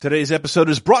Today's episode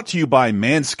is brought to you by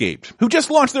Manscaped, who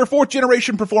just launched their 4th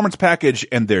generation performance package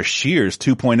and their Shears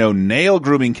 2.0 nail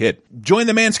grooming kit. Join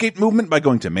the Manscaped movement by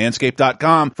going to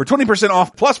manscaped.com for 20%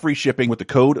 off plus free shipping with the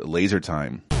code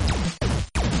LASERTIME.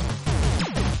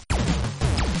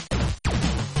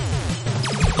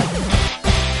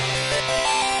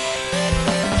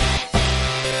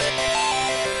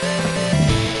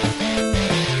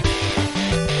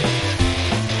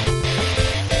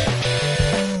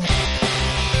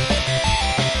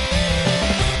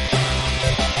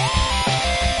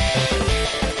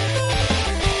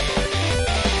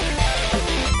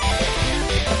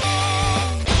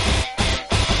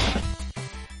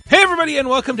 And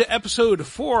welcome to episode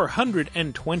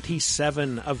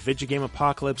 427 of Video Game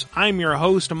Apocalypse. I'm your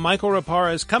host, Michael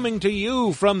Raparez, coming to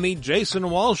you from the Jason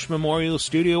Walsh Memorial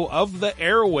Studio of the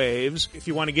airwaves. If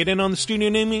you want to get in on the studio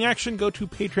naming action, go to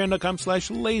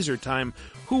patreon.com/lasertime.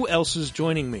 Who else is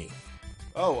joining me?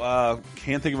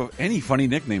 Can't think of any funny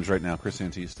nicknames right now. Chris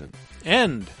Antista.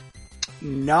 And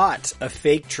not a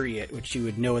fake tree, which you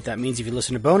would know what that means if you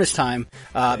listen to Bonus Time,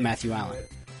 Matthew Allen.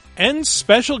 And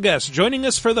special guest joining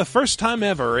us for the first time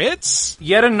ever, it's...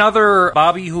 yet another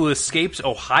Bobby who escapes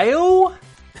Ohio?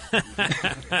 I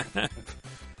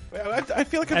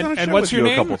feel like I've done a show what's with your you a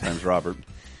name? couple times, Robert.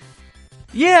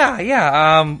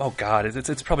 Yeah. Oh God,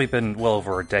 it's probably been well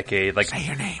over a decade. Like, Say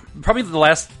your name. probably the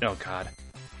last. Oh God.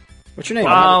 What's your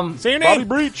name? Say your Bobby name.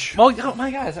 Breach. Well, oh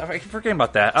my God, I keep forgetting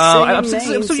about that. I'm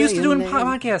so used to doing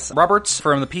podcasts. Roberts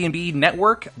from the P&B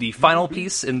Network, the final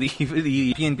piece in the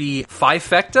P&B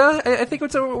Fivefecta, I think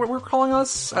it's what we're calling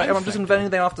us. I'm just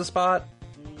inventing that off the spot.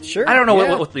 Sure. I don't know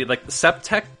what the like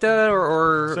Septecta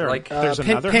or like There's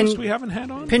another host we haven't had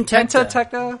on?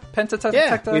 Pentatecta. Pentatecta.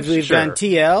 Yeah, we've Sure. done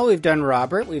TL, we've done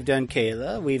Robert, we've done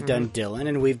Kayla, we've done Dylan,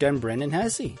 and we've done Brendan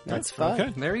Hesse. That's fun.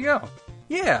 Okay. There you go.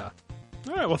 Yeah.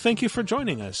 All right, well, thank you for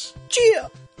joining us. Chia!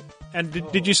 And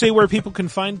did you say where people can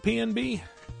find PNB?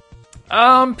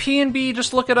 P&B,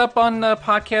 just look it up on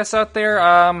podcasts out there.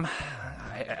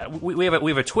 We have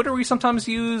a Twitter we sometimes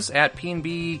use at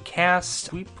P&B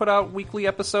Cast. We put out weekly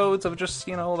episodes of just,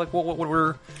 like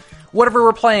whatever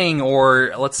we're playing,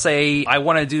 or let's say I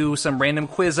want to do some random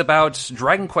quiz about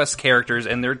Dragon Quest characters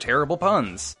and their terrible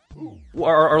puns.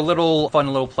 Our little fun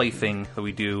little plaything that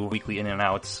we do weekly in and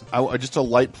outs. Just a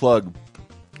light plug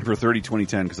for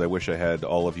 30-2010, because I wish I had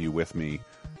all of you with me.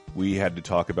 We had to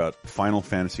talk about Final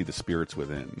Fantasy: The Spirits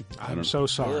Within. I'm so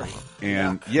sorry.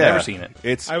 And Never seen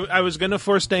it. I was going to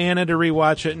force Diana to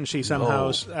rewatch it, and she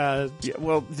somehow...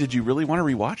 did you really want to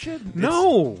rewatch it?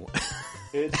 No.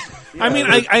 I mean,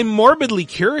 I'm morbidly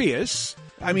curious.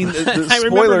 I mean, the I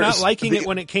remember spoilers, not liking it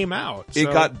when it came out. It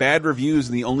so- got bad reviews,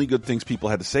 and the only good things people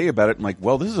had to say about it, I'm like,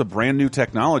 well, this is a brand new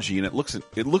technology, and it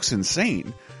looks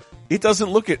insane. It doesn't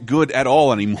look good at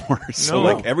all anymore. So,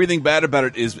 No. everything bad about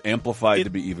it is amplified to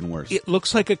be even worse. It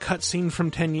looks like a cutscene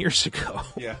from 10 years ago.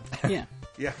 Yeah. Yeah.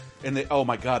 Yeah. And oh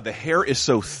my God, the hair is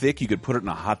so thick you could put it in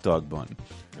a hot dog bun.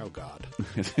 Oh, God.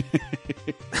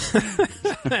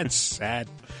 That's sad.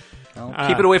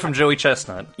 Keep it away from Joey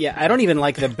Chestnut. Yeah, I don't even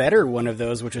like the better one of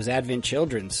those, which was Advent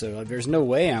Children, so there's no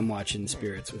way I'm watching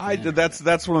Spirits Within.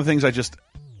 That's one of the things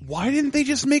why didn't they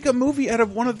just make a movie out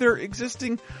of one of their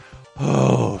existing...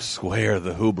 Oh, Square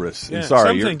the hubris. Yeah, I'm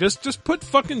sorry. something. Just put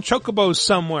fucking chocobos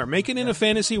somewhere. Make it in a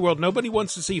fantasy world. Nobody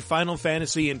wants to see Final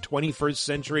Fantasy in 21st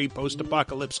century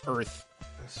post-apocalypse Earth.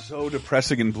 So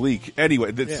depressing and bleak.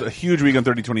 Anyway, it's a huge week on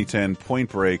 30-2010. Point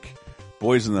Break,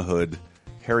 Boys in the Hood,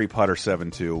 Harry Potter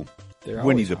 7-2,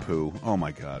 Winnie the Pooh. Oh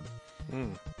my God.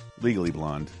 Legally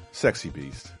Blonde, Sexy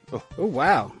Beast. Oh,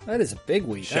 wow. That is a big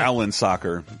week. Shaolin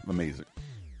Soccer. Amazing.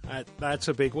 That's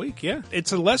a big week, yeah.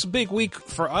 It's a less big week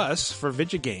for us, for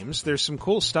Video Games. There's some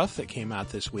cool stuff that came out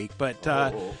this week, but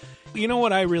you know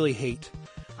what I really hate?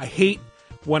 I hate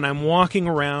when I'm walking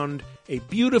around a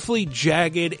beautifully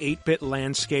jagged 8-bit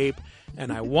landscape,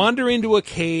 and I wander into a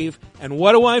cave, and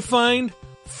what do I find?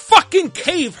 Fucking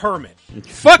Cave Hermit!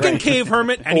 Fucking Cave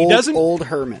Hermit, and he doesn't... Old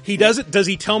Hermit. He doesn't... Does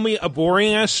he tell me a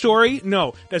boring-ass story?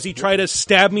 No. Does he try to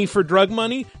stab me for drug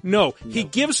money? No. He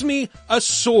gives me a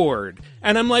sword.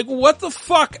 And I'm like, what the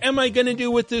fuck am I gonna do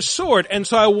with this sword? And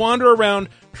so I wander around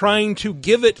trying to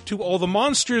give it to all the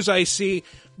monsters I see,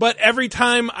 but every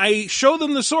time I show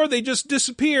them the sword, they just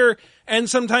disappear, and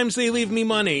sometimes they leave me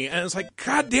money. And it's like,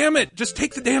 God damn it, just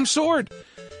take the damn sword.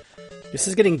 This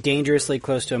is getting dangerously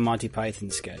close to a Monty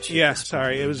Python sketch. Yeah,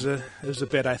 sorry. It was a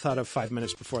bit I thought of 5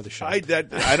 minutes before the show. I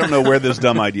don't know where this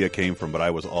dumb idea came from, but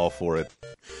I was all for it.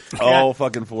 All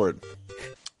fucking for it.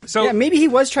 So Yeah, maybe he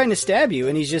was trying to stab you,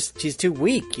 and he's too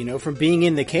weak, from being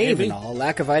in the cave Maybe. and all.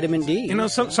 Lack of vitamin D.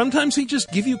 sometimes he just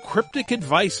give you cryptic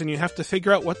advice, and you have to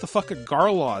figure out what the fuck a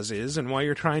Garloz is and why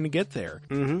you're trying to get there.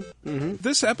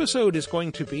 This episode is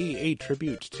going to be a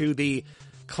tribute to the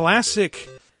classic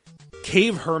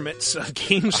cave hermits of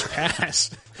games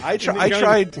past. I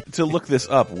tried to look this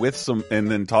up with some, and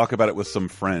then talk about it with some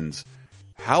friends.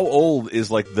 How old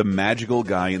is like the magical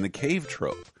guy in the cave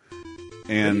trope?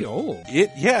 And Pretty old.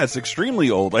 It's extremely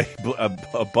old.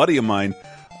 A buddy of mine,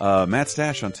 Matt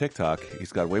Stash on TikTok,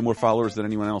 he's got way more followers than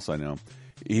anyone else I know.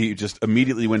 He just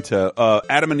immediately went to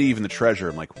Adam and Eve and the Treasure.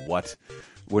 I'm like, what?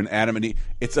 When Adam and Eve,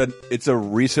 it's a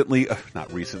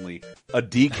not recently, a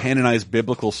decanonized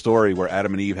biblical story where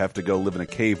Adam and Eve have to go live in a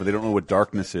cave, but they don't know what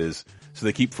darkness is, so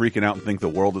they keep freaking out and think the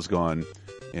world is gone.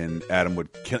 And Adam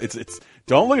would kill.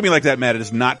 Don't look at me like that, Matt. It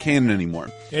is not canon anymore.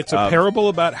 It's a parable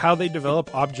about how they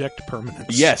develop object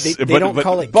permanence. Yes, They don't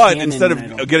call it But canon, instead I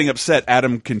of don't- getting upset,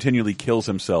 Adam continually kills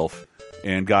himself,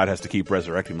 and God has to keep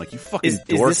resurrecting him. Like, you fucking Is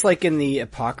dork. this like in the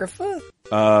Apocrypha?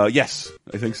 Yes,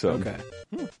 I think so. Okay.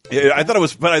 Yeah, I thought it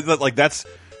was, but I thought like that's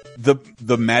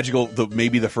the magical,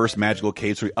 maybe the first magical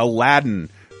cave story. Aladdin,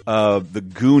 the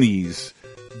Goonies.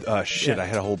 I had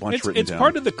a whole bunch written It's down.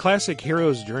 part of the classic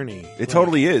hero's journey. It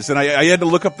totally is. And I had to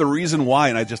look up the reason why,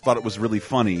 and I just thought it was really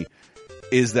funny,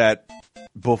 is that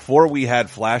before we had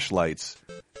flashlights,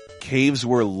 caves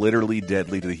were literally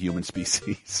deadly to the human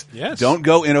species. Yes. Don't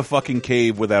go in a fucking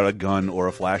cave without a gun or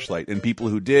a flashlight. And people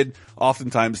who did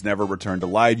oftentimes never returned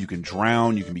alive. You can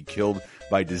drown, you can be killed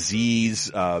by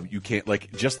disease, you can't,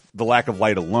 like, just the lack of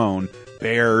light alone,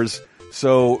 bears.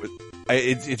 So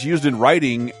it's used in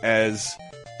writing as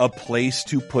a place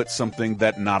to put something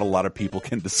that not a lot of people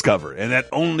can discover, and that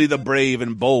only the brave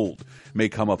and bold may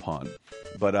come upon.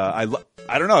 But I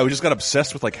don't know. I just got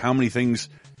obsessed with like how many things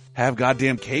have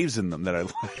goddamn caves in them that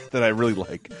I really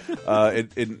like.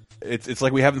 It's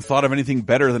like we haven't thought of anything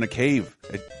better than a cave.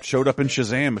 It showed up in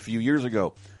Shazam a few years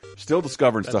ago. Still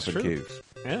discovering stuff in true. caves.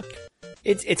 Yeah.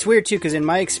 It's weird too, because in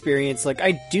my experience, like,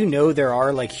 I do know there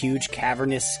are like huge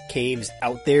cavernous caves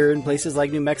out there in places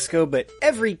like New Mexico, but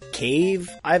every cave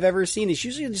I've ever seen is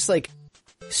usually just like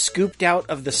scooped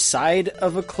out of the side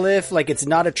of a cliff. Like, it's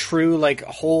not a true like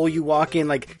hole you walk in.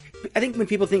 Like, I think when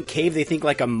people think cave, they think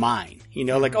like a mine,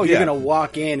 like, oh, you're Yeah. gonna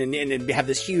walk in and have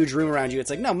this huge room around you.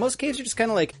 It's like, no, most caves are just kind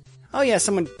of like, oh yeah,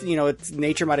 someone,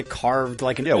 nature might have carved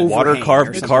like an Water overhang or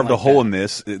carved something a like hole that. in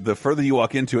this. The further you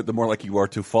walk into it, the more likely you are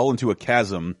to fall into a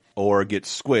chasm or get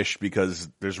squished, because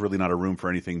there's really not a room for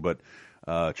anything but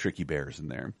tricky bears in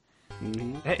there.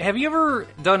 Have you ever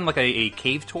done like a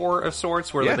cave tour of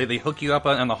sorts where Yeah. they hook you up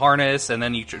on the harness and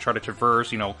then you try to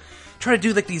traverse, try to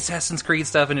do like the Assassin's Creed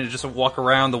stuff and just walk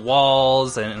around the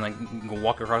walls and like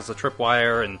walk across the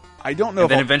tripwire and I don't know.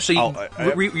 and then if eventually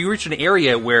you reach an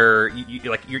area where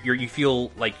you feel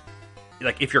like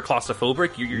if you're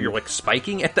claustrophobic, you're like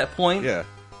spiking at that point. yeah.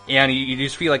 And you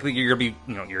just feel like you're gonna be,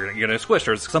 you're gonna squish,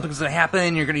 or something's gonna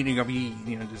happen. You're gonna be,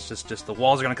 it's just the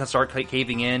walls are gonna start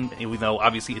caving in. Even though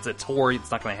obviously it's a tour,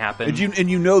 it's not gonna happen. And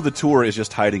you know the tour is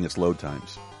just hiding its load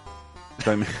times.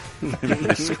 All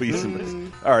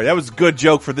right, that was a good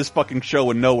joke for this fucking show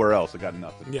and nowhere else. I got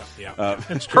nothing. Yeah.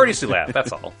 Courtesy laugh.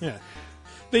 That's all. Yeah.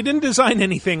 They didn't design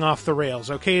anything off the rails,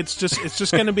 okay? It's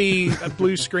just going to be a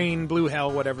blue screen, blue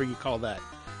hell, whatever you call that,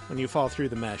 when you fall through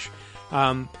the mesh.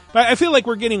 But I feel like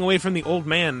we're getting away from the old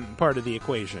man part of the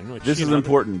equation. Which, This is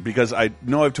important because I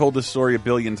know I've told this story a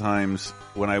billion times.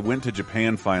 When I went to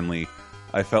Japan finally,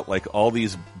 I felt like all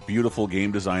these beautiful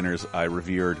game designers I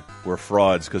revered were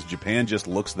frauds because Japan just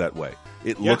looks that way.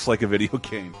 It looks like a video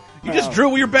game. You just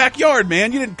drew your backyard,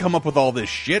 man. You didn't come up with all this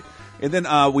shit. And then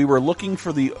we were looking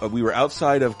for we were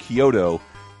outside of Kyoto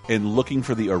and looking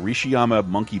for the Arishiyama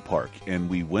Monkey Park. And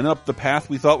we went up the path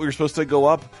we thought we were supposed to go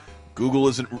up.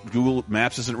 Google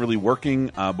Maps isn't really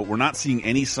working, but we're not seeing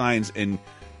any signs. And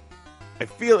I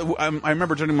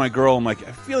remember turning to my girl, I'm like,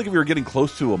 I feel like if we were getting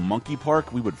close to a monkey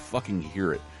park, we would fucking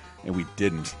hear it. And we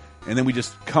didn't. And then we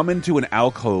just come into an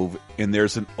alcove, and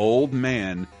there's an old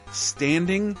man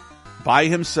standing by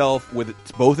himself with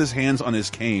both his hands on his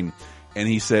cane. And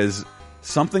he says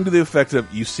something to the effect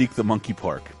of, "You seek the monkey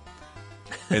park."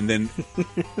 And then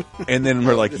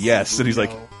we're like, yes. And he's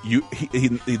like,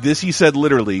 he said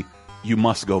literally, "You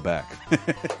must go back."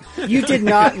 You did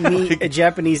not meet a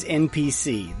Japanese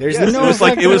NPC. There's Yes, no it was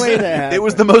like fucking way that happened. it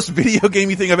was the most video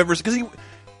gamey thing I've ever seen. Because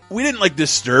we didn't like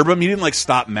disturb him. He didn't like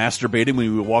stop masturbating when we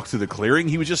would walk through the clearing.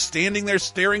 He was just standing there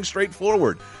staring straight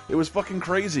forward. It was fucking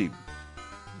crazy.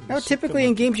 No, typically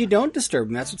in games you don't disturb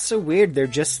them. That's what's so weird. They're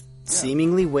just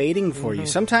seemingly waiting for you.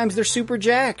 Sometimes they're super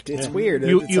jacked. It's weird.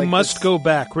 You It's like must this- go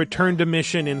back. Return to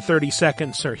mission in 30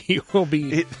 seconds, or you will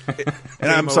be.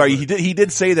 And I'm sorry, he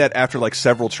did say that after like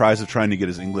several tries of trying to get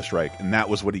his English right, and that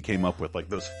was what he came up with, like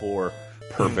those 4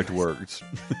 perfect words.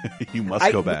 You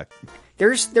must go back.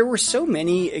 There were so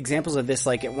many examples of this.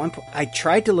 Like at one point, I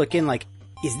tried to look in. Like,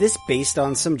 is this based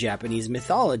on some Japanese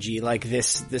mythology? Like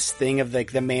this thing of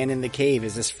like the man in the cave?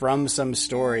 Is this from some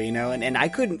story? You know? And I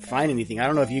couldn't find anything. I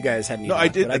don't know if you guys had any. No, I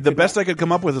did. The best I could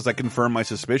come up with is I confirmed my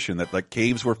suspicion that like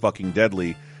caves were fucking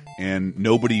deadly, and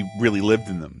nobody really lived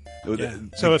in them.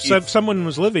 So if someone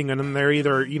was living in them, they're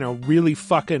either, really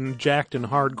fucking jacked and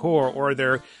hardcore, or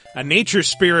they're a nature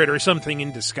spirit or something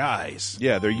in disguise.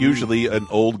 Yeah, they're usually an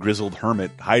old grizzled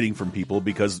hermit hiding from people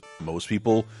because most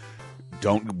people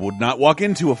would not walk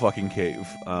into a fucking cave.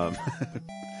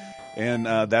 And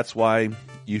that's why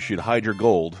you should hide your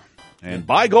gold and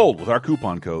buy gold with our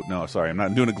coupon code. No, sorry, I'm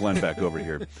not doing a Glenn back over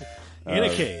here. In a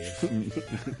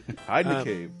cave. Hide in a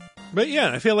cave. But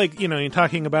yeah, I feel like, you're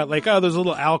talking about like, oh, those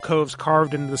little alcoves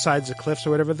carved into the sides of cliffs or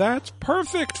whatever. That's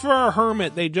perfect for a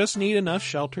hermit. They just need enough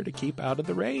shelter to keep out of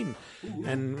the rain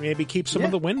and maybe keep some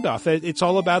of the wind off. It's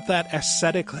all about that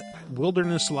ascetic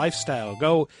wilderness lifestyle.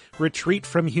 Go retreat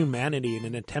from humanity in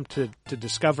an attempt to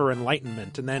discover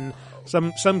enlightenment. And then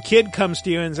some kid comes to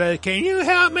you and says, can you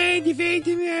help me defeat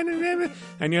the...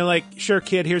 And you're like, sure,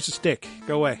 kid, here's a stick.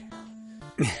 Go away.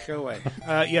 Go away.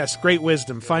 Yes, great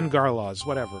wisdom. Find Garlaws,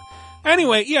 whatever.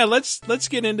 Anyway, yeah, let's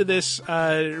get into this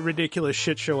ridiculous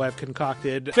shit show I've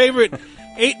concocted. Favorite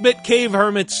 8-bit cave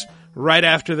hermits right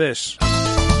after this.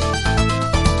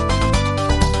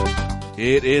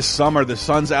 It is summer. The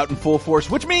sun's out in full force,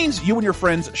 which means you and your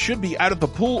friends should be out at the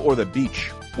pool or the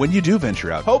beach. When you do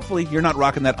venture out, hopefully you're not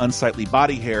rocking that unsightly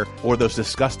body hair or those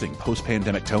disgusting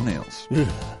post-pandemic toenails.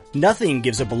 Nothing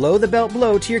gives a below-the-belt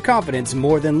blow to your confidence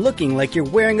more than looking like you're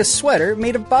wearing a sweater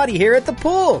made of body hair at the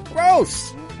pool.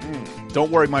 Gross!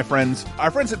 Don't worry, my friends.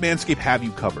 Our friends at Manscaped have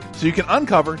you covered, so you can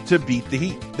uncover to beat the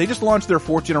heat. They just launched their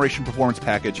 4th generation performance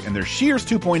package and their Shears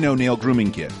 2.0 nail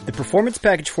grooming kit. The Performance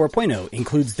Package 4.0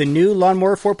 includes the new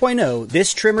Lawnmower 4.0.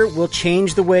 This trimmer will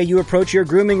change the way you approach your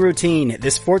grooming routine.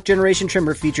 This 4th generation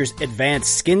trimmer features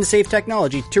advanced skin-safe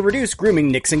technology to reduce grooming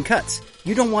nicks and cuts.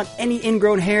 You don't want any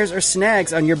ingrown hairs or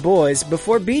snags on your boys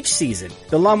before beach season.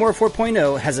 The Lawnmower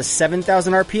 4.0 has a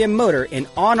 7,000 RPM motor, an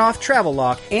on-off travel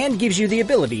lock, and gives you the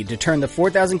ability to turn the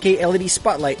 4000K LED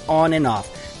spotlight on and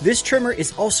off. This trimmer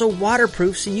is also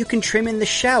waterproof, so you can trim in the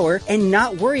shower and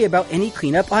not worry about any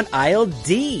cleanup on aisle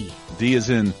D. D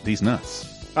is in these nuts.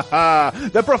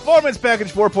 The Performance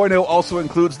Package 4.0 also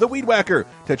includes the Weed Whacker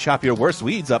to chop your worst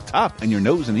weeds up top and your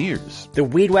nose and ears. The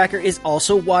Weed Whacker is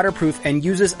also waterproof and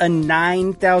uses a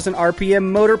 9,000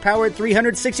 RPM motor-powered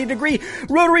 360-degree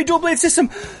rotary dual-blade system.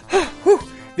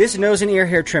 This nose and ear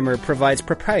hair trimmer provides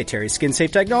proprietary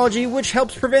skin-safe technology which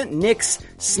helps prevent nicks,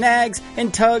 snags,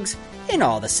 and tugs in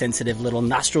all the sensitive little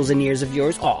nostrils and ears of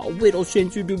yours. Aw, little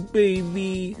sensitive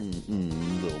baby.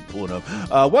 Little pulling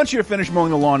up. Once you're finished mowing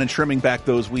the lawn and trimming back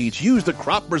those weeds, use the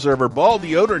Crop Preserver Ball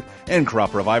Deodorant and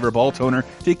Crop Reviver Ball Toner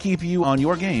to keep you on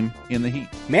your game in the heat.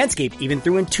 Manscaped even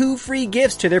threw in 2 free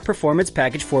gifts to their Performance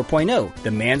Package 4.0,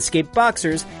 the Manscaped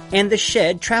Boxers and the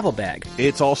Shed Travel Bag.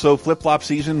 It's also flip-flop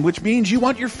season, which means you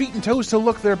want your feet and toes to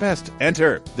look their best.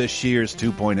 Enter the Shears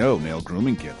 2.0 Nail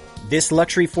Grooming Kit. This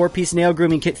luxury 4-piece nail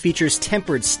grooming kit features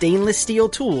tempered stainless steel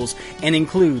tools and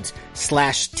includes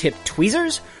slash-tipped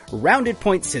tweezers, rounded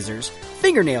point scissors,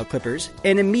 fingernail clippers,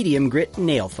 and a medium grit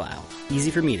nail file. Easy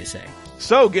for me to say.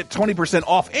 So get 20%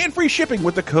 off and free shipping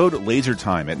with the code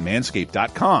LASERTIME at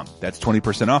manscaped.com. That's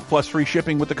 20% off plus free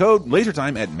shipping with the code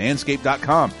LASERTIME at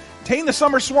manscaped.com. Tame the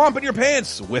summer swamp in your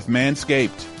pants with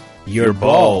Manscaped. Your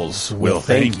balls will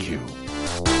thank you.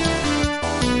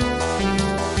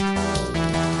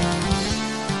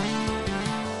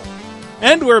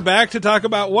 And we're back to talk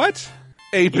about what?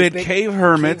 8-bit cave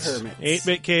hermits.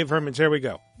 8-bit cave hermits. Here we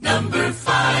go. Number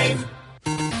 5.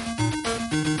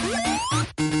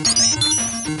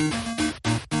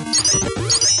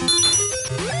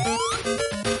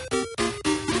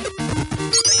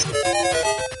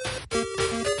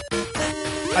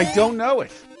 I don't know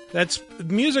it. That's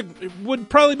music would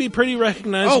probably be pretty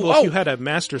recognizable if you had a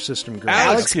Master System group.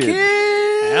 Alex Kidd.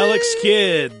 Alex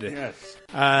Kidd.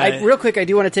 Yes. Real quick, I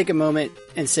do want to take a moment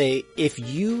and say, if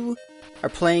you are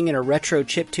playing in a retro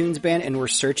chiptunes band and we're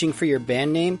searching for your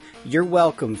band name, you're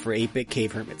welcome for 8-Bit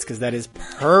Cave Hermits, because that is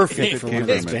perfect for one of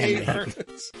those band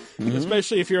names.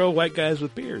 Especially if you're all white guys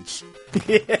with beards.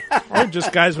 Or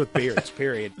just guys with beards,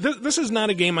 period. This is not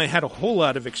a game I had a whole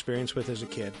lot of experience with as a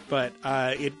kid, but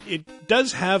it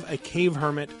does have a cave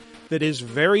hermit that is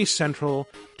very central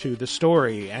to the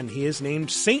story, and he is named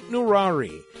Saint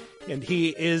Nurari, and he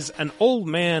is an old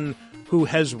man who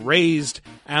has raised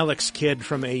Alex Kidd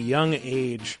from a young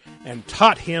age and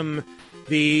taught him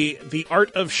the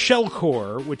art of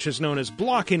shellcore, which is known as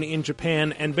blocking in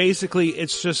Japan, and basically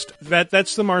it's just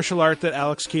that's the martial art that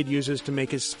Alex Kidd uses to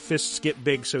make his fists get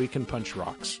big so he can punch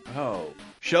rocks. Oh.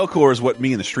 Shellcore is what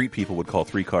me and the street people would call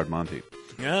 3-card Monty.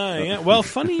 Yeah. Well,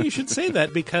 funny you should say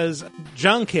that, because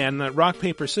Janken, rock,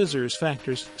 paper, scissors,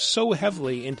 factors so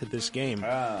heavily into this game.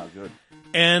 Ah, good.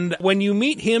 And when you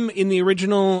meet him in the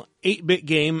original 8-bit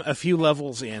game a few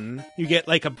levels in, you get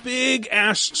like a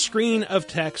big-ass screen of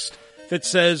text that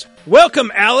says,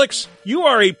 "Welcome, Alex! You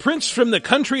are a prince from the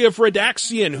country of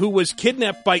Redaxian who was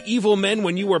kidnapped by evil men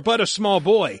when you were but a small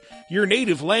boy. Your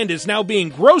native land is now being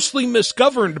grossly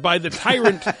misgoverned by the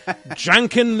tyrant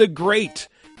Janken the Great.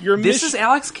 This is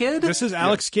Alex Kidd? This is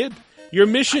Alex Kidd. Your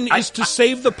mission is to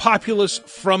save the populace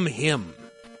from him."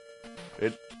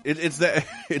 It's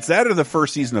that or the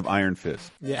first season of Iron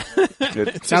Fist. Yeah.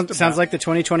 Sounds like the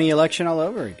 2020 election all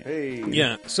over again. Hey.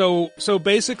 Yeah. So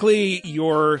basically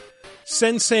your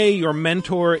sensei, your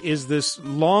mentor, is this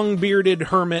long-bearded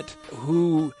hermit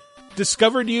who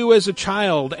discovered you as a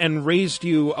child and raised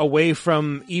you away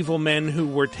from evil men who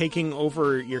were taking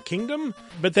over your kingdom.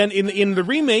 But then in the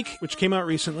remake, which came out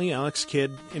recently, Alex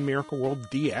Kidd in Miracle World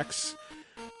DX,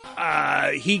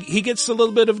 he gets a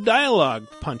little bit of dialogue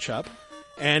punch-up.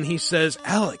 And he says,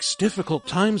 "Alex, difficult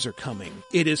times are coming.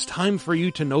 It is time for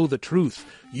you to know the truth.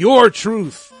 Your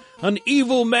truth. An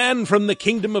evil man from the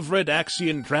kingdom of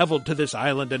Redaxian traveled to this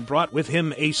island and brought with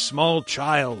him a small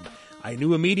child. I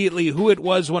knew immediately who it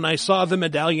was when I saw the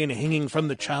medallion hanging from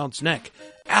the child's neck.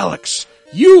 Alex,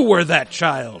 you were that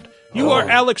child. You are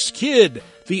Alex Kidd,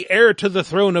 the heir to the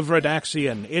throne of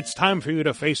Redaxian. It's time for you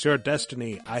to face your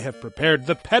destiny. I have prepared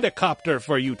the pedicopter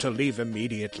for you to leave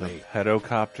immediately."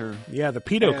 Pedocopter? Yeah, the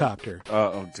pedocopter.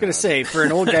 I was going to say, for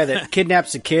an old guy that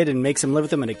kidnaps a kid and makes him live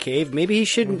with him in a cave, maybe he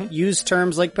shouldn't use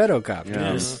terms like pedocopter.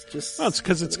 Yeah. Just Well, it's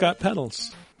because it's got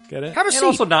pedals. Get it? have a And seat.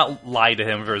 also not lie to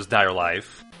him for his dire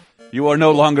life. You are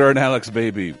no longer an Alex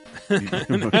baby.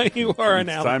 Now you are an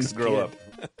It's Alex time to grow Kidd. up.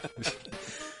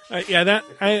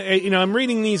 I'm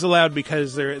reading these aloud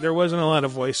because there wasn't a lot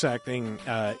of voice acting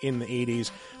in the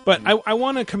 80s, but I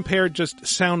want to compare just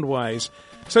sound wise.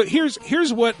 So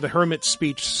here's what the hermit's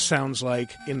speech sounds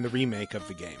like in the remake of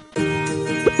the game.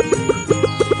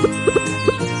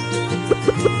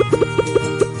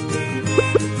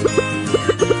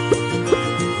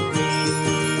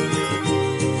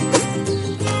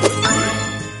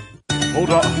 Hold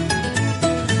on.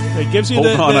 It gives you Hold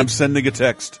on, the I'm sending a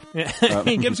text.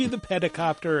 he gives you the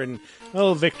pedicopter and a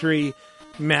little victory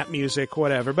map music,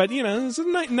 whatever. But, it's a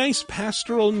nice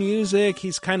pastoral music.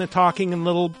 He's kind of talking in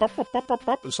little bop, bop, bop, bop,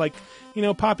 bop. It's like,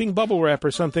 popping bubble wrap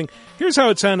or something. Here's how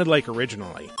it sounded like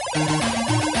originally.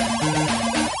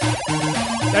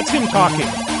 That's him talking.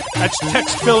 That's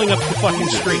text filling up the fucking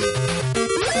screen.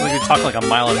 Like you're talking like a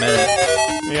mile a minute.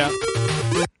 Yeah.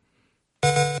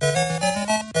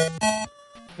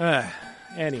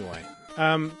 Anyway.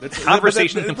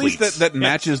 Conversation at complete. least that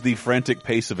matches the frantic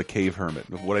pace of a cave hermit,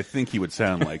 of what I think he would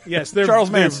sound like. Yes, Charles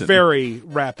they're Manson. very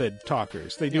rapid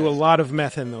talkers. They do a lot of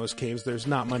meth in those caves. There's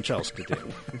not much else to do.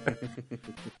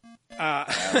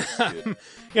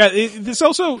 This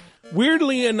also,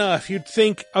 weirdly enough, you'd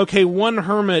think, okay, one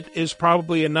hermit is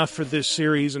probably enough for this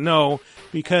series. No,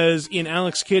 because in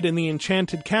Alex Kidd in the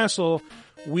Enchanted Castle,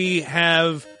 we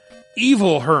have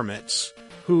evil hermits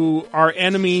who are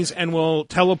enemies and will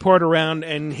teleport around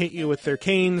and hit you with their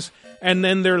canes, and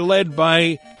then they're led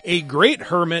by a great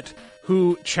hermit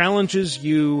who challenges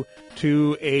you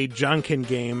to a Janken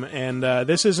game, and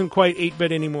this isn't quite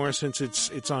 8-bit anymore since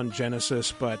it's on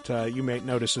Genesis, but you may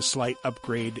notice a slight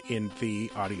upgrade in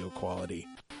the audio quality.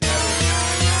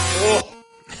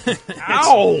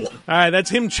 Ow! Alright, that's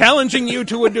him challenging you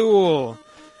to a duel.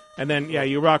 And then,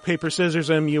 you rock, paper, scissors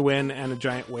him, you win, and a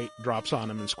giant weight drops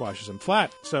on him and squashes him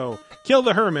flat. So, kill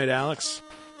the hermit, Alex.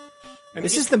 And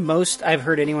This is the most I've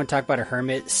heard anyone talk about a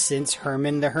hermit since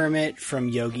Herman the Hermit from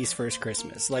Yogi's First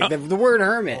Christmas. Like, the word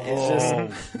hermit is just...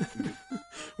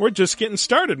 We're just getting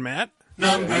started, Matt.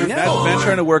 Matt's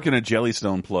trying to work in a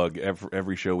Jellystone plug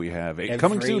every show we have.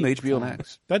 Coming soon, HBO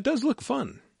Max. That does look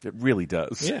fun. It really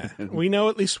does. Yeah. We know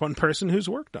at least one person who's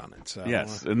worked on it. So,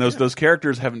 Yes, and those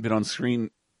characters haven't been on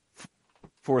screen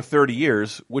for 30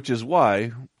 years, which is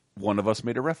why one of us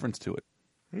made a reference to it.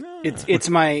 It's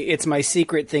my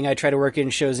secret thing I try to work in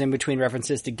shows in between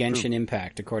references to Genshin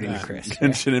Impact, according to Chris.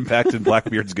 Genshin Impact and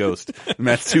Blackbeard's Ghost.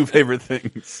 Matt's two favorite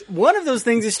things. One of those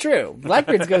things is true.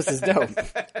 Blackbeard's Ghost is dope.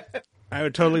 I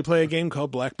would totally play a game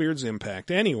called Blackbeard's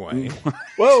Impact. Anyway.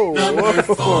 Whoa,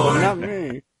 whoa, not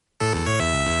me.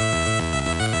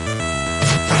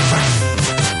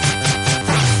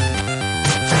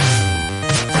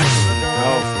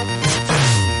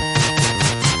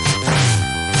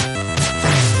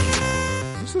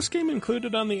 Is this game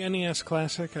included on the NES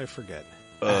Classic? I forget.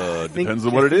 Depends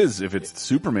on what it is. If it's the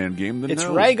Superman game, then It's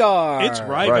no. Rygar. It's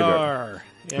Rygar.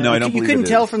 Yeah. No, I don't You believe couldn't it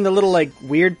tell is. from the little like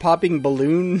weird popping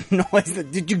balloon noise.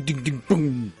 That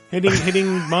boom.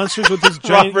 Hitting monsters with his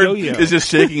giant Robert yo-yo. is just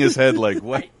shaking his head like,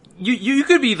 what? You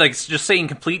could be like just saying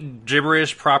complete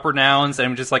gibberish, proper nouns, and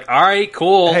I'm just like, all right,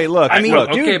 cool. Hey, look. I mean,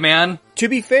 look. dude, Okay, man. To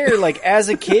be fair, like as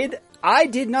a kid, I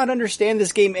did not understand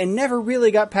this game and never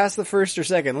really got past the first or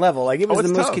second level. Like it was it's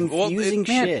the most tough. Well, confusing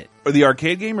man. shit. Or the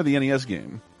arcade game or the NES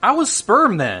game? I was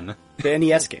sperm then. The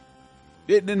NES game.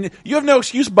 You have no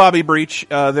excuse, Bobby Breach.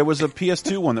 There was a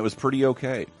PS2 one that was pretty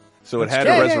okay. So it had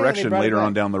Yeah, a yeah, resurrection they brought it later back.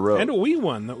 on down the road. And a Wii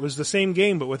one that was the same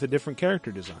game but with a different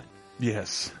character design.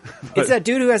 Yes. It's that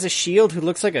dude who has a shield who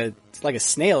looks like a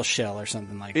snail shell or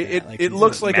something like that. It, Like it he's-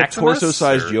 looks like Maximus, a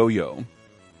torso-sized or- yo-yo.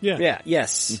 Yeah. Yeah.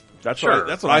 Yes. That's Sure, what,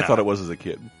 that's what why I not? thought it was as a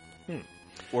kid.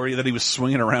 Or that he was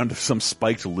swinging around some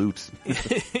spiked loot.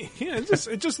 Yeah,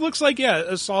 it just looks like,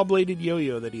 a saw-bladed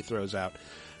yo-yo that he throws out.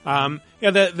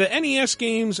 The NES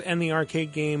games and the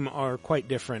arcade game are quite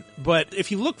different. But if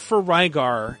you look for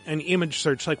Rygar and image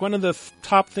search, like one of the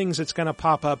top things that's going to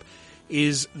pop up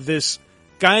is this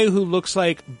guy who looks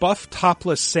like buff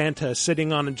topless Santa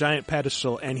sitting on a giant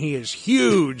pedestal, and he is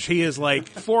huge. He is like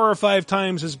 4 or 5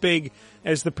 times as big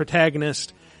as the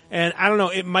protagonist. And I don't know,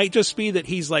 it might just be that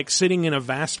he's like sitting in a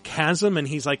vast chasm and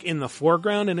he's like in the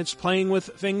foreground and it's playing with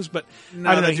things, but I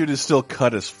No, don't that know. dude is still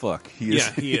cut as fuck. He is.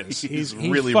 Yeah, he is. He's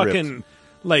really fucking ripped.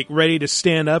 like ready to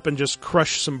stand up and just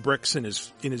crush some bricks in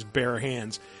his bare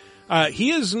hands.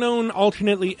 He is known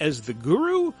alternately as the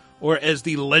Guru or as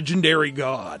the Legendary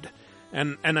God,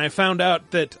 and I found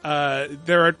out that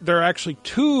there are actually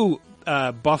 2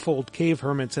 buff old cave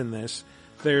hermits in this.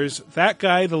 There's that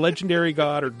guy, the Legendary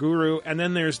God or Guru, and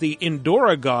then there's the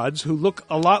Indora Gods who look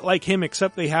a lot like him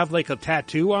except they have like a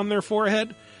tattoo on their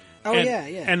forehead. Oh, yeah.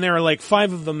 And there are like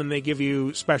 5 of them, and they give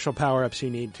you special power-ups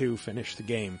you need to finish the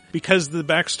game. Because the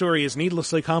backstory is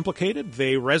needlessly complicated,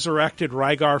 they resurrected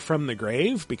Rygar from the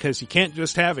grave, because you can't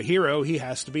just have a hero, he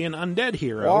has to be an undead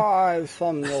hero. Why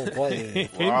from the way?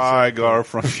 Rygar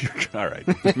from your... All right.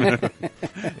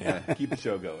 Yeah, keep the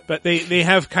show going. But they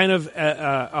have kind of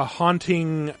a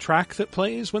haunting track that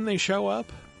plays when they show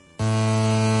up.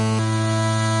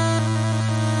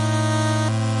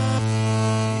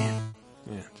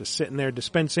 Just sitting there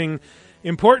dispensing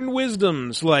important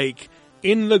wisdoms like,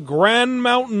 in the Grand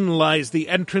Mountain lies the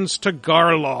entrance to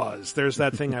Garlaws. There's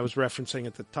that thing I was referencing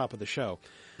at the top of the show.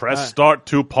 Press start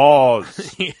to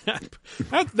pause. Yeah,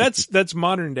 that's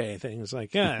modern day things.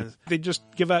 Like, they just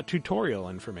give out tutorial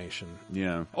information.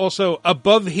 Yeah. Also,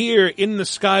 above here in the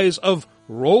skies of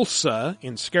Rolsa,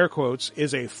 in scare quotes,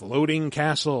 is a floating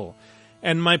castle.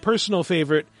 And my personal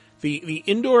favorite, the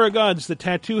Indora Gods, the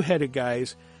tattoo-headed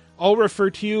guys, all refer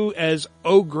to you as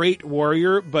 "Oh Great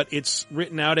Warrior," but it's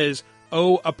written out as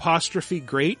 "Oh apostrophe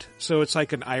Great," so it's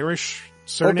like an Irish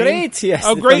surname. Oh, great, yes.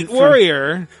 Oh Great From-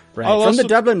 Warrior. Right. I'll From also- the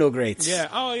Dublin O'Greats. Yeah,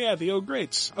 oh yeah, the Oh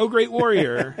Greats. Oh Great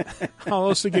Warrior. I'll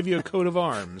also give you a coat of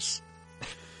arms.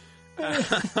 Yeah,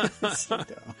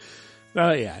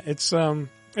 it's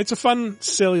a fun,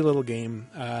 silly little game.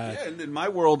 Yeah, and in my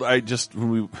world,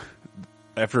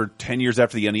 after 10 years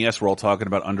after the NES, we're all talking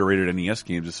about underrated NES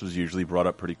games. This was usually brought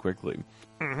up pretty quickly.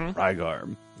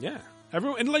 Rygar. Yeah.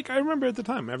 Everyone, and like I remember at the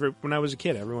time, when I was a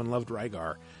kid, everyone loved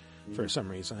Rygar for some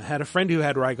reason. I had a friend who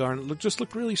had Rygar, and it just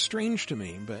looked really strange to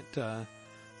me, but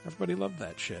everybody loved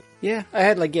that shit. Yeah, I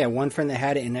had one friend that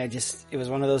had it, and it was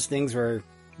one of those things where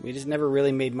we just never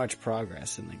really made much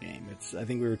progress in the game. I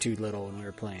think we were too little when we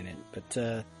were playing it,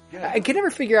 but I could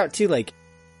never figure out too,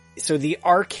 so the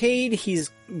arcade,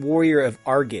 he's Warrior of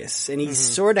Argus, and he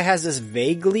sort of has this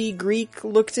vaguely Greek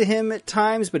look to him at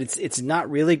times, but it's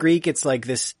not really Greek. It's like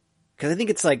this, because I think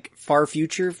it's like far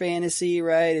future fantasy,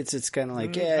 right? It's kind of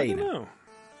like, I don't know.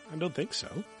 I don't think so.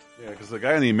 Yeah, because the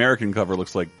guy on the American cover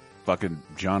looks like fucking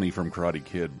Johnny from Karate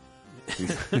Kid.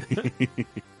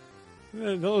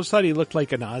 I always thought he looked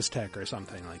like an Aztec or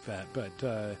something like that, but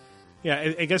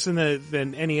yeah, I guess in the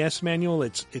NES manual,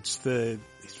 it's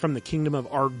from the Kingdom of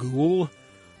Argul,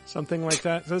 something like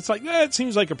that. So it's like, it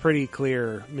seems like a pretty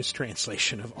clear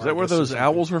mistranslation of Argus. Is that where those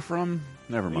owls were from?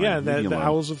 Never mind. Yeah, Leave me the alone.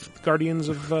 owls of Guardians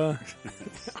of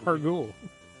Argul.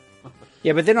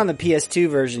 Yeah, but then on the PS2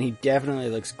 version, he definitely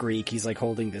looks Greek. He's like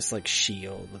holding this like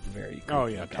shield with a very Oh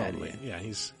yeah, Greek head. totally. Yeah,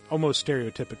 he's almost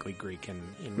stereotypically Greek in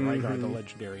Rygar the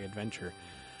Legendary Adventure.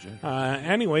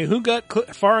 Anyway, who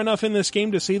got far enough in this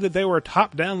game to see that they were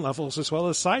top-down levels as well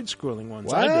as side-scrolling ones?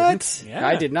 What? I didn't. Yeah.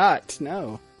 I did not.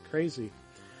 No. Crazy.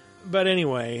 But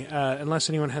anyway,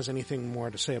 unless anyone has anything more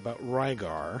to say about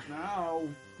Rygar, No.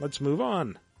 let's move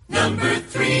on. Number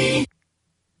 3.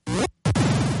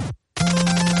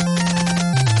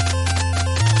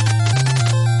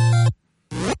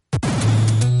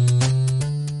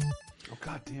 Oh,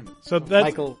 God damn it. So that's,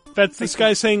 Michael, that's this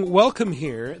guy saying, welcome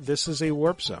here, this is a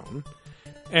warp zone.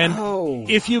 And Oh.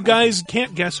 if you guys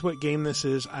can't guess what game this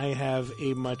is, I have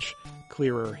a much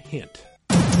clearer hint.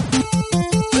 Is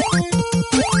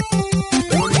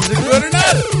it good or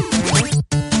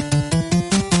not?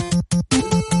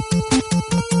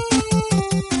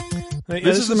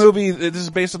 This is the movie. This is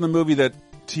based on the movie that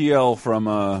TL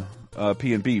from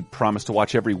P&B promised to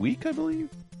watch every week, I believe.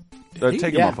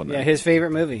 Take him off on that. Yeah, his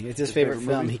favorite movie. It's his favorite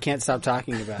film. movie? He can't stop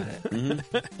talking about it.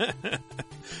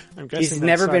 I'm guessing He's that's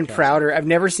never been sarcasm. prouder. I've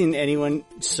never seen anyone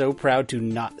so proud to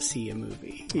not see a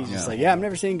movie. He's just like, yeah, I've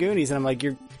never seen Goonies. And I'm like,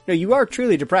 you are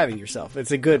truly depriving yourself.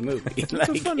 It's a good movie. It's a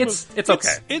Like, fun It's movie.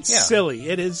 okay. It's Yeah. silly.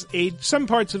 It is some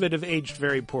parts of it have aged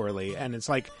very poorly, and it's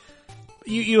like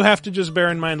you have to just bear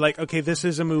in mind, like, okay, this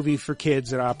is a movie for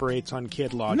kids. It operates on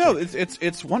kid logic. No,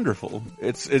 it's wonderful.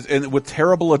 It's and with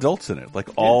terrible adults in it, like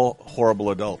all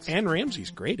horrible adults. Anne Ramsey's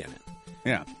great in it.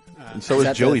 Yeah, and so is is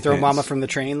that Joey the Throw Pants. Mama from the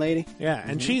Train lady? Yeah,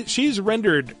 and she's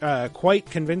rendered quite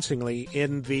convincingly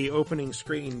in the opening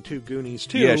screen to Goonies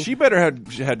 2. Yeah, she better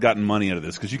had gotten money out of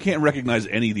this because you can't recognize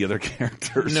any of the other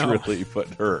characters No. really, but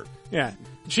her. Yeah.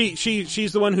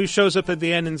 She's the one who shows up at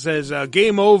the end and says,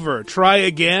 game over, try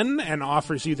again, and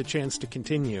offers you the chance to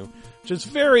continue. Which is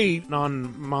very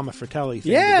non-Mama Fratelli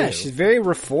thing Yeah, to do. she's very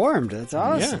reformed. That's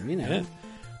awesome. Yeah, you know. yeah.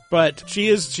 But she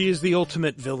is the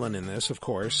ultimate villain in this, of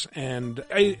course. And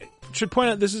I should point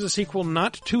out this is a sequel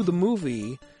not to the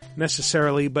movie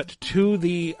necessarily, but to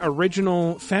the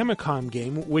original Famicom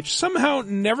game, which somehow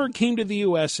never came to the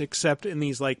US except in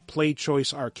these like Play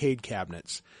Choice arcade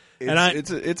cabinets.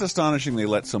 It's astonishing they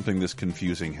let something this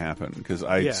confusing happen because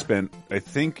I Yeah. spent, I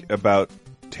think, about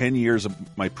 10 years of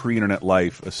my pre-internet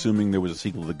life assuming there was a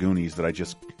sequel to The Goonies that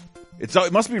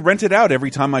it must be rented out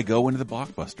every time I go into the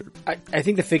Blockbuster. I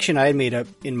think the fiction I had made up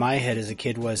in my head as a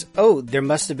kid was, there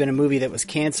must have been a movie that was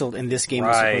canceled and this game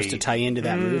was supposed to Right. tie into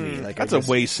that movie. Like That's a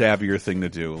way savvier thing to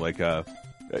do. Like, well,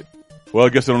 I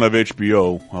guess I don't have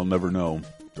HBO. I'll never know.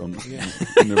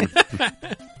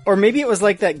 Or maybe it was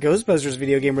like that Ghostbusters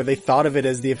video game where they thought of it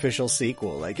as the official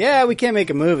sequel. Like, yeah, we can't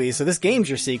make a movie, so this game's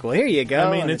your sequel. Here you go.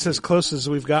 I mean, And it's as close as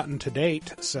we've gotten to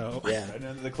date, so... yeah.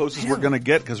 And the closest we're going to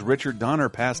get because Richard Donner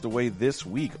passed away this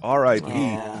week.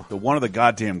 R.I.P. The one of the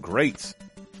goddamn greats.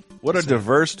 What a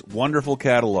diverse, wonderful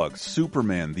catalog.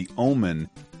 Superman, The Omen,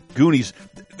 Goonies,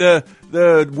 the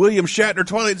William Shatner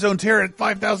Twilight Zone tear at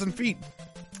 5,000 feet.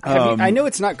 I know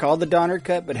it's not called the Donner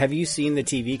cut, but have you seen the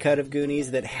TV cut of Goonies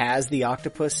that has the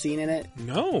octopus scene in it?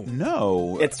 No.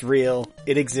 No. It's real.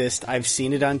 It exists. I've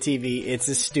seen it on TV. It's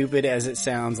as stupid as it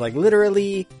sounds. Like,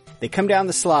 literally, they come down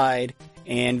the slide,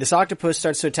 and this octopus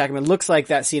starts to attack him. It looks like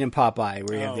that scene in Popeye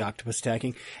where you have the octopus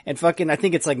attacking. And fucking, I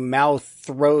think it's like Mouth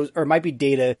throws, or it might be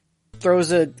Data,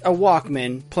 throws a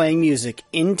Walkman playing music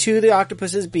into the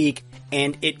octopus's beak,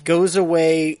 and it goes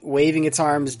away waving its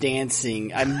arms,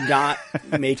 dancing. I'm not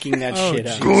making that shit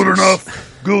up. Good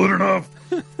enough. Good enough.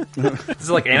 Is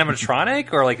it like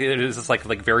animatronic or like is this like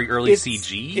very early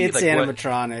CG? It's Like, what-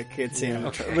 animatronic. It's animatronic.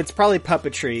 Okay. It's probably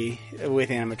puppetry with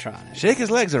animatronic. Shake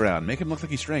his legs around. Make him look like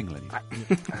he's strangling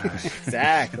you.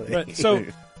 Exactly. But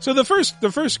so the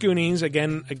first Goonies,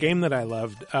 again, a game that I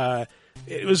loved,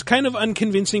 it was kind of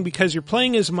unconvincing because you're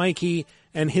playing as Mikey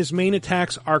and his main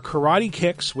attacks are karate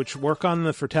kicks, which work on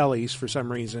the Fratellis for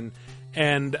some reason,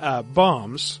 and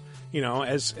bombs, you know,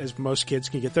 as most kids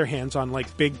can get their hands on,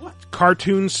 like big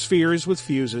cartoon spheres with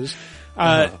fuses.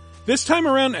 This time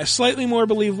around, slightly more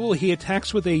believable, he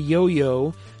attacks with a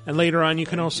yo-yo, and later on you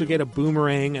can also get a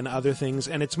boomerang and other things,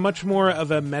 and it's much more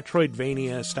of a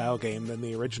Metroidvania style game than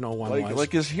the original one was.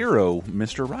 Like his hero,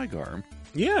 Mr. Rygar.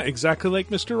 Yeah, exactly like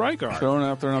Mr. Rygar. Throwing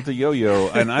out the yo-yo,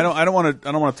 and I don't want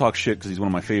to talk shit because he's one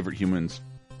of my favorite humans,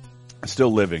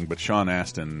 still living. But Sean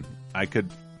Astin, I could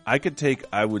take,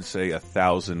 I would say,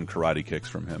 1,000 karate kicks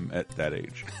from him at that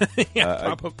age.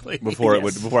 Yeah, probably. before I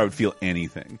would feel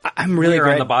anything. I'm really Clear on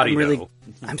glad. the body, though.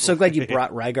 I'm so glad you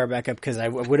brought Rygar back up because I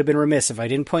would have been remiss if I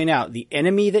didn't point out the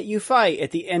enemy that you fight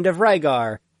at the end of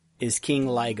Rygar is King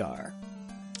Ligar.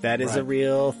 That is a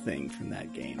real thing from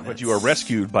that game. But you are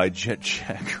rescued by Jet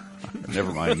Jack.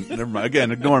 Never mind.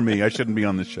 Again, ignore me. I shouldn't be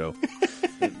on this show.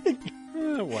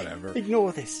 Whatever.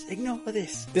 Ignore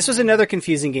this. This was another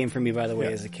confusing game for me, by the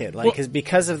way, as a kid.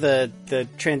 Because of the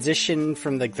transition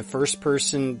from the first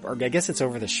person, or I guess it's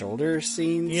over the shoulder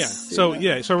scenes. Yeah.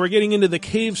 So we're getting into the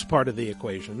caves part of the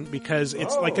equation because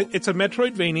it's it's a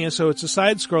Metroidvania, so it's a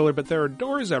side scroller, but there are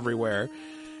doors everywhere.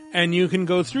 And you can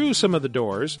go through some of the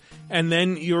doors, and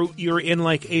then you're in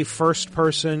like a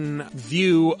first-person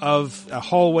view of a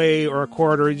hallway or a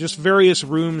corridor, just various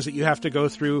rooms that you have to go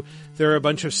through. There are a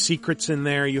bunch of secrets in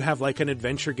there. You have like an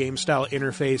adventure game-style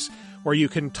interface where you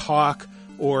can talk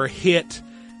or hit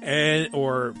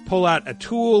or pull out a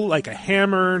tool like a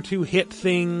hammer to hit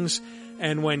things.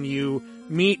 And when you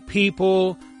meet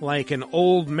people like an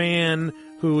old man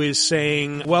who is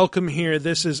saying, "Welcome here,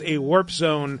 this is a warp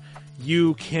zone,"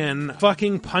 you can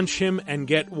fucking punch him and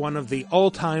get one of the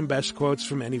all-time best quotes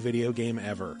from any video game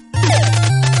ever.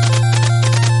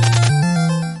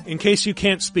 In case you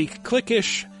can't speak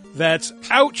Clickish, that's,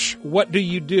 "Ouch, what do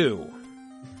you do?"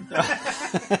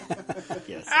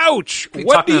 Yes. Ouch,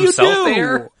 what do you do?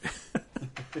 There?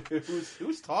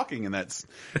 Who's talking in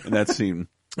that scene?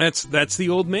 That's the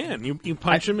old man. You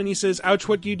punch him and he says, "Ouch,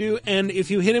 what do you do?" And if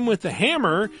you hit him with the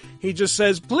hammer, he just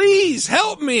says, "Please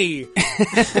help me."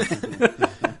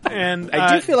 And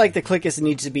I do feel like the Clickus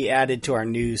needs to be added to our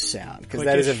news sound, because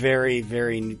that is a very,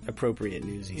 very appropriate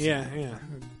newsy sound. Yeah.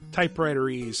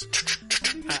 Typewriterese.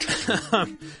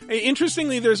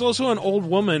 Interestingly, there's also an old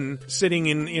woman sitting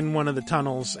in one of the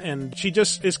tunnels, and she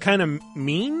just is kind of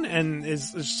mean and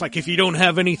is just like, "If you don't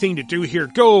have anything to do here,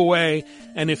 go away."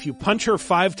 And if you punch her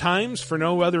 5 times for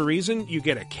no other reason, you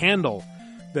get a candle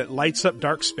that lights up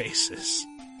dark spaces.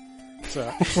 So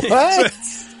What?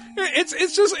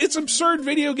 It's absurd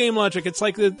video game logic. It's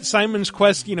like the Simon's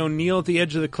Quest, kneel at the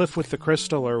edge of the cliff with the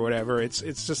crystal or whatever. It's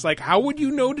just like, how would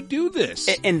you know to do this?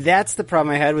 And that's the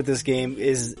problem I had with this game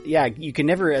is, you can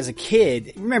never, as a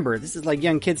kid, remember, this is like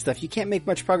young kid stuff, you can't make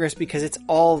much progress because it's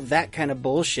all that kind of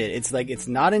bullshit. It's like, it's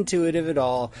not intuitive at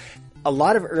all. A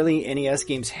lot of early NES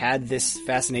games had this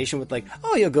fascination with like,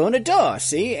 "Oh, you'll go in a door,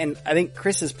 see?" And I think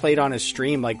Chris has played on his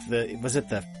stream, like was it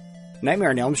the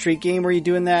Nightmare on Elm Street game where you're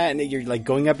doing that and you're like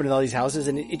going up into all these houses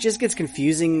and it just gets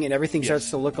confusing and everything starts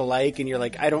to look alike and you're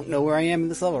like, I don't know where I am in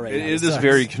this level right now. It is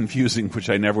very confusing, which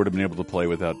I never would have been able to play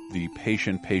without the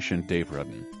patient Dave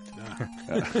Rudden.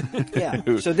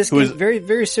 Yeah. So this game, very,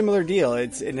 very similar deal.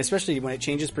 And especially when it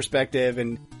changes perspective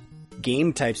and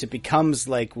game types, it becomes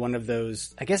like one of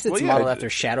those, I guess it's modeled after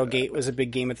Shadowgate was a big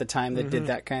game at the time that did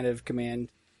that kind of command.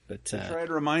 But try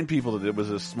to remind people that it was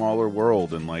a smaller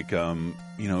world, and like you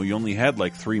only had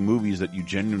like 3 movies that you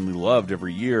genuinely loved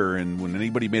every year, and when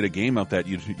anybody made a game out that,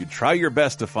 you'd try your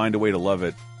best to find a way to love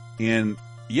it. And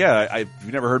if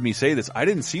you've never heard me say this, I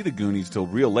didn't see the Goonies till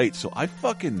real late, so I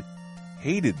fucking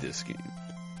hated this game.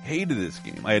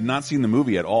 I had not seen the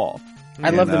movie at all.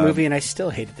 I love the movie, and I still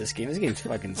hated this game. This game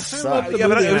fucking sucked. Yeah,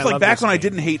 but it was like back when I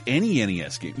didn't hate any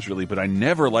NES games really, but I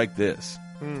never liked this.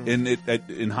 And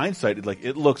in hindsight,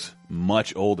 it looks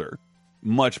much older,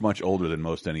 much older than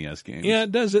most NES games. Yeah,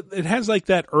 it does. It has like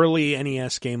that early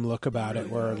NES game look about it,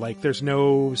 where like there's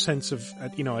no sense of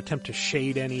attempt to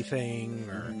shade anything,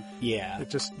 or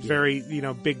it's just very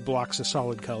big blocks of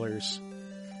solid colors.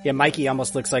 Yeah, Mikey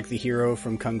almost looks like the hero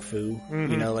from Kung Fu.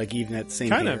 Like even that same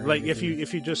kind of like if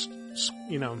you just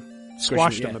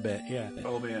squashed him a bit. Yeah.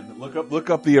 Oh man,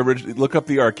 look up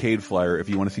the arcade flyer if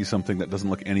you want to see something that doesn't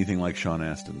look anything like Sean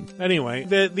Astin. Anyway,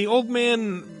 the old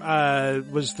man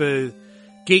was the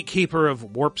gatekeeper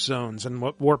of warp zones, and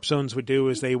what warp zones would do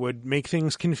is they would make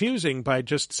things confusing by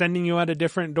just sending you out a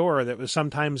different door that was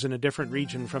sometimes in a different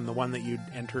region from the one that you'd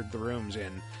entered the rooms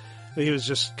in. He was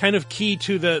just kind of key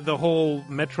to the whole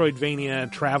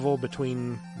Metroidvania travel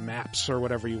between maps or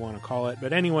whatever you want to call it.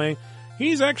 But anyway,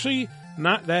 he's actually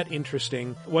not that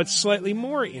interesting. What's slightly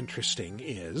more interesting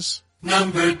is...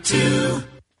 Number 2.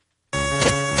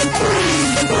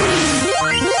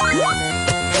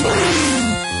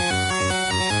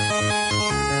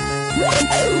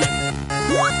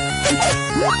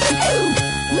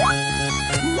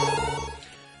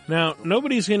 Now,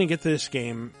 nobody's going to get this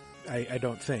game, I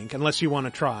don't think, unless you want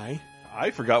to try.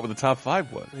 I forgot what the top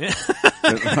 5 was.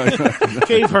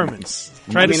 Cave Hermits.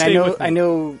 I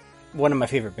know one of my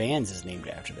favorite bands is named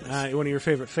after this. One of your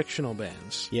favorite fictional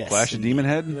bands. Yes. Clash of Demon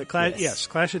Head? Yes,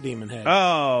 Clash of Demon Head.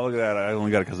 Oh, look at that. I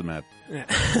only got it because of Matt.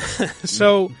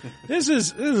 So, this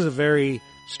is a very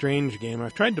strange game.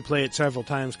 I've tried to play it several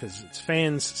times because its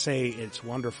fans say it's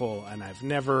wonderful, and I've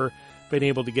never been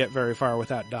able to get very far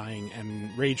without dying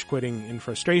and rage quitting in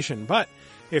frustration. But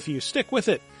if you stick with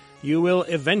it, you will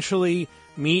eventually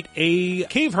meet a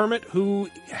cave hermit who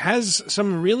has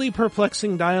some really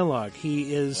perplexing dialogue.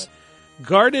 He is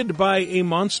guarded by a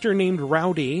monster named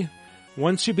Rowdy.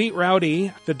 Once you beat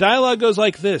Rowdy, the dialogue goes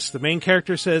like this. The main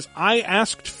character says, "I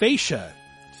asked Facia."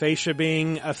 Facia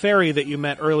being a fairy that you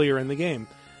met earlier in the game.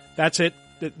 That's it.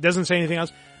 It doesn't say anything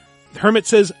else. The hermit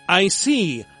says, "I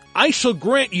see. I shall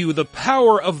grant you the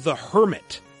power of the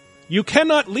hermit. You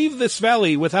cannot leave this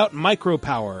valley without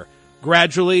micropower.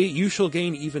 Gradually, you shall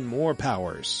gain even more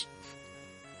powers."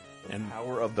 And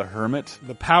Power of the hermit.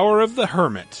 the power of the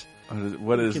hermit.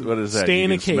 What is that? Stay You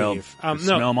in a can smell- cave. you No.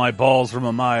 smell my balls from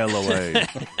a mile away.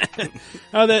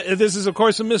 This is, of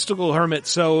course, a mystical hermit,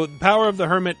 so the power of the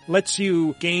hermit lets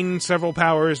you gain several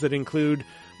powers that include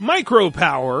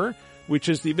micropower, which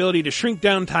is the ability to shrink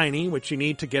down tiny, which you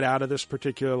need to get out of this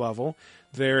particular level.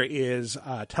 There is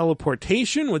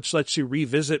teleportation, which lets you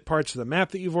revisit parts of the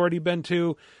map that you've already been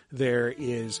to. There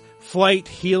is flight,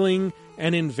 healing,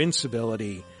 and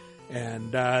invincibility.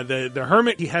 And the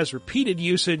hermit, he has repeated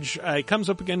usage. It comes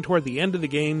up again toward the end of the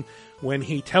game when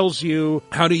he tells you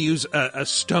how to use a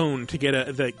stone to get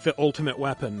the ultimate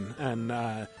weapon.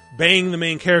 And Bang, the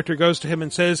main character, goes to him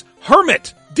and says,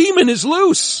 "Hermit, demon is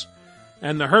loose!"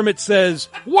 And the hermit says,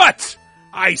 "What?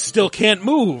 I still can't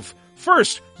move.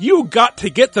 First, you got to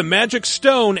get the magic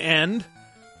stone and..."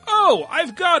 "Oh,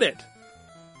 I've got it."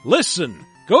 "Listen,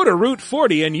 go to Route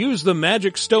 40 and use the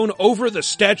magic stone over the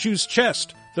statue's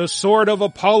chest. The sword of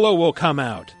Apollo will come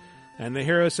out." And the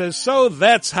hero says, "So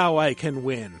that's how I can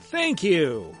win. Thank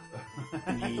you."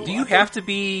 Do you have to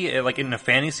be like in a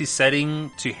fantasy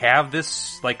setting to have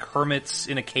this like hermits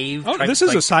in a cave? Oh, type, this is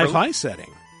like, a sci-fi trope?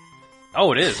 setting.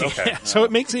 Oh, it is. Okay. Yeah, so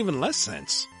it makes even less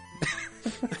sense.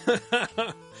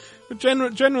 But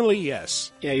generally,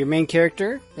 yes. Yeah, your main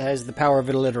character has the power of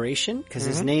alliteration because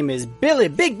his name is Billy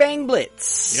Big Bang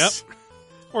Blitz. Yep.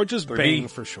 Or just Or Bang D.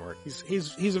 for short.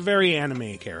 He's a very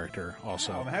anime character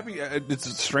also. I'm happy.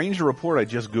 It's strange to report. I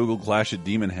just googled Clash at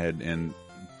Demon Head, and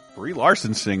Brie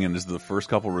Larson singing is the first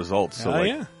couple results. So Hell like,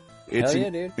 yeah. it's Hell yeah,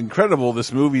 dude. incredible.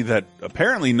 This movie that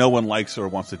apparently no one likes or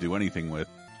wants to do anything with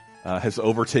has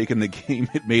overtaken the game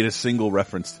it made a single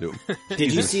reference to.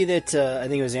 Did you see that? I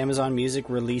think it was Amazon Music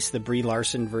released the Brie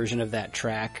Larson version of that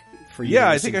track for you. Yeah, to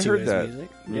I listen think I to heard as that. music?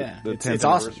 The- Yeah, the it's 10th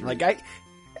awesome. anniversary. Like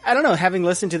I don't know. Having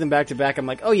listened to them back to back, I'm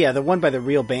like, oh yeah, the one by the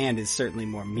real band is certainly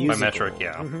more By musical. metric,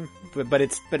 yeah. But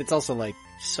it's also like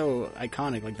so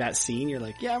iconic. Like that scene, you're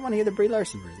like, yeah, I want to hear the Brie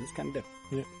Larson version. It's kind of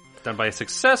dope. Done by a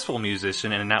successful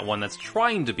musician and not one that's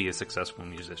trying to be a successful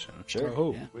musician. Sure.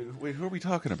 Oh. Yeah. Wait, who are we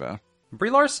talking about? Brie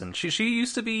Larson. She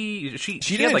used to be. She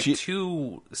did. had like She-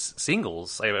 two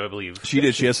singles, I believe. She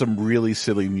did. She has some really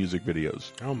silly music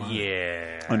videos Oh my.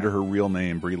 Yeah. under her real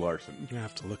name, Brie Larson. I'm gonna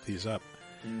have to look these up.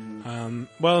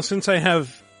 Well, since I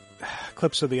have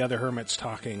clips of the other hermits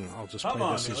talking, I'll just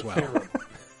play this as well.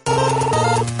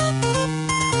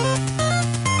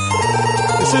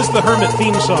 This is the Hermit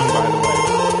theme song, by the way.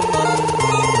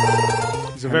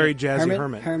 He's a very jazzy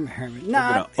hermit. Hermit.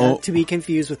 Not gonna- to be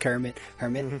confused with Kermit.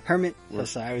 Hermit. Oh,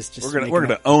 sorry, I was just. We're making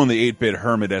gonna up- own the 8-bit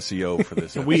Hermit SEO for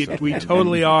this. We episode.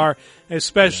 totally are,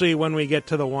 especially when we get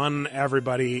to the one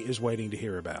everybody is waiting to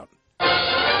hear about.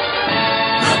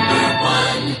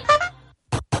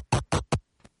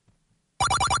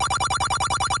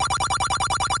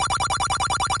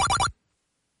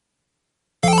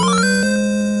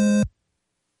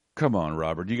 Come on,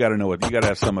 Robert. You got to know what. You got to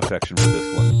have some affection for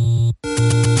this one.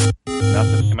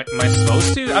 Nothing. Am I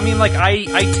supposed to? I mean, like, I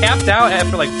tapped out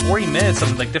after like 40 minutes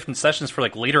of like different sessions for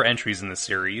like later entries in the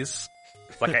series.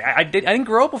 Like, I didn't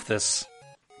grow up with this.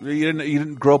 You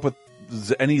didn't grow up with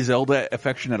any Zelda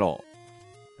affection at all.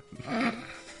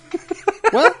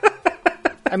 Well,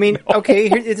 I mean, okay,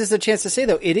 here, this is a chance to say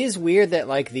though, it is weird that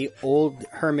like the old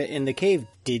hermit in the cave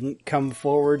didn't come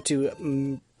forward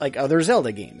to like other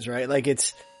Zelda games, right? Like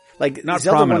it's like Not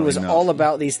Zelda 1 was prominently, no. all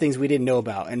about these things we didn't know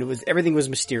about, and everything was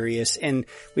mysterious, and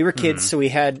we were kids, so we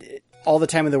had all the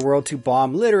time in the world to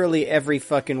bomb literally every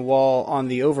fucking wall on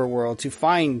the overworld to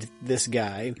find this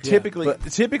guy. Typically,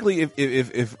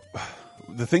 if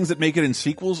the things that make it in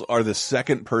sequels are the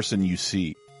second person you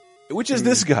see, which is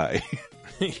this guy.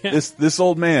 Yeah. This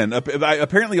old man.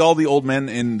 Apparently, all the old men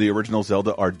in the original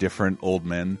Zelda are different old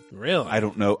men. Really? I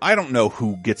don't know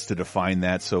who gets to define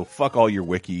that. So fuck all your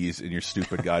wikis and your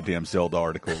stupid goddamn Zelda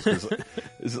articles.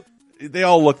 'Cause they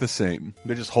all look the same.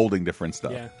 They're just holding different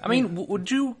stuff. Yeah. I mean,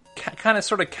 would you kind of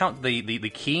sort of count the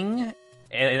king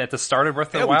at the start of Breath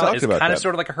of Yeah, the we Wild talked as about kind of that.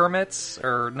 sort of like a hermit,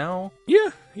 or no? Yeah.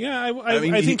 I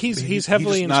mean, think he's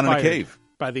heavily just not in a inspired cave.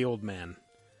 by the old man.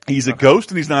 He's a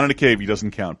ghost and he's not in a cave. He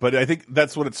doesn't count. But I think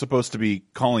that's what it's supposed to be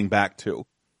calling back to.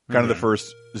 Kind of the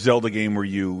first Zelda game where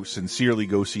you sincerely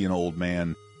go see an old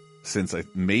man since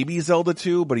maybe Zelda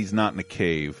 2, but he's not in a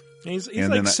cave. He's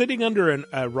like sitting under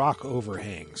a rock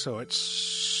overhang, so it's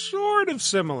sort of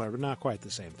similar, but not quite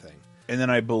the same thing. And then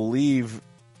I believe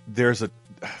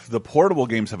the portable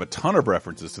games have a ton of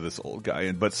references to this old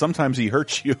guy, but sometimes he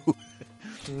hurts you.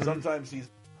 Sometimes he's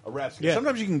a rascal. Yeah.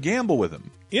 Sometimes you can gamble with him.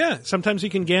 Yeah, sometimes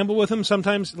you can gamble with him.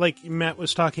 Sometimes, like Matt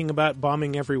was talking about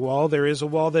bombing every wall, there is a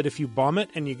wall that if you bomb it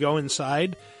and you go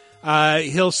inside,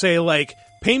 he'll say, like,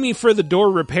 pay me for the door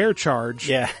repair charge.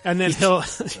 Yeah. And then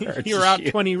you're out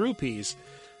 20 rupees.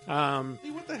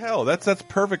 What the hell? That's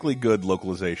perfectly good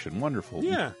localization. Wonderful.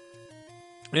 Yeah.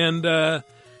 And,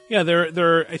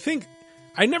 they're, I think,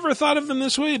 I never thought of them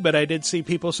this way, but I did see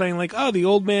people saying, like, oh, the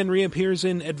old man reappears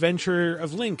in Adventure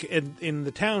of Link in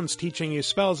the towns teaching you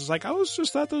spells. It's like, I always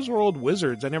just thought those were old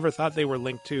wizards. I never thought they were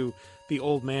linked to the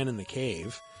old man in the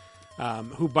cave.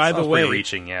 Who, by the way,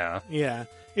 reaching, yeah. Yeah.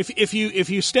 If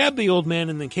you stab the old man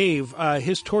in the cave,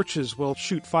 his torches will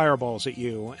shoot fireballs at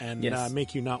you and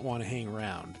make you not want to hang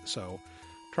around. So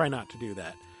try not to do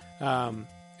that.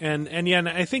 And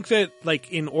I think that,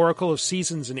 like, in Oracle of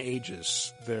Seasons and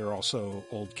Ages, there are also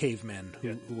old cavemen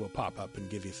who will pop up and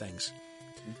give you things.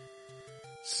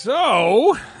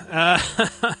 So,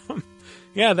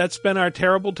 that's been our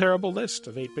terrible, terrible list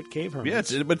of 8-bit cave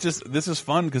hermits. Yeah, but this is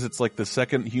fun because it's like the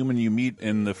second human you meet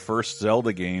in the first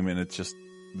Zelda game, and it's just,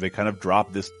 they kind of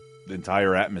drop this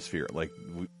entire atmosphere. Like,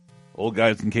 old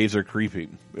guys in caves are creepy.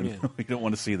 We don't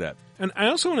want to see that. And I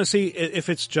also want to see if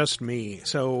it's just me.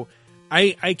 So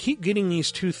I keep getting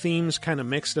these two themes kind of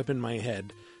mixed up in my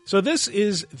head. So this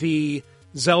is the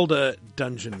Zelda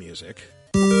dungeon music.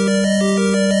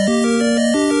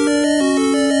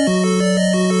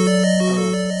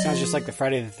 Sounds just like the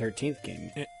Friday the 13th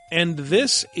game. And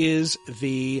this is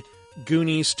the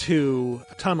Goonies 2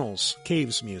 Tunnels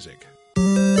Caves music. Ooh,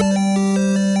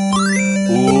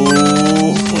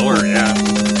 Lord, yeah.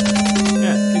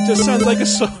 It just sounds like a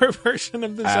slower version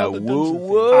of the Zelda dungeon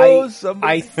theme.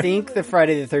 I think the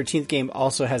Friday the 13th game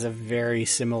also has a very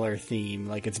similar theme.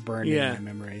 Like, it's burned in my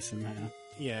memory somehow.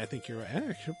 Yeah, I think you're right.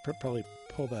 I should probably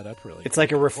pull that up really quick. It's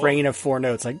like a refrain of 4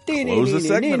 notes. Like, close the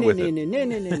segment with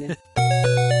it.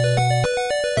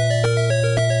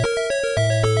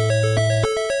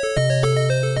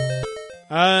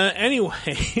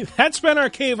 Anyway, that's been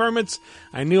our Cave Hermits.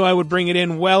 I knew I would bring it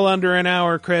in well under an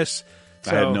hour, Chris.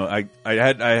 So, I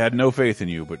had no faith in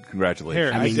you, but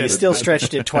congratulations. I mean, you still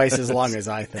stretched it twice as long as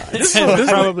I thought. It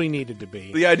probably needed to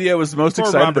be. The idea I was most Poor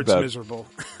excited Robert's about. Miserable.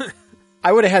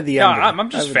 I would have had the under. I'm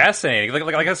just fascinated.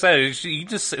 Like I said, you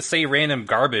just say random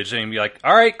garbage and be like,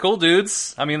 all right, cool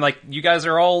dudes. I mean, like, you guys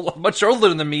are all much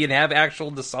older than me and have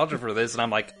actual nostalgia for this, and I'm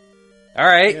like, all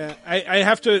right. Yeah, I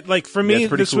have to, like, for me,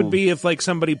 this cool. would be if, like,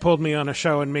 somebody pulled me on a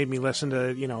show and made me listen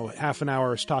to, half an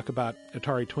hour's talk about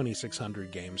Atari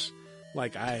 2600 games.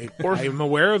 Like, I'm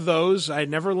aware of those. I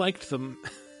never liked them.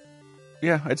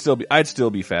 Yeah, I'd still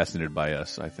be fascinated by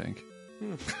us, I think.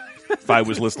 If I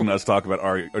was listening to us talk about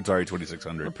Atari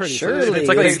 2600. I'm pretty Surely, sure. It's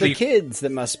like the kids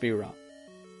that must be wrong.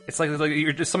 It's like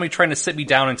you're just somebody trying to sit me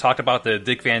down and talk about the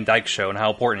Dick Van Dyke Show and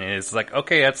how important it is. It's like,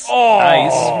 okay, that's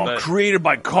nice. But Created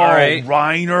by Carl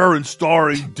Reiner and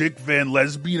starring Dick Van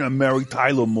Lesbian and Mary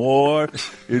Tyler Moore.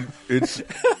 It's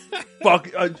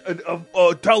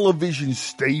a television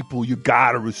staple. You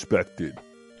gotta respect it.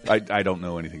 I don't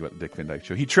know anything about the Dick Van Dyke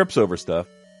Show. He trips over stuff.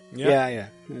 Yeah.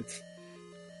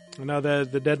 I know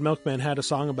the Dead Milkman had a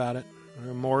song about it.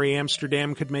 Maury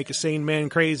Amsterdam could make a sane man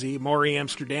crazy. Maury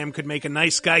Amsterdam could make a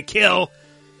nice guy kill.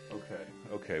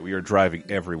 Okay, we are driving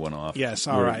everyone off. Yes,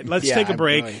 all right. Let's take a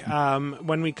break.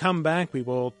 When we come back, we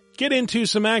will get into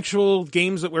some actual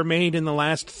games that were made in the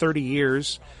last 30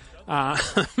 years.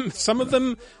 Some of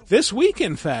them this week,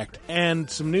 in fact, and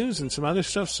some news and some other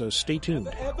stuff, so stay tuned.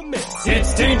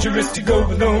 It's dangerous to go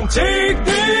alone. Take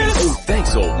this! Oh,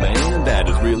 thanks, old man. That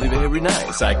is really very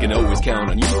nice. I can always count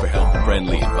on you for help and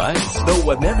friendly advice.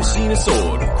 Though I've never seen a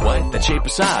sword of quite that shape or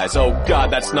size. Oh, God,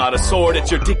 that's not a sword.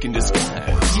 It's your dick in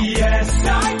disguise. Yes,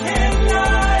 I can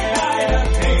lie. I have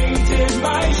painted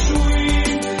my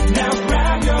dream. Now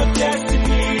grab your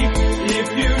destiny. If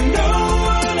you know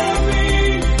what I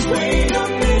mean. Wait a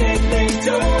minute, they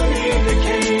don't leave the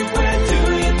cave. Where do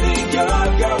you think you're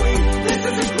going? This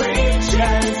is a great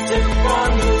chance to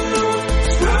follow.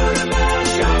 Screw the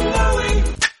mash, I'm knowing.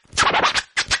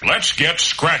 Let's get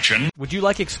scratching. Would you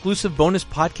like exclusive bonus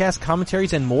podcast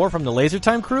commentaries and more from the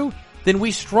LaserTime crew? then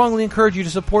we strongly encourage you to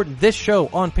support this show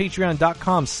on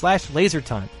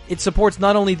patreon.com/lasertime. It supports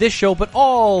not only this show, but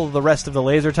all the rest of the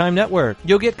LaserTime network.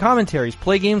 You'll get commentaries,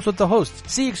 play games with the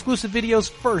hosts, see exclusive videos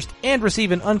first, and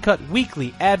receive an uncut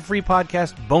weekly ad-free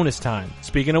podcast bonus time.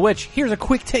 Speaking of which, here's a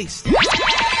quick taste.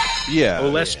 Yeah.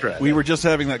 Olestra. We were just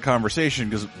having that conversation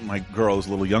because my girl is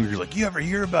a little younger. She's like, you ever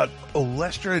hear about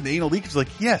Olestra and anal leakage? Like,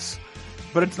 yes.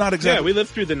 But it's not exactly... Yeah, we lived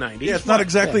through the 90s. Yeah, it's not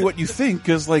exactly what you think,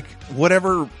 because, like,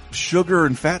 whatever sugar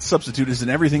and fat substitute is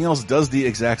and everything else does the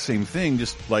exact same thing.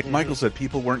 Just like Michael said,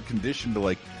 people weren't conditioned to,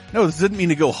 like, no, this didn't mean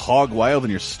to go hog wild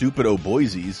in your stupid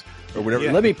O'Boise's or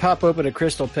whatever. Let me pop open a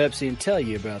Crystal Pepsi and tell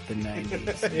you about the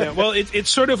 90s. Yeah, well, it's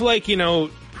sort of like, you know,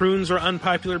 prunes are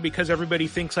unpopular because everybody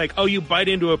thinks, like, oh, you bite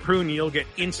into a prune, you'll get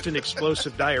instant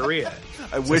explosive diarrhea.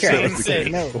 I wish that was the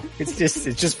insane. case. No, it's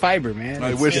just fiber, man.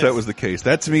 I wish that was the case.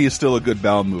 That to me is still a good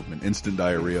bowel movement, instant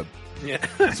diarrhea. Yeah.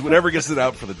 It's whatever gets it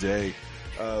out for the day.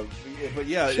 But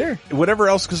yeah, Sure. Whatever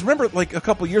else, because remember, like, a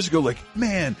couple years ago, like,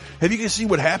 man, have you guys seen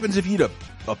what happens if you eat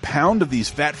a pound of these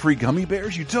fat-free gummy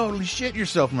bears? You totally shit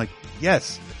yourself. I'm like,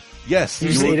 yes. You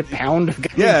just ate a pound of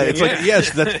gummy Yeah, bears. it's like, yes,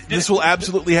 this will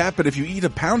absolutely happen if you eat a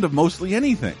pound of mostly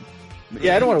anything.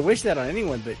 Yeah, I don't want to wish that on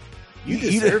anyone, but you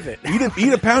deserve it.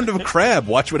 Eat a pound of crab.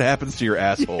 Watch what happens to your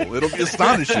asshole. It'll be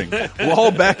astonishing. We'll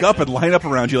all back up and line up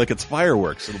around you like it's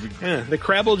fireworks. It'll be Yeah, the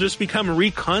crab will just become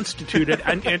reconstituted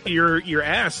at your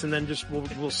ass, and then just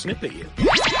will snip at you.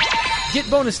 Get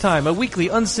Bonus Time, a weekly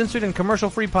uncensored and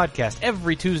commercial-free podcast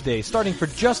every Tuesday, starting for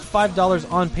just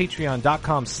 $5 on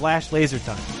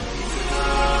patreon.com/lasertime.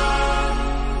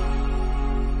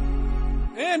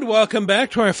 And welcome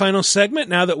back to our final segment.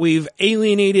 Now that we've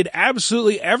alienated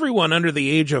absolutely everyone under the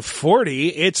age of 40,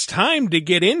 it's time to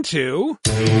get into...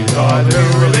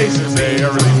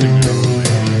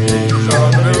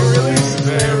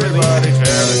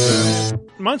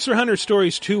 Monster Hunter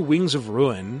Stories 2 Wings of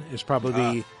Ruin is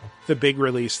probably the big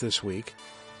release this week.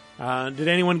 Did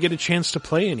anyone get a chance to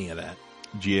play any of that?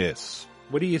 yes.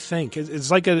 What do you think? It's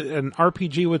like an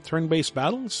RPG with turn-based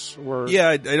battles? Or Yeah,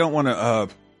 I don't want to.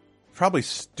 Probably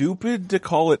stupid to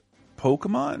call it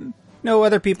Pokemon. No,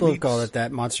 other people have called it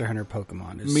that. Monster Hunter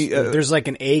Pokemon. There's like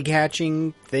an egg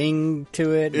hatching thing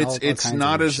to it. and all It's kinds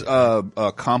not of as shit.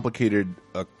 complicated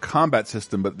a combat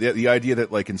system, but the idea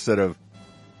that, like, instead of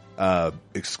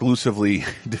exclusively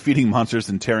defeating monsters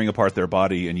and tearing apart their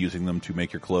body and using them to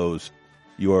make your clothes,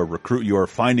 you are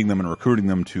finding them and recruiting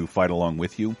them to fight along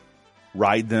with you,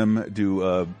 ride them,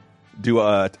 do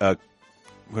what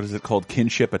is it called,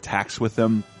 kinship attacks with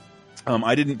them.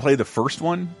 I didn't play the first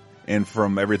one, and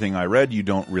from everything I read, you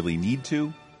don't really need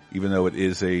to, even though it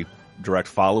is a direct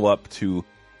follow-up to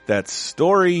that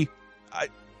story.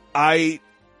 I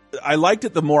liked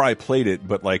it the more I played it,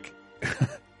 but, like,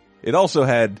 it also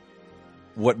had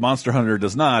what Monster Hunter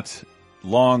does not: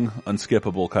 long,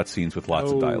 unskippable cutscenes with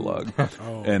lots of dialogue.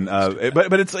 And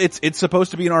but it's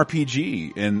supposed to be an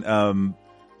RPG, and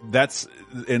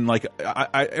like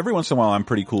I every once in a while I'm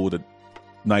pretty cool with a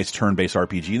nice turn-based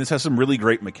RPG, and this has some really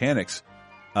great mechanics.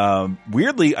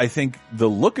 Weirdly, I think the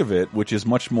look of it, which is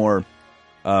much more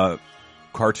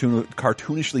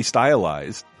cartoonishly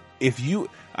stylized.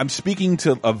 I'm speaking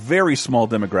to a very small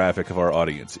demographic of our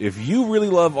audience. If you really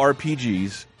love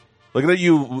RPGs, look at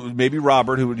you, maybe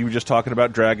Robert, who you were just talking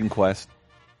about Dragon Quest,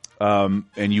 and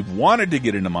you wanted to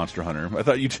get into Monster Hunter. I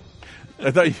thought you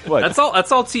what? That's all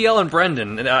TL and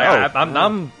Brendan. And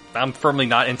I'm firmly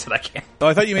not into that game. Oh,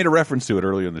 I thought you made a reference to it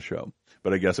earlier in the show,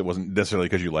 but I guess it wasn't necessarily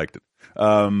because you liked it.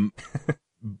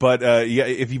 But yeah,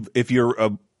 if you're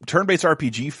a turn-based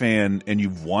RPG fan and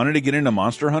you've wanted to get into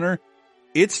Monster Hunter,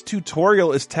 its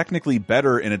tutorial is technically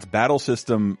better, and its battle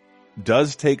system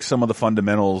does take some of the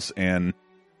fundamentals and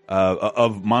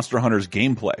of Monster Hunter's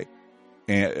gameplay,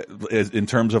 and in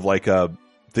terms of, like,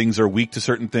 things are weak to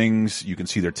certain things. You can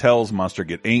see their tells. Monster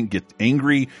get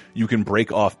angry. You can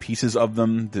break off pieces of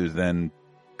them to then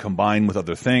combine with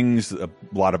other things. A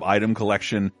lot of item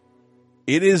collection.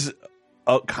 It is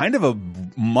kind of a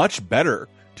much better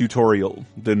tutorial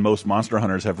than most Monster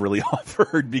Hunters have really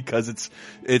offered, because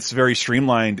it's very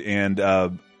streamlined and I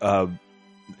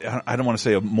don't want to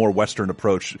say a more Western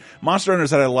approach. Monster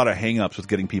Hunter's had a lot of hang-ups with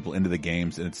getting people into the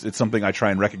games, and it's something I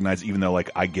try and recognize, even though, like,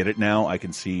 I get it now. I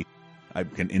can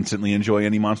instantly enjoy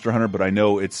any Monster Hunter, but I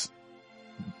know its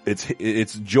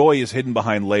joy is hidden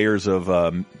behind layers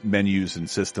of menus and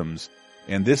systems,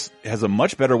 and this has a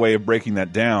much better way of breaking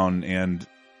that down, and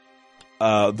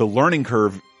the learning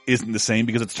curve isn't the same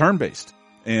because it's turn-based,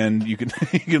 and you can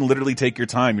literally take your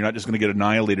time. You're not just going to get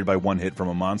annihilated by one hit from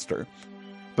a monster.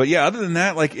 But yeah, other than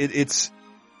that, like,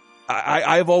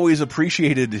 I've always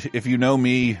appreciated, if you know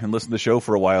me and listen to the show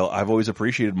for a while, I've always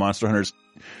appreciated Monster Hunter's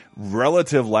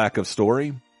relative lack of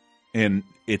story, and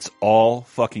it's all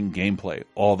fucking gameplay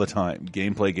all the time.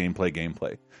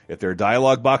 Gameplay. If there are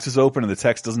dialogue boxes open and the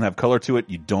text doesn't have color to it,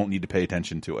 you don't need to pay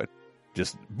attention to it.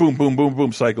 Just boom, boom, boom,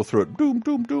 boom, cycle through it. Doom,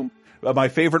 doom, doom. My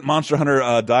favorite Monster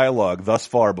Hunter dialogue thus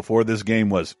far before this game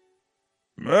was,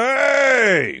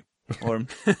 "Hey!" Or,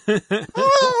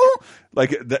 "Oh!"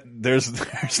 Like, there's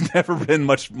never been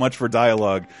much for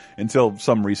dialogue until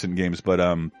some recent games. But,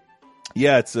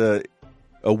 yeah, it's a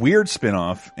weird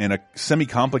spin-off and a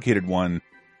semi-complicated one.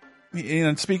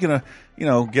 And speaking of,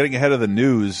 getting ahead of the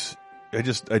news, I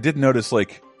did notice,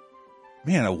 like,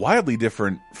 man, a wildly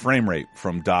different frame rate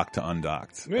from docked to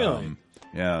undocked. Really?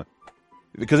 Yeah.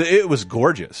 Because it was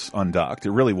gorgeous undocked.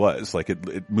 It really was. Like,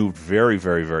 it moved very,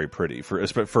 very, very pretty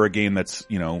for a game that's,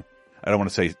 I don't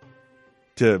want to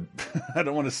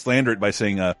slander it by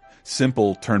saying a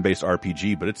simple turn-based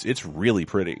RPG, but it's really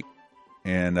pretty.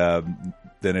 And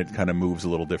then it kind of moves a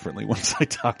little differently once I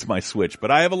docked my Switch.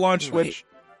 But I have a launch Switch.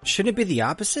 Shouldn't it be the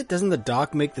opposite? Doesn't the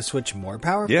dock make the Switch more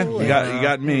powerful? Yeah, you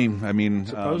got me. I mean,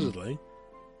 Supposedly.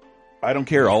 I don't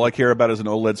care. All I care about is an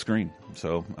OLED screen.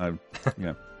 So I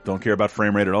don't care about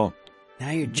frame rate at all. Now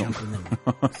you're jumping them.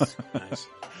 Nice.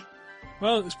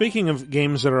 Well, speaking of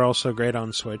games that are also great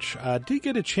on Switch, did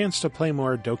get a chance to play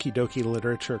more Doki Doki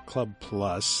Literature Club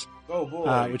Plus,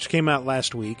 which came out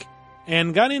last week,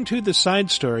 and got into the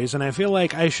side stories, and I feel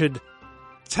like I should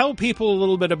tell people a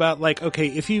little bit about, like, okay,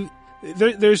 if you...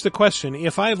 There's the question,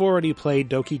 if I've already played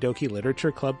Doki Doki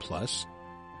Literature Club Plus,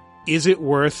 is it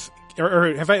worth... Or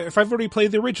if I've already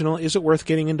played the original, is it worth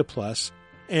getting into Plus?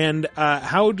 And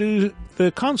how do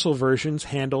the console versions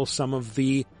handle some of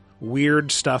the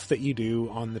weird stuff that you do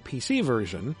on the PC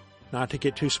version? Not to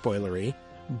get too spoilery,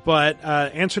 but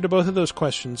answer to both of those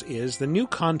questions is the new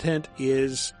content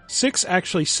is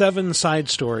 7 side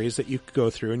stories that you could go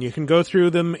through, and you can go through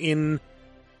them in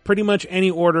pretty much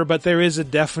any order, but there is a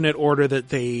definite order that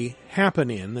they happen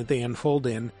in, that they unfold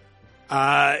in.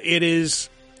 It is...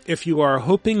 If you are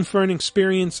hoping for an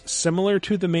experience similar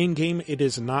to the main game, it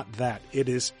is not that. It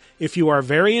is, if you are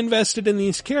very invested in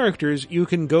these characters, you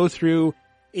can go through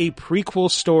a prequel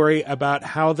story about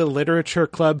how the literature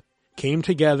club came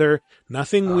together.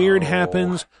 Nothing weird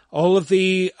happens. All of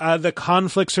the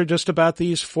conflicts are just about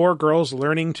these 4 girls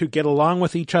learning to get along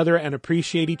with each other and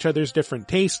appreciate each other's different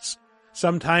tastes.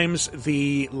 Sometimes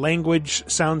the language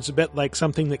sounds a bit like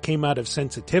something that came out of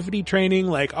sensitivity training,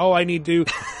 like, oh, I need to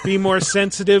be more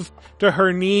sensitive to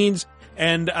her needs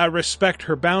and respect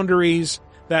her boundaries,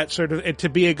 that sort of, to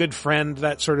be a good friend,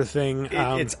 that sort of thing.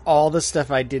 It's all the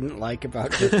stuff I didn't like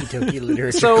about Doki Doki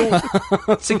Literature.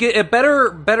 So, to get a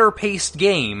better paced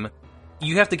game,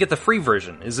 you have to get the free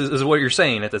version, is what you're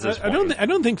saying at this point. I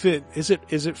don't think that, is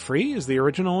it free? Is the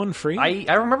original one free?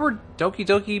 I remember Doki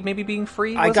Doki maybe being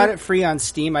free. I got it free on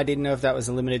Steam. I didn't know if that was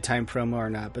a limited time promo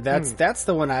or not, but that's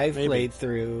the one I've played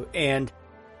through. And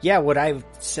yeah, what I've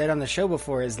said on the show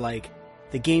before is, like,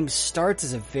 the game starts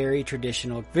as a very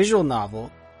traditional visual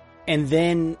novel, and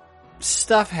then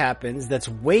stuff happens that's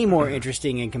way more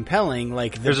interesting and compelling.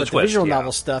 Like, the visual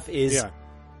novel stuff is... Yeah.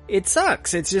 It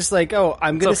sucks. It's just like, oh,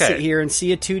 I'm going to sit here and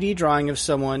see a 2D drawing of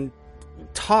someone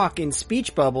talk in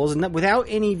speech bubbles and without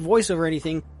any voiceover or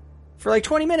anything for like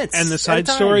 20 minutes. And the side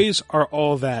stories are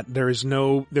all that. There's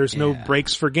no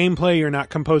breaks for gameplay. You're not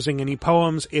composing any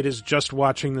poems. It is just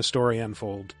watching the story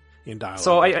unfold in dialogue.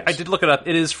 So I did look it up.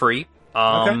 It is free.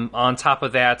 On top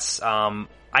of that,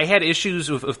 I had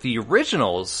issues with the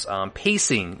originals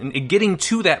pacing and getting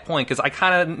to that point, because I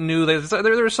kind of knew that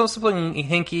there was something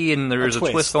hinky and there was a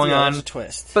twist going on. A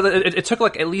twist. But it took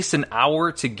like at least an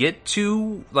hour to get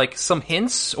to like some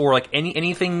hints or like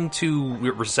anything to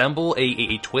resemble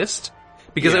a twist,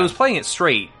 because I was playing it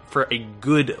straight for a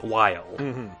good while.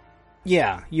 Mm-hmm.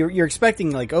 Yeah, you're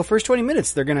expecting like, oh, first 20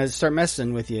 minutes they're gonna start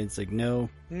messing with you. It's like, no,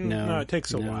 it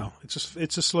takes a while.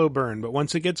 It's a slow burn, but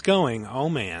once it gets going, oh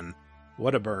man.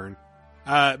 What a burn.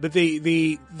 But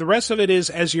the rest of it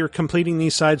is, as you're completing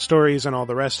these side stories and all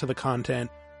the rest of the content,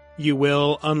 you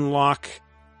will unlock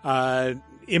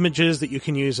images that you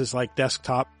can use as like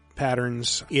desktop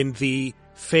patterns in the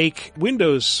fake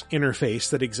Windows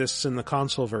interface that exists in the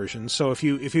console version. So if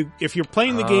you're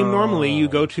playing the game normally, you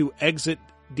go to exit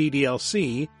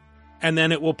DDLC, and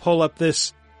then it will pull up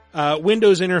this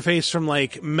Windows interface from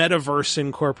like Metaverse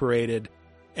Incorporated.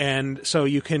 And so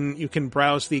you can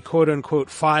browse the quote unquote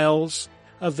files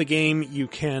of the game. You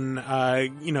can,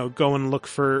 go and look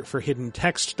for hidden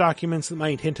text documents that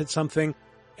might hint at something.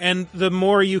 And the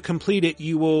more you complete it,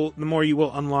 the more you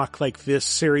will unlock like this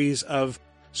series of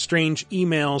strange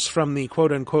emails from the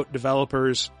quote-unquote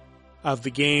developers of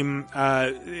the game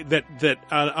that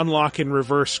unlock in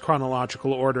reverse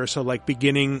chronological order. So like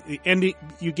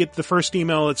you get the first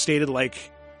email that's stated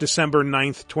like December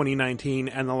 9th, 2019,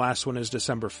 and the last one is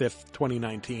December 5th,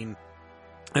 2019.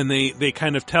 And they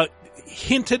kind of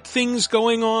hint at things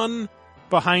going on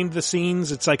behind the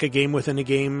scenes. It's like a game within a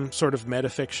game sort of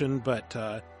metafiction, but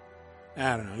I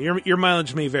don't know. Your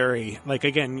mileage may vary. Like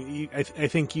again, I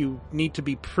think you need to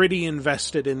be pretty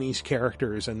invested in these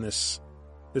characters and this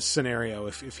scenario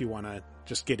if you want to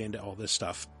just get into all this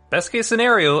stuff. Best case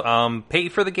scenario, pay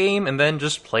for the game and then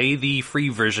just play the free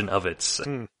version of it.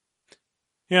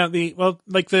 Yeah,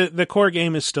 the core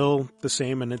game is still the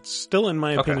same, and it's still, in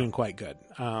my opinion, quite good.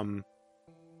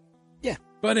 Yeah.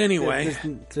 But anyway,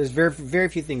 there's very, very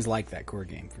few things like that core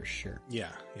game for sure.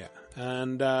 Yeah.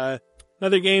 And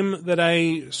another game that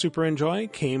I super enjoy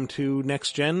came to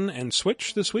Next Gen and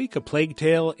Switch this week, A Plague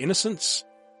Tale: Innocence,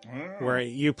 where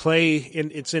you play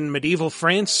it's in medieval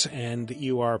France, and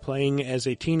you are playing as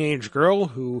a teenage girl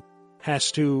who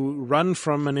has to run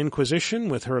from an inquisition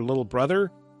with her little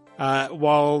brother,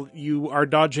 while you are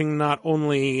dodging not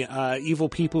only evil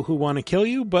people who want to kill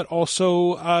you, but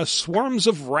also swarms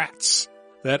of rats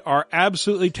that are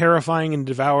absolutely terrifying and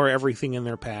devour everything in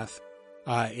their path.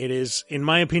 It is, in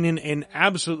my opinion, an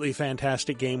absolutely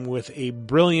fantastic game with a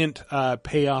brilliant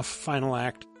payoff final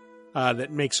act that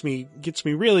gets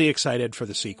me really excited for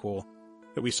the sequel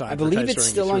that we saw. I believe it's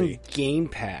still on Game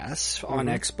Pass on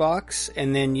Xbox,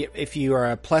 and then if you are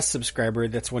a Plus subscriber,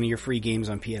 that's one of your free games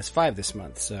on PS5 this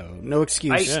month. So no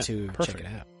excuse to check it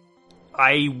out.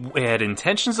 I had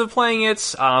intentions of playing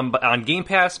it on Game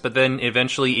Pass, but then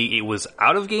eventually it was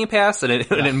out of Game Pass and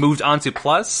it moved on to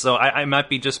Plus. So I might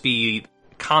be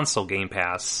console Game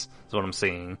Pass. Is what I'm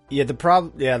saying. Yeah, the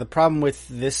problem with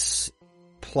this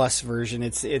Plus version,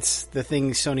 it's the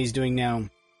thing Sony's doing now,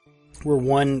 where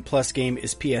one Plus game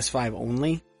is PS5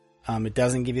 only. It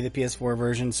doesn't give you the PS4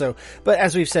 version. So, but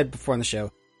as we've said before on the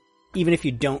show, even if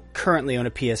you don't currently own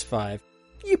a PS5,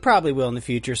 you probably will in the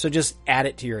future, so just add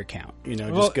it to your account.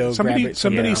 Just go grab it.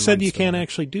 Somebody said you can't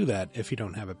actually do that if you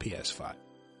don't have a PS5.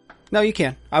 No, you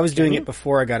can. I was doing it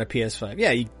before I got a PS5.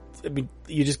 Yeah,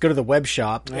 you just go to the web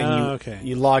shop and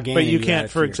you log in. But you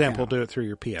can't, for example, do it through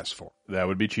your PS4. That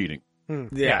would be cheating.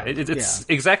 Yeah, it's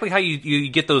exactly how you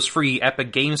get those free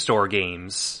Epic Game Store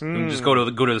games. You just go to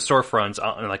the storefronts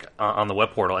on the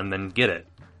web portal and then get it.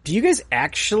 Do you guys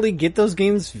actually get those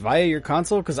games via your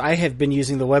console? Because I have been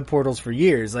using the web portals for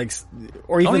years, now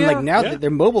that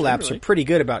their mobile apps are pretty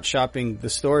good about shopping the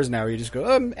stores now. Where you just go,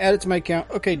 add it to my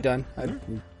account. Okay, done.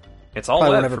 It's all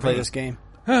probably web. I'll never play this game.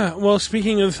 Well,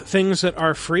 speaking of things that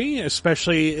are free,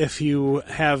 especially if you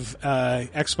have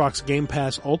Xbox Game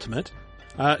Pass Ultimate,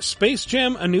 Space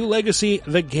Jam: A New Legacy,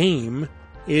 the game,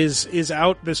 is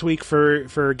out this week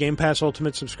for Game Pass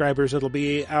Ultimate subscribers. It'll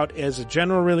be out as a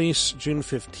general release June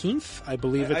 15th, I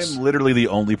believe. I'm literally the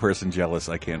only person jealous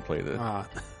I can't play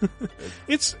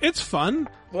this. It's fun.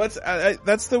 Well,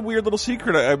 that's the weird little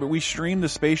secret. We streamed the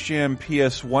Space Jam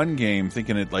PS1 game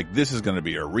thinking this is going to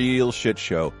be a real shit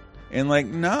show. And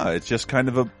it's just kind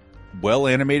of a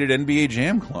well-animated NBA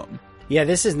Jam clone. Yeah,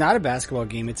 this is not a basketball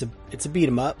game. It's a beat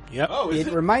 'em up. Yep. It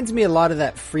reminds me a lot of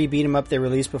that free beat 'em up they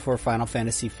released before Final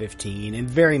Fantasy 15, and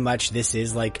very much this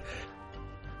is like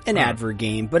an advert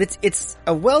game, but it's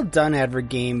a well done advert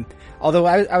game. Although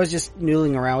I was just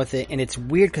noodling around with it, and it's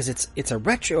weird because it's a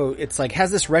retro. It's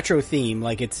has this retro theme,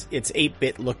 it's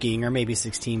 8-bit looking or maybe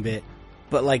 16-bit.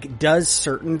 But does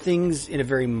certain things in a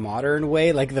very modern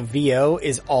way. The VO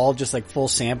is all just full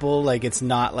sample. It's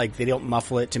not they don't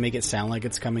muffle it to make it sound like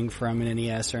it's coming from an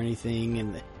NES or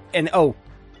anything. And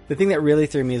the thing that really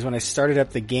threw me is when I started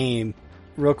up the game,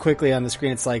 real quickly on the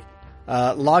screen, it's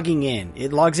logging in.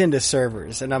 It logs into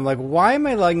servers, and I'm why am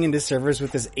I logging into servers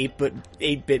with this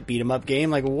 8-bit beat 'em up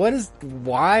game?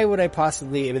 Why would I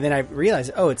possibly? But then I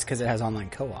realized, it's because it has online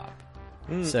co-op.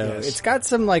 So it's got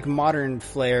some modern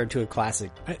flair to a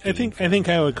classic. I think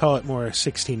I would call it more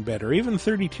 16-bit or even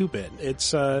 32-bit.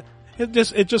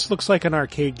 It just looks like an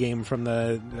arcade game from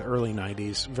the early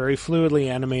 90s. Very fluidly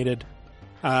animated.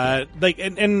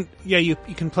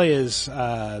 You can play as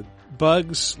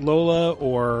Bugs, Lola,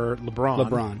 or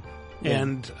LeBron.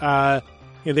 And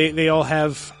they all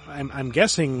have I'm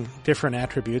guessing different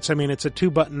attributes. I mean, it's a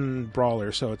 2-button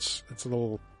brawler, so it's a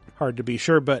little hard to be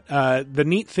sure, but the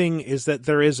neat thing is that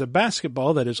there is a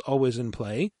basketball that is always in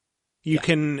play. You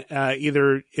can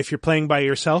either, if you're playing by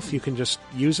yourself, you can just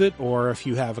use it, or if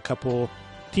you have a couple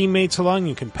teammates along,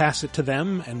 you can pass it to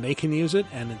them and they can use it,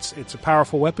 and it's a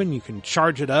powerful weapon. You can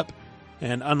charge it up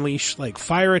and unleash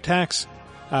fire attacks.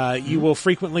 You will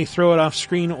frequently throw it off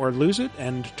screen or lose it,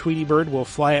 and Tweety Bird will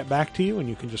fly it back to you, and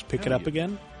you can just pick it up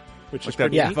again, which is Like that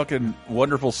pretty neat. fucking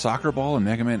wonderful soccer ball in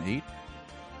Mega Man 8.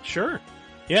 Sure.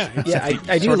 Yeah. Yeah,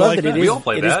 I do Sorta love like that that. We all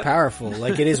play it is that. powerful.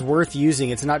 Like, it is worth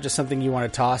using. It's not just something you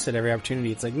want to toss at every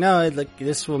opportunity. It's like, no, like,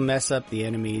 this will mess up the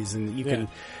enemies, and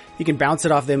you can bounce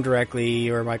it off them directly,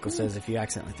 or Michael says if you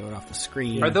accidentally throw it off the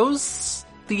screen. Are those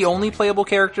the only playable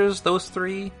characters? Those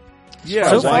three? Yeah,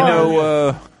 So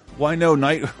far, why no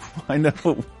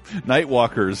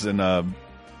Nightwalkers and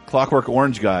Clockwork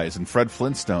Orange guys and Fred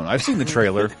Flintstone? I've seen the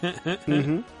trailer.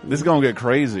 This is gonna get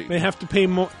crazy. They have to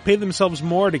pay themselves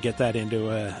more to get that into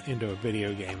a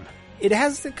video game. It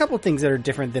has a couple things that are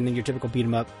different than your typical beat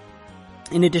 'em up.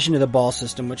 In addition to the ball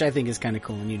system, which I think is kind of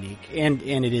cool and unique, and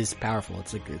it is powerful.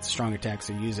 It's like, it's strong attacks,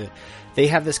 so use it. They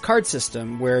have this card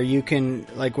system where you can,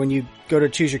 like, when you go to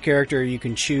choose your character, you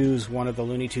can choose one of the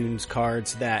Looney Tunes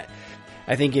cards that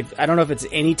I think I don't know if it's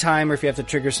any time or if you have to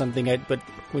trigger something, but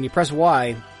when you press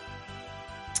Y,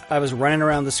 I was running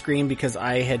around the screen because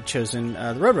I had chosen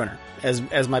the Roadrunner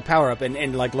as my power up,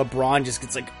 and like LeBron just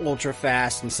gets like ultra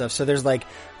fast and stuff. So there's like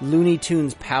Looney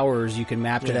Tunes powers you can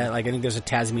map to that. Like, I think there's a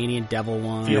Tasmanian Devil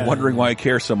one. If you're wondering why I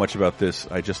care so much about this,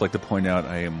 I just like to point out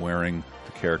I am wearing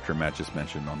the character Matt just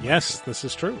mentioned on. Yes, this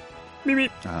is true.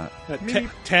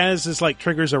 Taz is like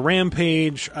triggers a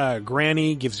rampage.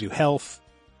 Granny gives you health.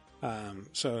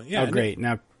 So yeah. Oh, great!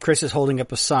 Now Chris is holding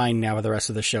up a sign now with the rest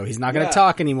of the show. He's not going to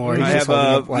talk anymore. He's just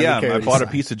holding up one of the I characters' bought a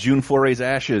sign. piece of June Foray's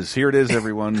ashes. Here it is,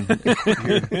 everyone.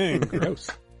 Gross.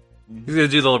 He's gonna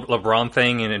do the LeBron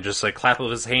thing and then just like clap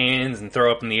with his hands and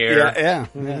throw up in the air. Yeah.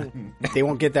 They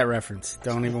won't get that reference.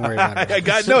 Don't even worry about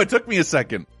it. No, it took me a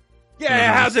second.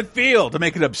 Yeah, how's it feel to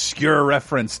make an obscure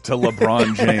reference to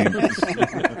LeBron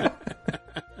James?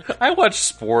 I watch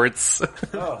sports.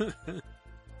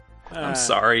 I'm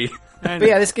sorry. But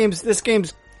yeah, this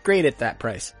game's great at that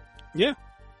price. Yeah,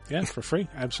 for free,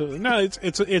 absolutely. No,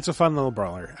 it's a fun little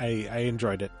brawler. I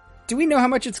enjoyed it. Do we know how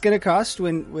much it's going to cost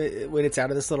when it's out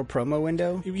of this little promo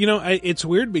window? You know, it's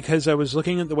weird because I was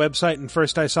looking at the website and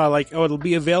first I saw like, oh, it'll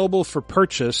be available for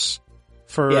purchase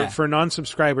for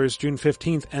non-subscribers June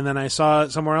 15th, and then I saw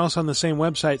somewhere else on the same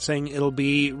website saying it'll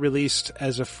be released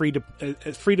as a free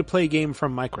to play game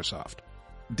from Microsoft.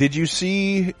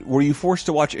 Were you forced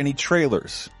to watch any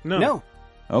trailers? No.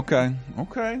 Okay.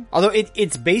 Although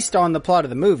it's based on the plot of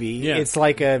the movie. Yeah. It's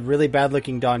like a really bad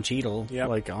looking Don Cheadle Yep.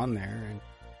 like on there.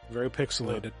 Very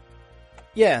pixelated.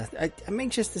 Yeah, I'm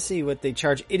anxious to see what they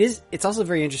charge. It's also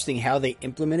very interesting how they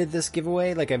implemented this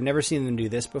giveaway. Like, I've never seen them do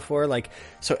this before. Like,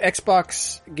 so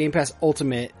Xbox Game Pass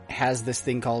Ultimate has this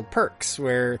thing called perks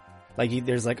where, like,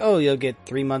 there's like, oh, you'll get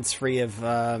 3 months free of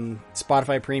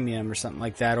Spotify Premium or something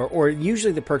like that. Or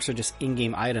usually the perks are just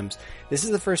in-game items. This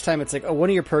is the first time it's like, oh, one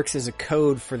of your perks is a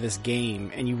code for this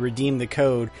game, and you redeem the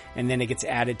code, and then it gets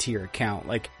added to your account.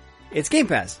 Like, it's Game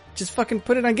Pass. Just fucking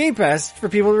put it on Game Pass for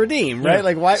people to redeem, right? Yeah.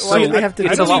 Like, why do they have to?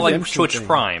 It's do a lot like redemption Twitch thing?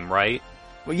 Prime, right?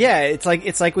 Well, yeah, it's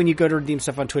like when you go to redeem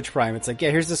stuff on Twitch Prime. It's like,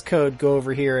 yeah, here's this code, go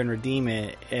over here and redeem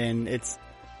it. And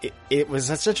it was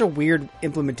such a weird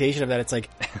implementation of that. It's like,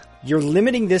 you're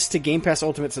limiting this to Game Pass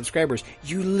Ultimate subscribers.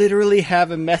 You literally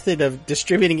have a method of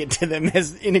distributing it to them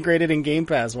as integrated in Game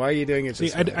Pass. Why are you doing it See,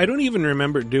 this way? I don't even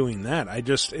remember doing that.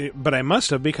 But I must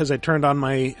have because I turned on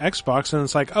my Xbox and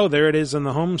it's like, oh, there it is in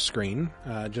the home screen,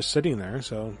 just sitting there.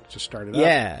 So just start it up.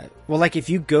 Yeah. Well, like if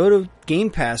you go to Game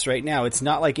Pass right now, it's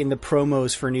not like in the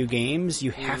promos for new games.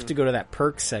 You have to go to that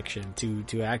perks section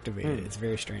to activate it. It's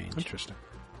very strange. Interesting.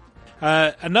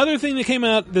 Another thing that came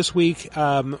out this week,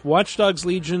 Watch Dogs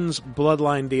Legion's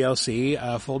Bloodline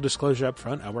DLC. Full disclosure up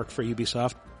front, I work for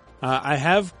Ubisoft. I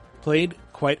have played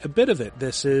quite a bit of it.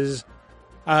 This is,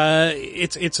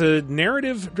 it's a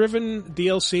narrative-driven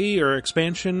DLC or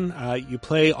expansion. You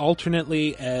play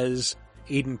alternately as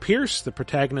Aiden Pierce, the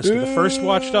protagonist of the first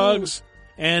Watch Dogs,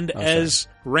 and as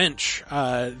Wrench,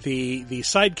 the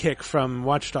sidekick from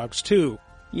Watch Dogs 2.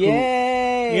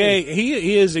 Yay! Yeah,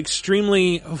 he is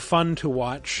extremely fun to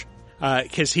watch,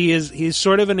 cause he's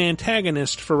sort of an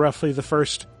antagonist for roughly the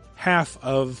first half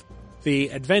of the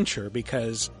adventure,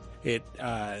 because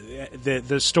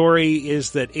the story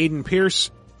is that Aiden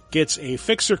Pierce gets a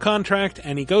fixer contract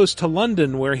and he goes to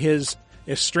London where his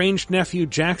estranged nephew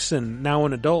Jackson, now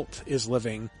an adult, is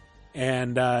living,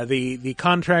 and the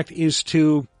contract is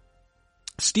to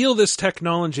steal this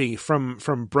technology from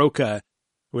Broca,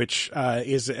 which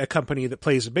is a company that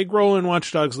plays a big role in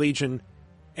Watch Dogs Legion.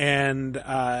 And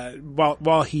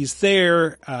while he's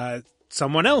there,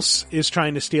 someone else is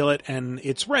trying to steal it, and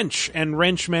it's Wrench. And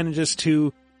Wrench manages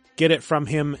to get it from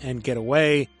him and get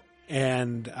away.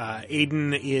 And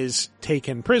Aiden is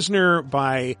taken prisoner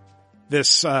by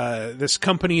this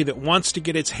company that wants to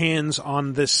get its hands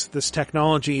on this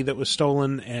technology that was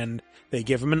stolen, and they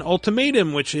give him an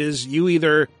ultimatum, which is you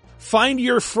either find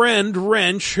your friend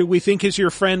Wrench, who we think is your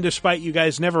friend despite you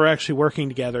guys never actually working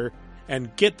together,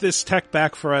 and get this tech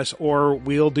back for us, or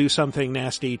we'll do something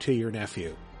nasty to your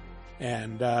nephew.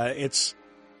 And it's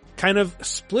kind of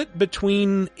split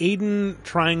between Aiden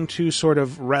trying to sort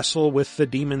of wrestle with the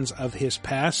demons of his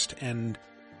past and,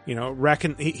 you know,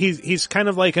 he's kind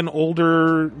of like an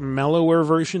older, mellower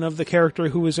version of the character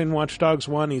who was in Watch Dogs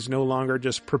 1. He's no longer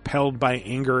just propelled by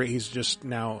anger. He's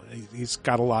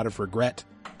got a lot of regret.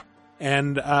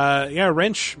 And,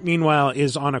 Wrench, meanwhile,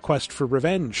 is on a quest for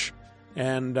revenge.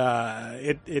 And,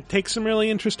 it takes some really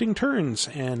interesting turns,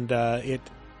 and, it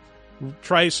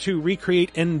tries to recreate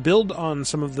and build on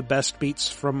some of the best beats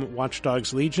from Watch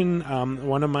Dogs Legion.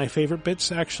 One of my favorite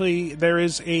bits, actually, there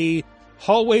is a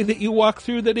hallway that you walk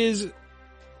through that is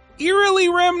eerily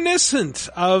reminiscent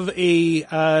of a,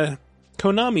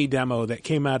 Konami demo that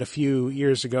came out a few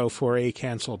years ago for a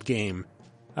canceled game.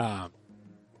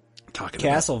 Talking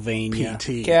Castlevania. about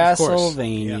PT.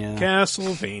 Castlevania. Yeah,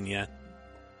 Castlevania.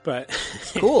 But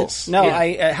cool. No,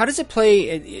 yeah. how does it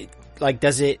play?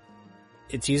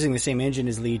 It's using the same engine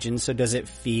as Legion, so does it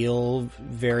feel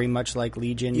very much like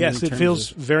Legion? Yes, it feels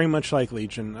very much like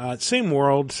Legion. Same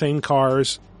world, same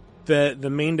cars. The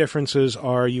main differences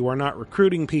are you are not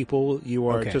recruiting people. You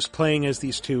are just playing as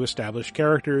these two established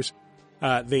characters.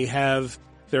 They have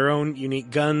their own unique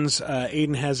guns.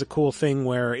 Aiden has a cool thing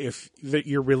where if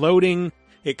you're reloading,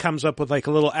 it comes up with like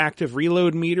a little active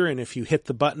reload meter, and if you hit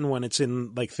the button when it's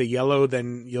in like the yellow,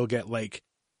 then you'll get like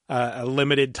a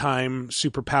limited time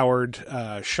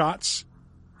super-powered shots.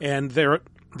 And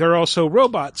they're also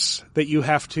robots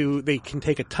that they can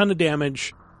take a ton of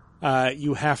damage.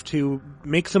 You have to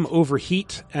make them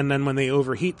overheat, and then when they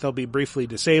overheat, they'll be briefly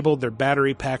disabled. Their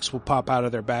battery packs will pop out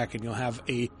of their back, and you'll have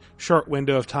a short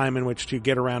window of time in which to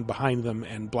get around behind them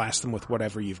and blast them with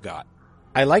whatever you've got.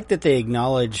 I like that they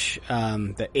acknowledge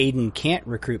that Aiden can't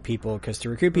recruit people, because to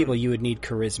recruit people, you would need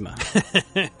charisma.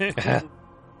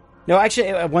 No,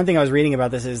 actually, one thing I was reading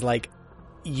about this is, like,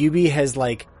 Ubi has,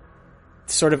 like,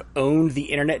 sort of owned the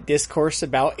internet discourse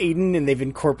about Aiden, and they've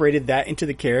incorporated that into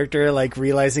the character, like,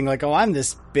 realizing, like, oh, I'm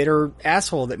this bitter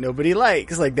asshole that nobody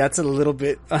likes. Like, that's a little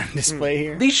bit on display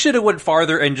here. They should have went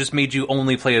farther and just made you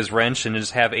only play as Wrench and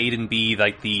just have Aiden be,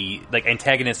 like, the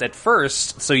antagonist at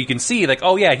first, so you can see, like,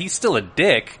 oh yeah, he's still a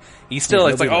dick. He's still,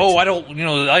 it's like, oh,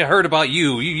 I heard about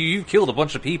you. You killed a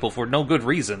bunch of people for no good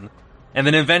reason. And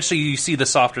then eventually you see the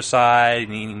softer side,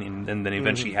 and then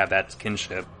eventually you have that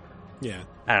kinship. Yeah.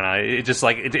 I don't know, it just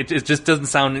like, it just doesn't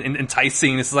sound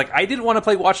enticing. It's like, I didn't want to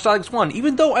play Watch Dogs 1,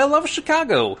 even though I love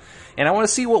Chicago, and I want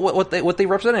to see what they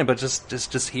represented, but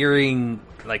just hearing,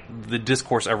 like, the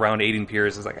discourse around Aiden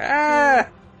Pierce is like, I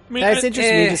mean, that's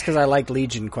interesting to me just because I like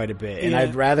Legion quite a bit, and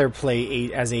I'd rather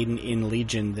play as Aiden in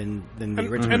Legion than the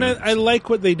original. And I like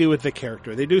what they do with the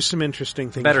character. They do some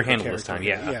interesting things. Better handled this time,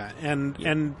 yeah.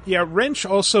 And Wrench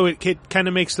also, it kind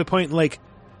of makes the point, like,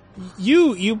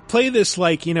 you play this,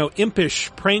 like, you know, impish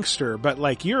prankster, but,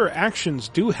 like, your actions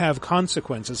do have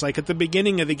consequences. Like, at the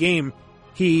beginning of the game,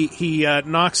 he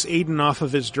knocks Aiden off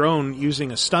of his drone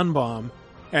using a stun bomb,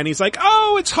 and he's like,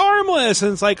 oh, it's harmless!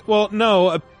 And it's like, well, no,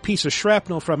 a piece of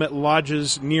shrapnel from it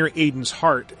lodges near Aiden's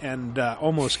heart and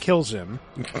almost kills him.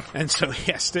 And so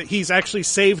he's actually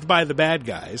saved by the bad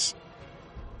guys.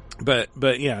 But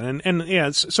yeah, and yeah,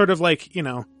 it's sort of like, you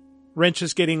know, Wrench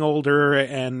is getting older,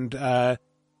 and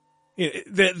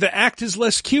the act is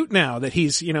less cute now that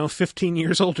he's, you know, 15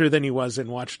 years older than he was in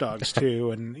Watch Dogs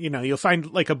 2. And, you know, you'll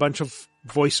find like a bunch of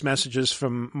voice messages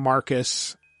from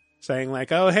Marcus saying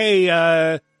like, oh,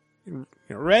 hey,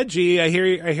 Reggie, I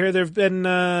hear there've been,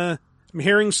 I'm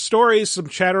hearing stories, some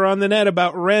chatter on the net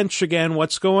about Wrench again.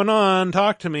 What's going on?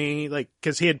 Talk to me. Like,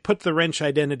 cause he had put the Wrench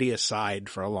identity aside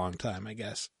for a long time, I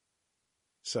guess.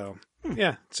 So,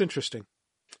 yeah, it's interesting.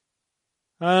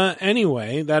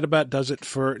 Anyway, that about does it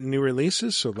for new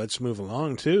releases, so let's move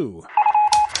along to...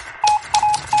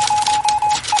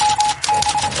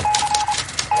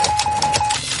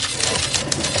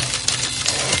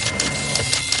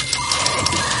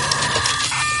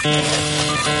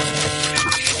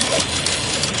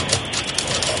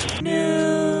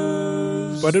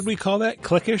 News. What did we call that?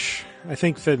 Clickish? I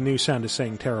think the new sound is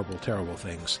saying terrible, terrible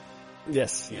things.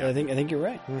 Yes, yeah. I think you're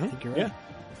right. Mm-hmm. I think you're right. Yeah.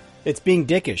 It's being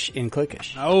dickish in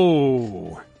clickish.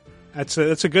 Oh, that's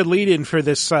a good lead-in for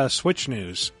this Switch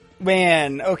news.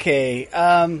 Man, okay.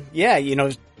 Yeah, you know,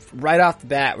 right off the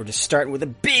bat, we're just starting with a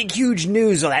big, huge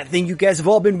news on that thing you guys have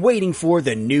all been waiting for.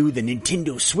 The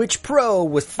Nintendo Switch Pro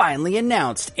was finally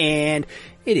announced, and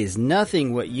It is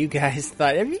nothing what you guys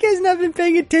thought. Have you guys not been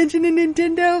paying attention to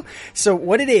Nintendo? So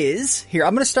what it is, here,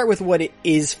 I'm going to start with what it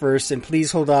is first, and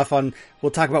please hold off on,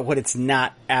 we'll talk about what it's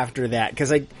not after that,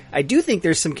 because I do think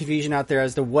there's some confusion out there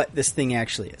as to what this thing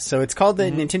actually is. So it's called the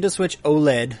Nintendo Switch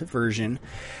OLED version.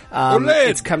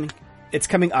 OLED! It's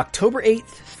coming October 8th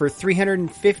for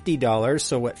 $350,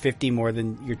 so what, 50 more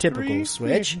than your typical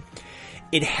Switch.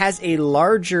 It has a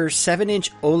larger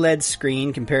 7-inch OLED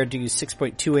screen compared to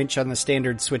 6.2-inch on the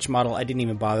standard Switch model. I didn't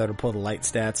even bother to pull the light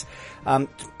stats.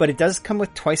 But it does come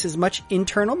with twice as much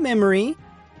internal memory.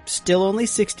 Still only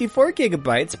 64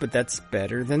 gigabytes, but that's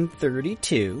better than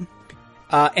 32.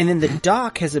 And then the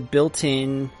dock has a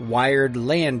built-in wired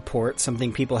LAN port,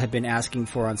 something people have been asking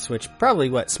for on Switch.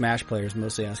 Probably Smash players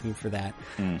mostly asking for that.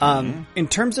 In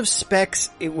terms of specs,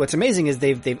 what's amazing is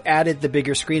they've added the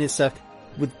bigger screen and stuff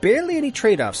with barely any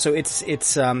trade-offs. So it's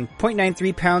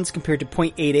 0.93 pounds compared to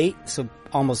 0.88, so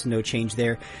almost no change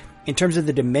there. In terms of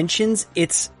the dimensions,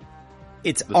 it's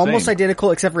almost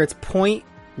identical, except for it's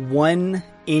 0.1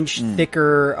 inch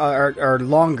thicker or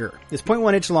longer. It's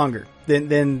 0.1 inch longer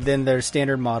than their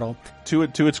standard model. To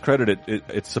its credit,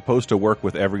 it's supposed to work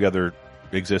with every other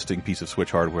existing piece of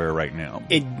Switch hardware right now.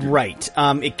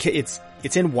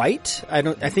 It's in white.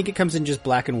 I think it comes in just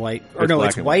black and white. Or no,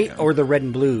 it's white or the red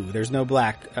and blue. There's no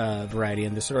black variety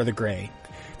in this, or the gray.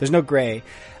 There's no gray.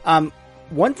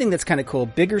 One thing that's kind of cool,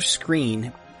 bigger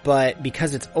screen, but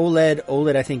because it's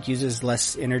OLED I think uses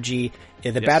less energy.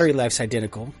 The battery life's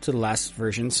identical to the last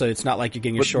version, so it's not like you're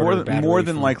getting a shorter battery. More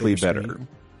than likely better.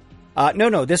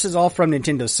 No, this is all from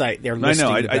Nintendo's site. They're listing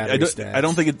the battery stats. I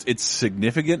don't think it's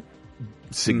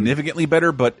significantly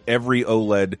better, but every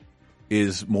OLED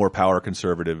is more power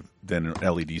conservative than an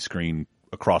LED screen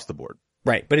across the board.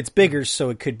 Right, but it's bigger, so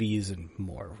it could be using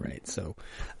more, right? So,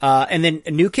 and then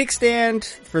a new kickstand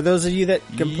for those of you that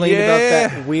complained about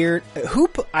that weird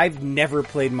hoop. I've never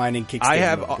played mine in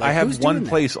kickstand. I have one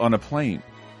place on a plane,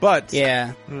 but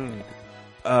yeah.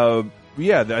 I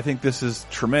think this is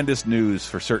tremendous news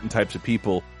for certain types of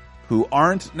people who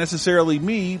aren't necessarily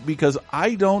me, because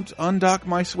I don't undock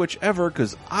my Switch ever,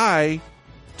 because I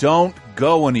don't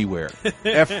go anywhere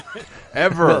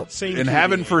ever, and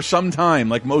haven't for some time,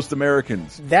 like most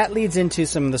Americans. That leads into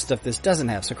some of the stuff this doesn't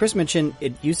have. So Chris mentioned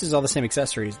it uses all the same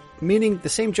accessories, meaning the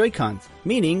same Joy-Cons,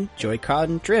 meaning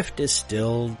Joy-Con drift is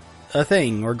still a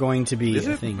thing, or going to be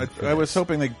a thing. I was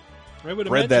hoping they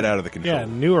read that out of the control. Yeah,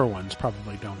 newer ones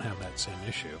probably don't have that same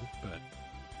issue,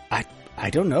 but I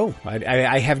don't know.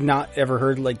 I have not ever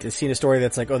heard, seen a story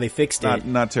that's like, oh, they fixed it.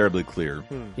 Not terribly clear.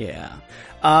 Yeah.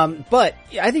 But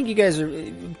I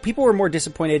think people were more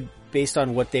disappointed based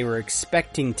on what they were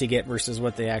expecting to get versus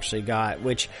what they actually got,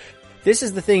 which this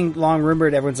is the thing long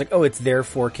rumored. Everyone's like, oh, it's their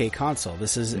 4K console.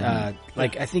 This is, I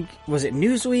think, was it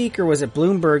Newsweek or was it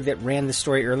Bloomberg that ran the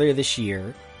story earlier this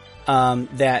year?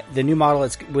 That the new model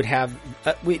would have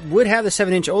the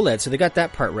 7-inch OLED. So they got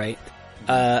that part right.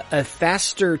 A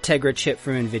faster Tegra chip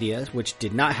from NVIDIA, which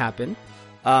did not happen.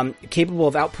 Capable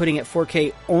of outputting at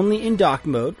 4K only in dock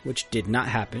mode, which did not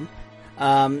happen.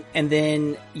 And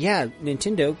then,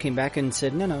 Nintendo came back and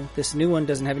said, no, this new one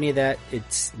doesn't have any of that.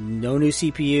 It's no new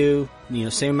CPU,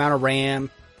 same amount of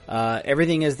RAM,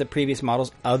 everything as the previous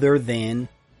models other than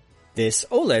this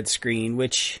OLED screen,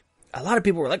 which a lot of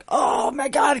people were like, oh my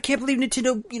god, I can't believe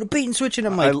Nintendo, bait and switch. And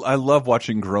I'm like, I love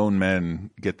watching grown men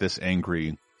get this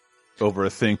angry over a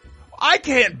thing. I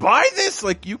can't buy this.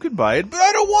 Like, you could buy it, but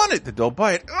I don't want it. Don't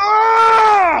buy it.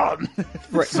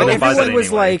 Right. So everyone was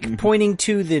pointing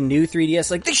to the new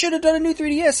 3DS, like they should have done a new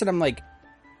 3DS, and I'm like,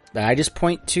 I just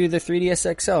point to the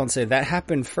 3DS XL and say that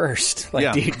happened first.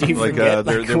 Like, do you forget,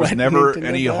 there was never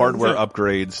any hardware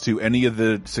upgrades to any of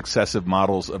the successive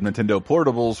models of Nintendo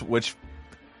portables, which,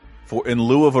 in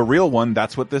lieu of a real one,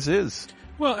 that's what this is.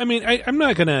 Well, I mean, I'm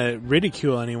not going to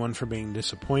ridicule anyone for being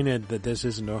disappointed that this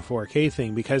isn't a 4K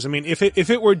thing, because, I mean, if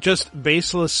it were just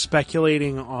baseless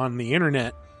speculating on the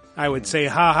internet, I would say,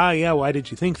 yeah, why did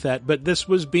you think that? But this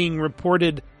was being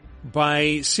reported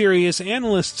by serious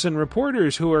analysts and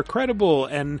reporters who are credible,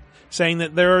 and saying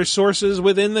that there are sources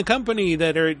within the company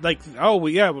that are like, oh,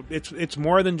 yeah, it's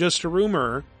more than just a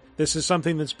rumor. This is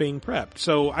something that's being prepped.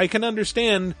 So I can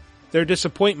understand their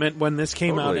disappointment when this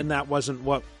came out and that wasn't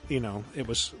what, it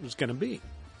was going to be.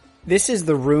 This is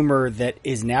the rumor that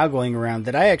is now going around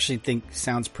that I actually think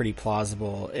sounds pretty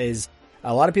plausible. Is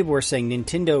a lot of people were saying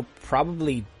Nintendo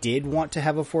probably did want to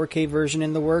have a 4K version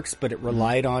in the works, but it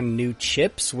relied on new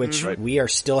chips, which we are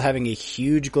still having a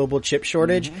huge global chip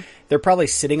shortage. They're probably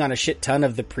sitting on a shit ton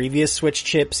of the previous Switch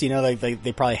chips.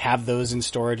 They probably have those in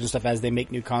storage and stuff as they make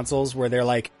new consoles, where they're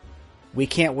like, we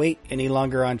can't wait any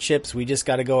longer on chips. We just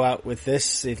got to go out with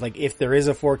this. If there is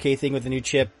a 4K thing with a new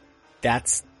chip,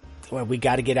 we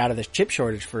got to get out of this chip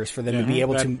shortage first for them to be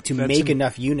able to make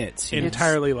enough units.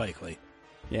 Entirely likely.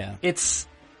 Yeah. It's,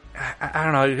 I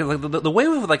don't know, like the way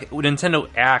Nintendo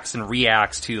acts and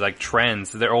reacts to like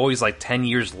trends, they're always like 10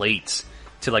 years late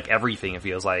to like everything, it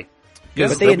feels like. Yeah,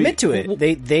 but they admit to it.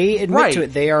 They admit to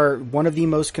it. They are one of the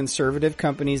most conservative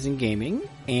companies in gaming,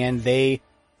 and they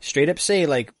straight up say,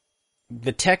 like,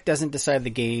 the tech doesn't decide the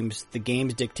games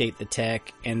dictate the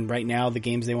tech, and right now the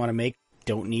games they want to make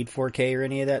don't need 4K or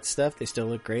any of that stuff. They still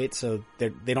look great, so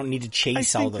they don't need to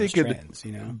chase all those trends,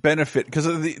 you know? Benefit, because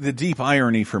the deep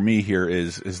irony for me here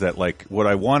is that, like, what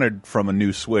I wanted from a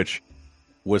new Switch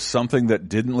was something that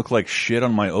didn't look like shit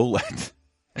on my OLED.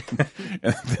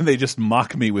 And then they just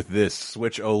mock me with this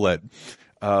Switch OLED,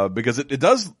 because it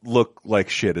does look like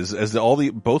shit as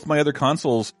both my other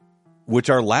consoles, which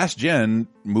are last gen,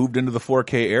 moved into the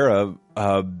 4K era.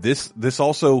 This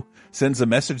also sends a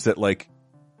message that, like,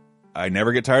 I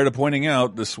never get tired of pointing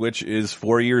out the Switch is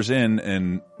 4 years in,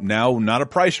 and now not a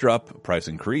price drop, a price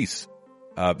increase.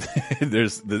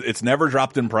 It's never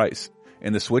dropped in price,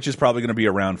 and the Switch is probably going to be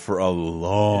around for a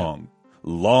long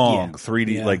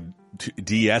 3D like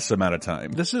DS amount of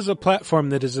time. This is a platform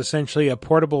that is essentially a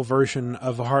portable version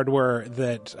of hardware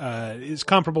that is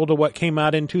comparable to what came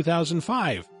out in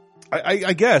 2005.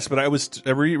 I guess, but I was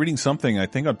reading something, I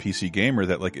think on PC Gamer,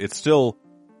 that like it's still,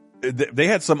 they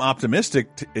had some optimistic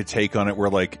take on it where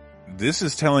like this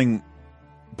is telling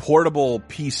portable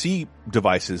PC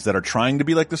devices that are trying to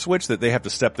be like the Switch that they have to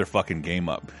step their fucking game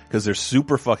up because they're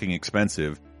super fucking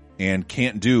expensive and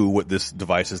can't do what this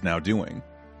device is now doing,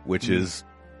 which is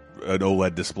an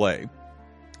OLED display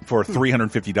for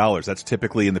 $350. That's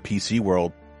typically in the PC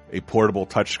world, a portable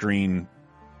touchscreen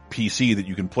PC that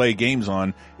you can play games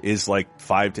on is like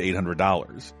 $500 to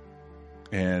 $800.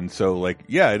 And so, like,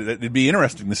 yeah, it'd be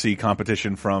interesting to see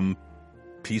competition from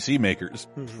PC makers,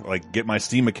 like get my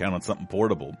Steam account on something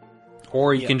portable.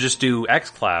 Or you can just do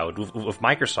xCloud with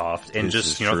Microsoft and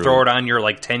just, throw it on your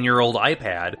like 10-year-old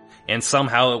iPad and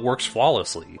somehow it works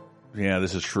flawlessly. Yeah,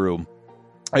 this is true.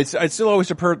 I'd still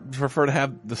always prefer to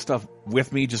have the stuff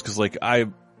with me just because, like,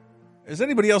 is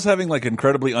anybody else having like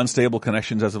incredibly unstable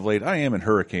connections as of late? I am in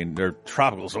hurricane or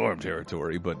tropical storm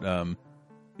territory, but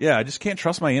yeah, I just can't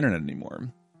trust my internet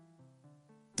anymore,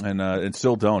 and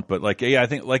still don't. But like, yeah, I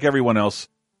think like everyone else,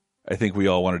 I think we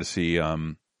all wanted to see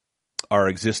our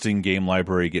existing game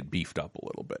library get beefed up a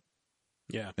little bit.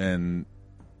 Yeah, and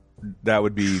that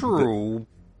would be true.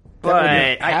 But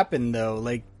that would happen though,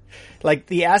 like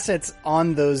the assets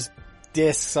on those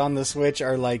discs on the Switch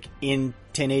are like in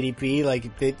 1080p.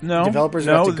 Like developers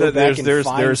have to go back and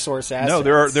find source assets.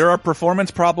 No, there are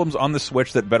performance problems on the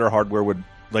Switch that better hardware would,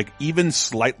 like, even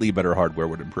slightly better hardware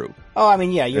would improve. Oh, I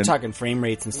mean, yeah, you're talking frame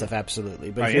rates and stuff,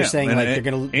 absolutely. But if you're saying like they're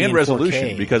going to and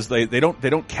resolution 4K, because they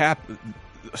don't cap.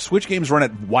 Switch games run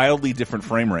at wildly different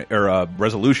frame rate or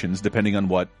resolutions depending on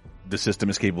what the system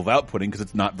is capable of outputting because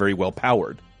it's not very well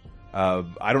powered.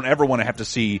 I don't ever want to have to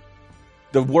see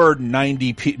the word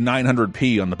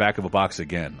 900p on the back of a box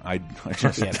again. I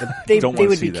just but they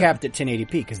would be capped at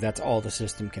 1080p because that's all the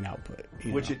system can output.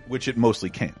 Which it mostly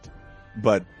can't,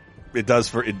 but it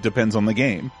does it depends on the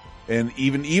game. And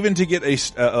even to get a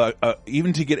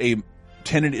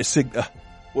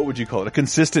what would you call it? A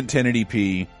consistent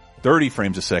 1080p 30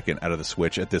 frames a second out of the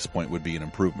Switch at this point would be an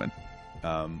improvement.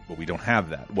 But we don't have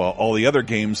that. While all the other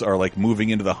games are like moving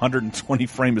into the 120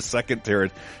 frame a second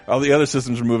territory, all the other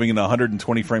systems are moving into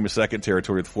 120 frame a second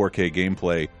territory with 4K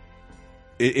gameplay.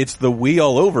 It's the Wii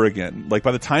all over again. Like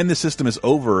by the time the system is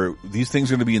over, these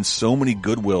things are going to be in so many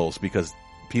Goodwills because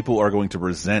people are going to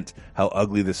resent how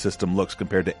ugly this system looks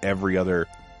compared to every other.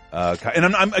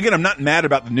 And I'm not mad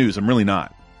about the news. I'm really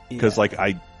not, because like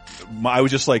I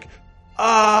was just like,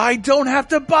 I don't have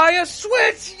to buy a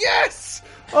Switch. Yes.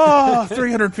 Oh,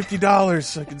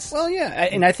 $350. Well, yeah,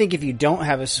 and I think if you don't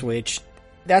have a Switch,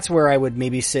 that's where I would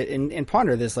maybe sit and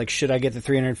ponder this. Like, should I get the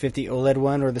 350 OLED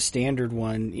one or the standard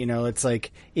one? You know, it's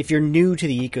like, if you're new to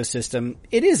the ecosystem,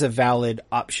 it is a valid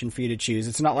option for you to choose.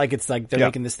 It's not like it's like they're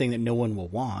making this thing that no one will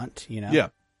want, you know? Yeah.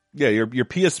 Yeah, your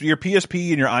PSP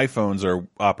and your iPhones are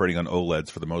operating on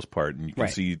OLEDs for the most part, and you can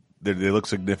see they look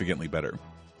significantly better.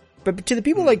 But to the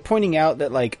people like pointing out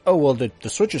that like, oh, well, the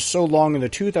Switch is so long in the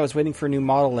tooth, I was waiting for a new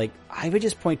model. Like, I would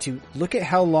just point to, look at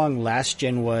how long last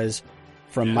gen was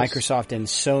from Microsoft and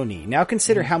Sony. Now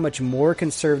consider how much more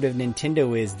conservative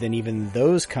Nintendo is than even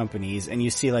those companies. And you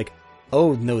see like,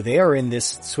 oh no, they are in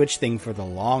this Switch thing for the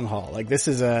long haul. Like this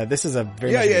is a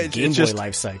very much a Game Boy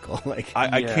life cycle. Like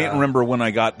I can't remember when I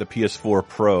got the PS4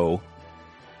 Pro,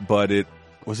 but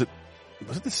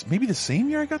was it this maybe the same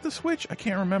year I got the Switch? I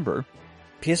can't remember.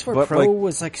 PS4 But, Pro like-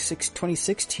 was like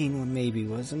 2016 maybe,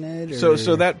 wasn't it? Or...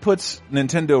 So that puts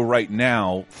Nintendo right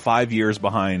now 5 years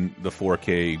behind the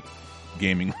 4K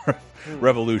gaming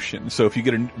revolution. So if you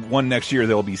get one next year,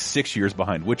 they'll be 6 years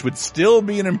behind, which would still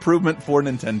be an improvement for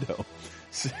Nintendo.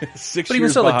 6 But even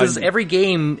years so, like, behind. does every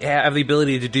game have the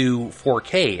ability to do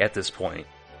 4K at this point?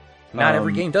 Not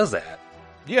every game does that.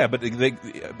 Yeah, but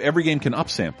every game can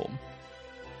upsample.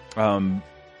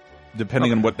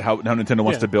 Depending on how Nintendo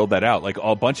wants to build that out. Like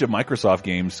a bunch of Microsoft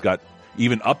games got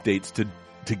even updates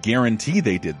to guarantee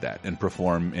they did that and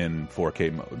perform in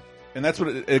 4K mode. And that's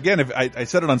what, again, if I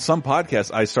said it on some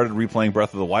podcasts, I started replaying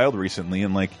Breath of the Wild recently,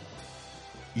 and like,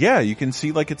 yeah, you can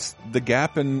see like it's the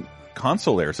gap in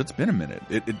console errors. It's been a minute.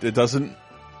 It doesn't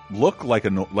look like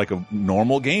a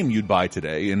normal game you'd buy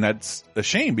today, and that's a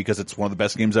shame because it's one of the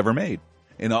best games ever made.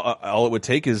 And all it would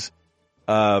take is,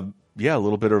 a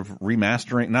little bit of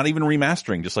remastering, not even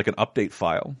remastering, just like an update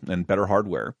file and better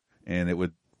hardware, and it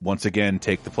would once again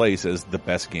take the place as the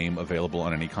best game available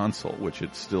on any console, which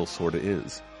it still sort of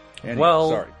is. Anyway, Well,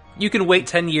 sorry. you can wait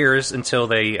 10 years until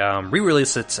they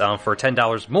re-release it for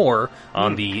 $10 more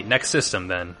on the next system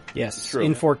then. Yes,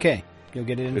 in 4K. You'll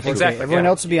get it in 4K. Exactly, Everyone yeah.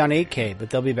 else will be on 8K, but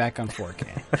they'll be back on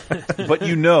 4K. But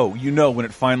you know when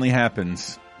it finally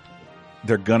happens,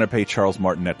 they're gonna pay Charles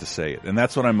Martinet to say it, and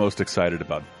that's what I'm most excited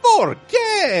about.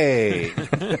 4K!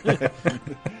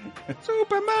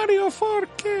 Super Mario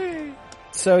 4K.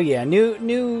 So yeah, new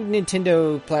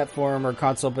Nintendo platform or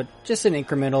console, but just an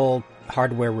incremental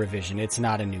hardware revision. It's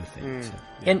not a new thing. So.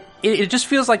 And it just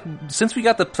feels like since we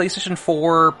got the PlayStation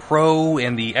 4 Pro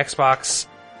and the Xbox,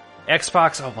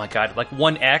 oh my god, like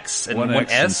One X and One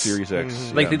X and S, Series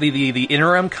X, like yeah. the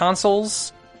interim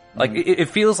consoles, like it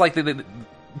feels like the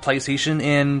PlayStation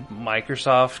and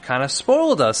Microsoft kind of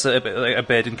spoiled us a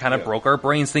bit and kind of broke our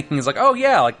brains, thinking it's like, oh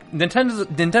yeah, like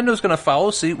Nintendo's going to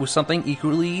follow suit with something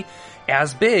equally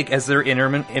as big as their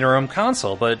interim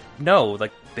console, but no,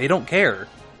 like they don't care.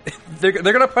 They're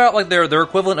going to put out like their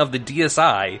equivalent of the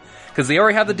DSi, because they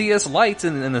already have the DS Lites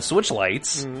and the Switch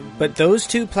Lites. But those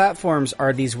two platforms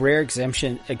are these rare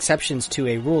exceptions to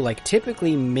a rule. Like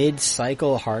typically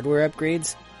mid-cycle hardware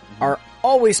upgrades are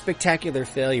always spectacular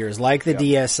failures, like the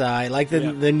DSi, like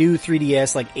the new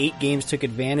 3DS, like 8 games took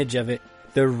advantage of it.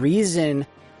 The reason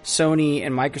Sony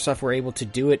and Microsoft were able to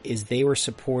do it is they were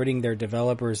supporting their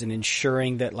developers and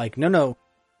ensuring that like, no,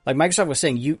 like Microsoft was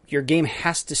saying, your game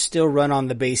has to still run on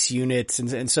the base units,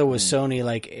 and so was Sony,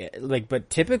 like, but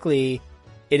typically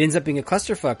it ends up being a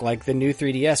clusterfuck, like the new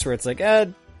 3DS, where it's like,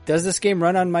 does this game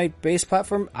run on my base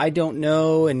platform? I don't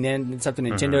know, and then it's up to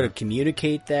Nintendo to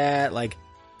communicate that, like,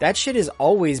 that shit is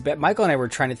always bad. Michael and I were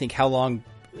trying to think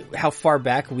how far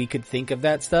back we could think of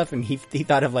that stuff, and he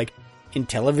thought of like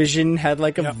Intellivision had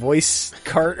like a voice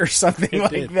cart or something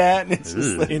like that, and it's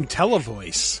just like,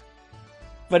 IntelliVoice.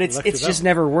 but it's just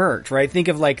never worked, right? Think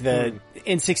of like the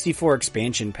N64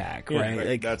 expansion pack, Yeah, right?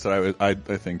 Like, That's what I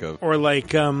think of. Or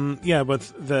like,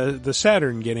 with the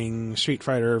Saturn getting Street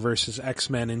Fighter versus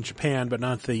X-Men in Japan, but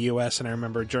not the US. And I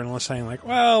remember journalists saying like,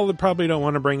 well, they probably don't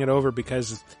want to bring it over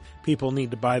because people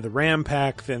need to buy the RAM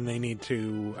pack, then they need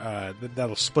to,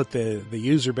 that'll split the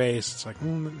user base. It's like,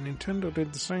 well, Nintendo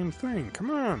did the same thing. Come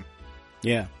on.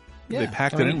 yeah. They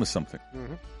packed it in with something.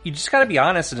 You just gotta be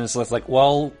honest, and it's like,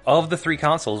 well, of the 3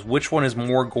 consoles, which one is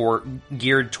more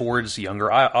geared towards younger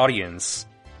audience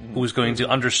who's going to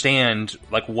understand,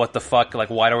 like, what the fuck, like,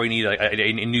 why do we need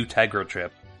a new Tegra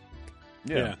chip?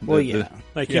 Yeah. Well, you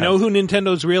You know who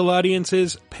Nintendo's real audience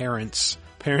is? Parents.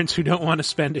 Parents who don't want to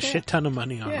spend a shit ton of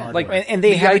money on hardware. Like, and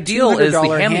they the have ideal a $200 is the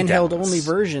hand-me-downs. handheld only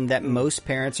version that most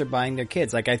parents are buying their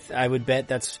kids. Like I would bet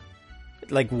that's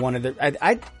like one of the.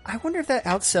 I wonder if that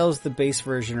outsells the base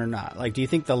version or not. Like, do you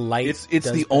think the Lite? It's does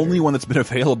the better? only one that's been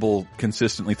available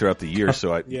consistently throughout the year.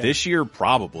 So this year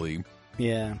probably.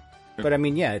 Yeah, but I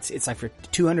mean, yeah, it's like for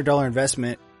 $200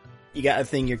 investment, you got a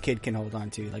thing your kid can hold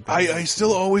on to. Like I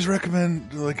still always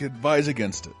recommend, like, advise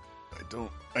against it.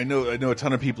 I know a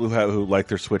ton of people who like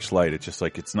their Switch Lite. It's just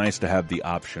like, it's nice to have the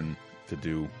option to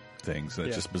do things. And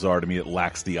it's just bizarre to me. It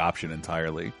lacks the option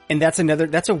entirely. And that's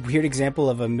a weird example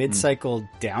of a mid-cycle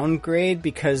downgrade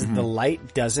because the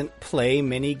Lite doesn't play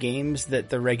many games that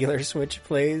the regular Switch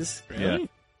plays. Yeah.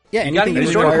 Yeah, You gotta anything that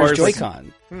use requires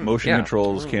Joy-Cons. Joy-Con. Motion Yeah.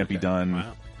 controls can't be done.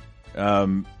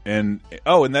 Wow. And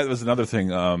that was another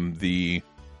thing.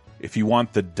 If you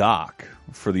want the dock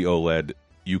for the OLED,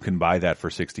 you can buy that for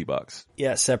 $60.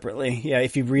 Yeah, separately. Yeah,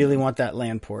 if you really want that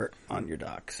LAN port on your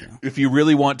dock. So. If you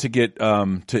really want to get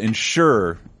to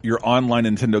ensure your online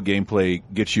Nintendo gameplay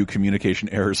gets you communication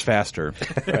errors faster,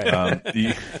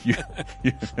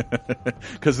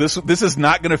 because this is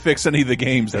not going to fix any of the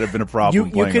games that have been a problem.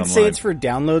 You playing could say online. it's for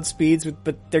download speeds,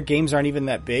 but their games aren't even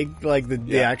that big. Like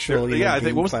the actual. I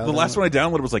think what was the last one I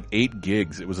downloaded was like 8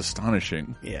 gigs. It was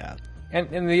astonishing. Yeah.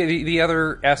 And the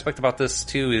other aspect about this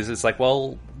too is it's like,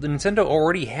 well, the Nintendo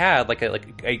already had like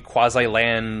a quasi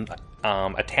LAN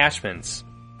attachments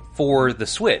for the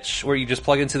Switch, where you just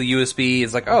plug into the USB.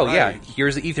 It's like, oh Right. yeah,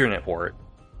 here's the Ethernet port.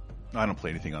 I don't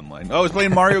play anything online. Oh, I was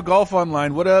playing Mario Golf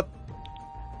online. What up?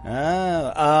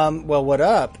 Well, what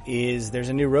up is there's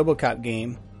a new RoboCop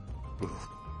game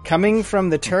coming from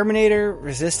the Terminator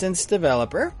Resistance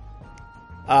developer.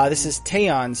 This is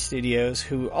Teon Studios,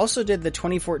 who also did the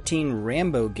 2014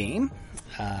 Rambo game.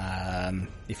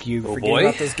 If you forget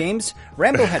about those games,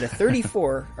 Rambo had a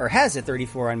 34, or has a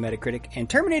 34 on Metacritic, and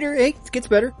Terminator, hey, it gets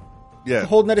better. Yeah.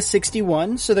 Holding at a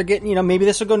 61, so they're getting, maybe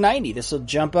this will go 90. This will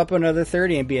jump up another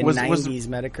 30 and be a 90s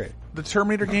Metacritic. The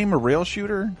Terminator game a rail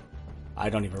shooter? I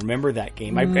don't even remember that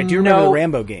game. I do remember the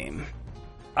Rambo game.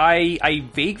 I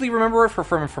vaguely remember it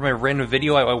from a random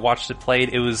video I watched it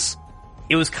played. It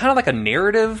was kind of like a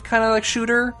narrative kind of like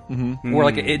shooter, where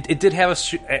like it did have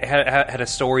had a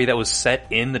story that was set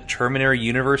in the Terminator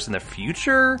universe in the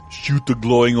future. Shoot the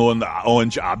glowing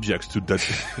orange objects to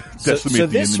decimate So the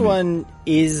this enemy. one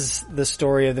is the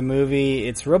story of the movie.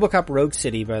 It's RoboCop Rogue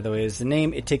City, by the way, is the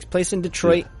name. It takes place in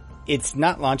Detroit. It's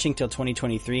not launching till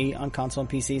 2023 on console and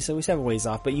PC, so we still have a ways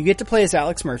off. But you get to play as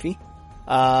Alex Murphy.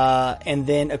 And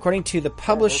then according to the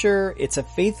publisher, it's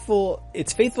faithful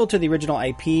to the original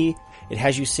IP. It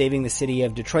has you saving the city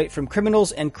of Detroit from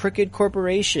criminals and crooked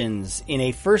corporations in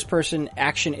a first-person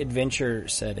action-adventure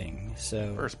setting.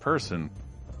 So First person.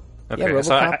 Okay, Yeah,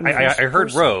 so RoboCop in the I first heard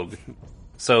person. Rogue.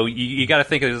 So you got to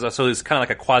think it's kind of like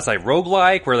a quasi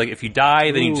roguelike, where like if you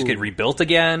die, then you just get rebuilt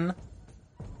again.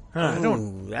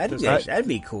 Ooh, that'd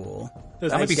be cool.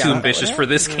 That might be too ambitious for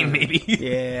this game, maybe.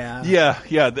 Yeah.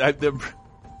 Yeah.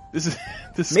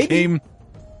 This Maybe. game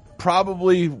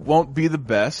probably won't be the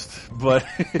best, but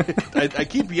I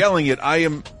keep yelling it.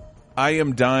 I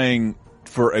am dying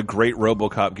for a great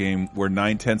RoboCop game where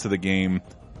 9/10 of the game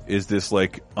is this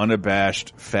like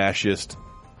unabashed fascist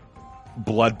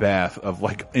bloodbath of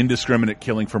like indiscriminate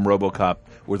killing from RoboCop,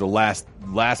 where the last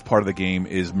part of the game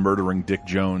is murdering Dick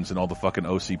Jones and all the fucking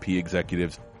OCP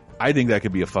executives. I think that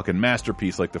could be a fucking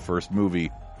masterpiece like the first movie.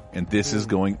 And this is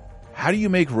going... How do you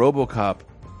make RoboCop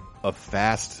a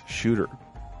fast shooter?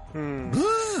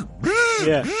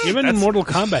 Yeah, even in Mortal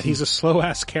Kombat, he's a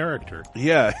slow-ass character.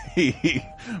 Yeah. and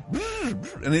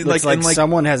it, Looks like and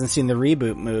someone hasn't seen the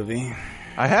reboot movie.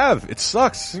 I have. It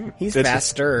sucks. He's It's-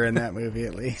 faster in that movie,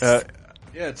 at least.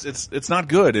 Yeah, it's not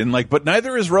good. And but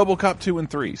neither is RoboCop 2 and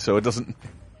 3, so it doesn't...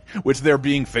 Which they're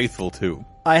being faithful to.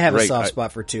 I have a Right, soft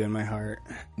spot for 2 in my heart.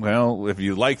 Well, if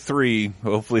you like 3,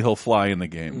 hopefully he'll fly in the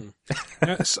game.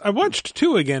 I watched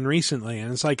 2 again recently,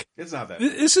 and it's like, It's not that.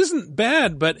 this isn't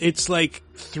bad, but it's like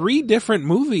 3 different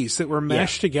movies that were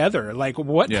mashed together. Like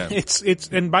what? Yeah. It's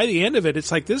and by the end of it,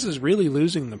 it's like this is really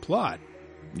losing the plot.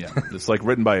 Yeah, it's like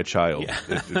written by a child. Yeah.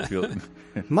 It feels...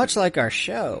 Much like our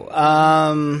show.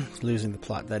 Losing the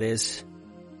plot, that is.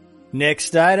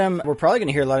 Next item, we're probably going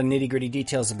to hear a lot of nitty-gritty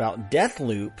details about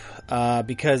Deathloop,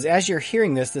 because as you're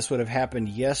hearing this would have happened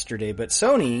yesterday, but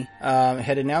Sony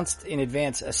had announced in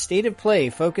advance a state of play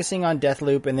focusing on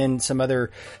Deathloop and then some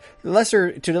other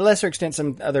to the lesser extent,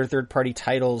 some other third-party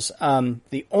titles.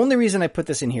 The only reason I put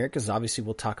this in here, because obviously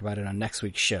we'll talk about it on next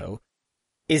week's show,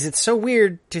 is it's so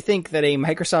weird to think that a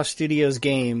Microsoft Studios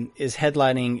game is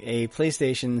headlining a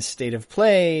PlayStation State of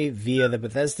Play via the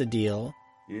Bethesda deal.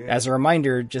 Yeah. As a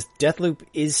reminder, just Deathloop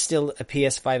is still a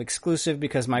PS5 exclusive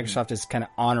because Microsoft is kind of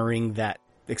honoring that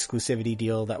exclusivity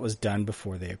deal that was done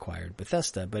before they acquired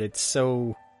Bethesda. But it's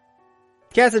so...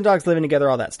 cats and dogs living together,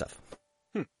 all that stuff.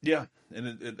 Yeah,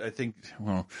 and I think,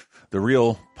 well, the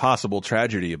real possible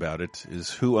tragedy about it is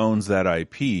who owns that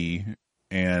IP,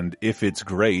 and if it's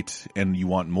great and you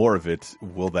want more of it,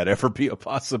 will that ever be a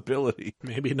possibility?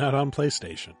 Maybe not on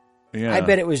PlayStation. Yeah. I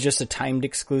bet it was just a timed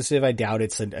exclusive. I doubt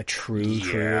it's a true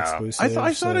exclusive.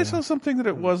 I thought I saw something that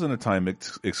it wasn't a time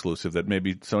exclusive, that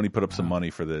maybe Sony put up some money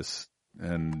for this,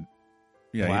 and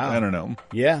yeah, Wow. I don't know.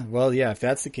 Yeah, well, yeah, if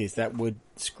that's the case, that would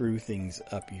screw things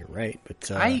up. You're right, but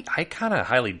I kind of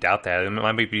highly doubt that. It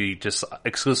might be just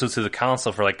exclusive to the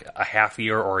console for like a half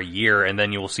year or a year, and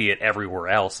then you will see it everywhere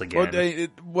else again.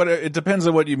 Well, it depends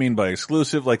on what you mean by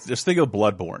exclusive. Like, just think of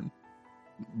Bloodborne,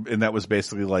 and that was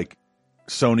basically like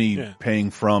Sony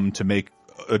paying From to make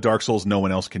a Dark Souls no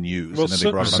one else can use. Well, and then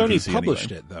they brought it on Sony PC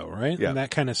published anyway. it though, right? Yeah. And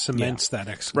that kind of cements that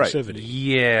exclusivity.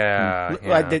 Yeah.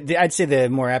 I'd say the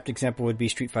more apt example would be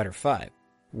Street Fighter V,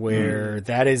 where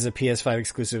that is a PS5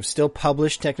 exclusive, still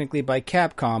published technically by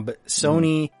Capcom, but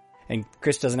Sony, and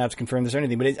Chris doesn't have to confirm this or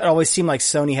anything, but it always seemed like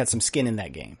Sony had some skin in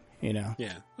that game, you know?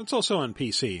 Yeah. It's also on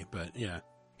PC, but yeah.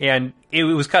 And it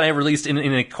was kind of released in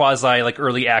a quasi like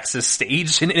early access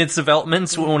stage in its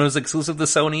development when it was exclusive to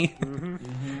Sony.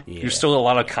 Yeah. There's still a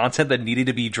lot of content that needed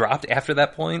to be dropped after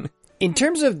that point. In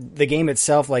terms of the game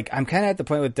itself, like, I'm kind of at the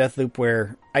point with Deathloop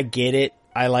where I get it.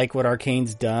 I like what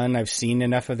Arcane's done. I've seen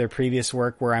enough of their previous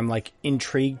work where I'm, like,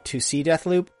 intrigued to see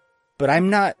Deathloop, but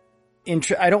I'm not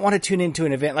I don't want to tune into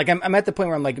an event. Like, I'm at the point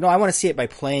where I'm like, no, I want to see it by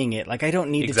playing it. Like, I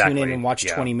don't need to tune in and watch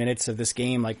 20 minutes of this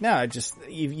game. Like, no,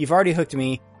 you've already hooked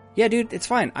me. Yeah, dude, it's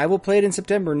fine. I will play it in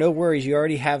September. No worries. You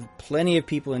already have plenty of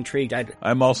people intrigued.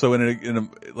 I'm also in a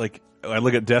like, I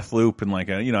look at Deathloop and like,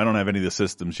 I don't have any of the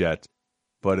systems yet,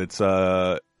 but it's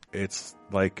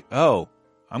like, oh,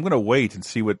 I'm going to wait and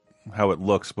see how it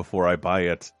looks before I buy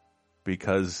it,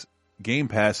 because Game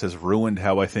Pass has ruined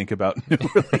how I think about new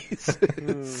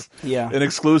releases. Yeah. And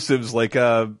exclusives, like,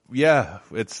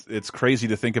 it's crazy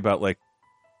to think about, like,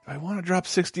 I want to drop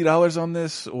 $60 on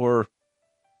this or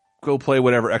go play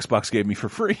whatever Xbox gave me for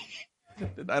free.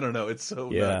 I don't know. It's so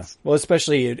nuts. Well,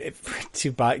 especially have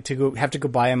to go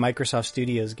buy a Microsoft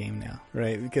Studios game now,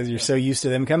 right? Because you're so used to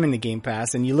them coming to Game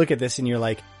Pass, and you look at this and you're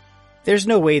like, there's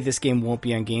no way this game won't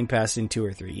be on Game Pass in 2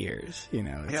 or 3 years. You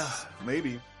know?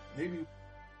 Maybe.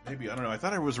 I don't know. I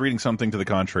thought I was reading something to the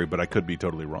contrary, but I could be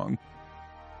totally wrong.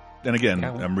 And again,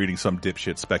 I'm reading some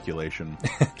dipshit speculation.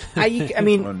 I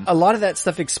mean, a lot of that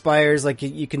stuff expires. Like,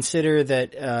 you consider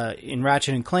that in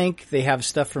Ratchet and Clank, they have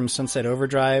stuff from Sunset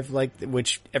Overdrive, like,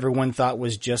 which everyone thought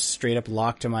was just straight up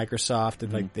locked to Microsoft,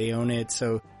 and like they own it.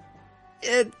 So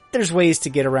there's ways to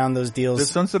get around those deals. Did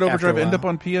Sunset Overdrive end up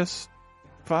on PS5?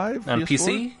 On PS4?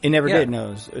 PC? It never did.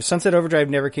 No, Sunset Overdrive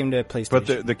never came to PlayStation.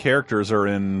 But the characters are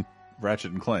in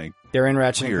Ratchet and Clank. They're in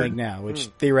Ratchet and Clank now, which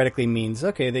theoretically means,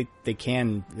 okay, they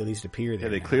can at least appear there.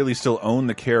 Yeah, they now. clearly still own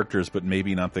the characters, but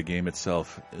maybe not the game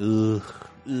itself.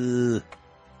 Ugh.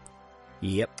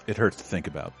 Yep. It hurts to think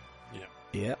about.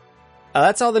 Yep.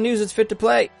 That's all the news that's fit to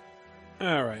play.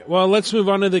 All right. Well, let's move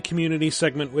on to the community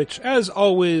segment, which, as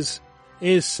always,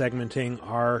 is segmenting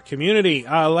our community.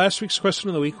 Last week's question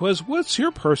of the week was, what's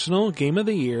your personal game of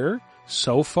the year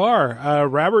so far?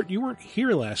 Robert, you weren't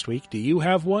here last week. Do you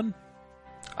have one?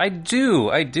 I do.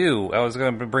 I was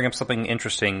going to bring up something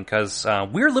interesting, because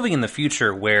we're living in the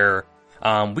future where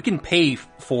we can pay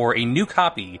for a new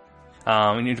copy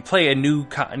and to play a new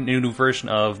version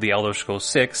of The Elder Scrolls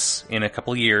 6 in a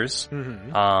couple of years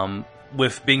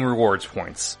with Bing Rewards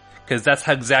points, because that's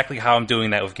exactly how I'm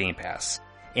doing that with Game Pass.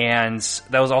 And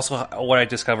that was also what I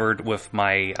discovered with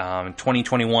my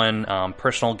 2021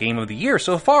 personal game of the year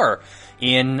so far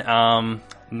in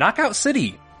Knockout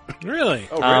City. Really?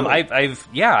 Oh, really?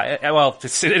 Well,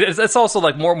 it's also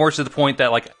like more to the point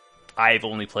that like I've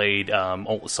only played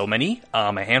so many,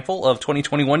 a handful of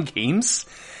 2021 games.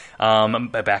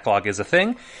 A backlog is a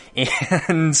thing,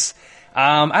 and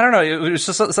I don't know. It was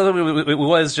just something. It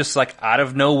was just like out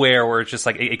of nowhere, where it's just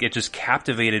like it just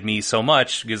captivated me so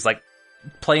much, because like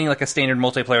playing like a standard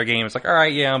multiplayer game, it's like, all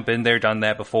right, yeah, I've been there, done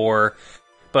that before.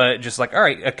 But just like, all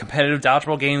right, a competitive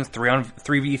dodgeball game,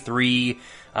 3v3.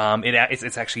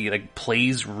 It's actually like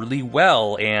plays really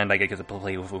well, and I get to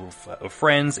play with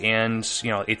friends, and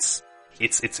it's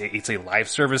a live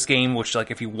service game, which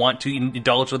like if you want to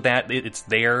indulge with that, it's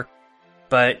there.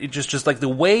 But it just like the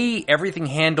way everything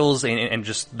handles and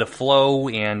just the flow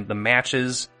and the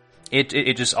matches,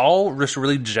 it just all just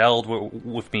really gelled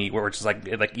with me. Where it's just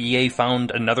like EA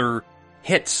found another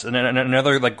hit,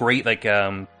 another like great like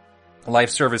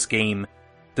live service game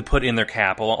to put in their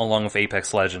cap along with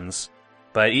Apex Legends.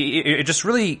 But it just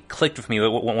really clicked with me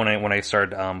when I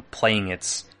started playing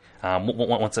it.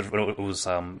 Once it was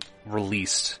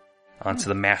released onto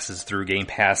the masses through Game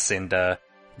Pass and the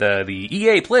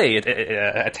EA Play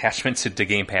attachment to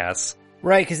Game Pass.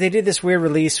 Right, because they did this weird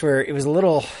release where it was a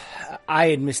little. I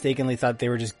had mistakenly thought they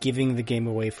were just giving the game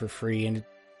away for free, and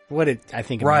I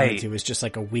think it amounted to was just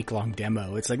like a week-long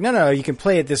demo. It's like, no, you can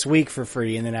play it this week for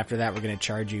free, and then after that, we're going to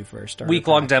charge you for a starter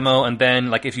week-long pack. demo, and then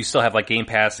like if you still have like Game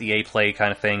Pass, EA Play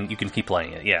kind of thing, you can keep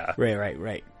playing it. Yeah,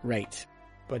 right.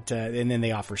 But and then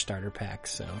they offer starter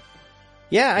packs. So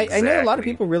yeah, exactly. I know a lot of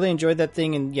people really enjoyed that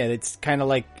thing, and yeah, it's kind of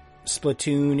like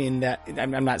Splatoon in that.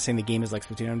 I'm not saying the game is like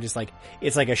Splatoon. I'm just like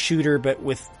it's like a shooter, but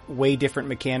with way different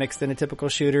mechanics than a typical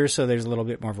shooter. So there's a little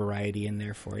bit more variety in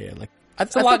there for you. Like I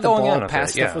thought the ball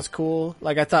pass stuff was cool.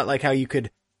 Like I thought like how you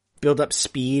could build up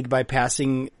speed by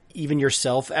passing even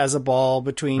yourself as a ball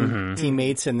between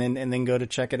teammates and then go to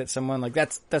check it at someone. Like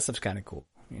that stuff's kind of cool,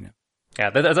 you know. Yeah,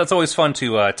 that's always fun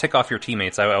to tick off your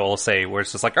teammates. I will say, where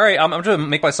it's just like, all right, I'm going to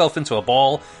make myself into a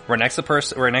ball. We're next to a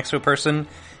person,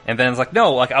 and then it's like,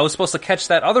 no, like I was supposed to catch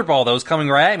that other ball that was coming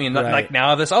right at me, and like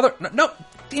now this other, no,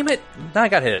 damn it, now I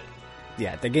got hit.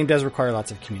 Yeah, the game does require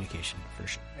lots of communication for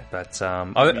sure. But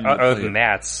other than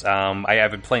that,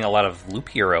 I've been playing a lot of Loop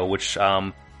Hero, which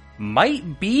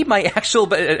might be my actual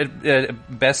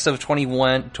best of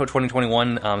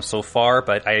 2021 so far.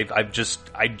 But I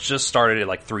just started it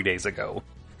like 3 days ago.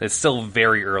 It's still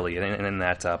very early in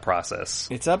that process.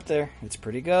 It's up there. It's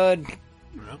pretty good.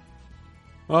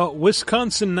 Well,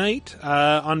 Wisconsin Knight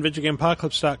on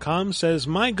VidjagameApocalypse.com says,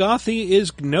 my Gothy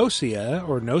is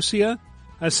Gnosia,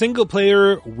 a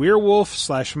single-player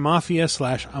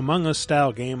werewolf/mafia/Among Us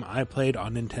style game I played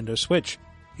on Nintendo Switch.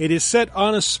 It is set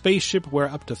on a spaceship where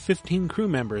up to 15 crew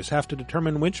members have to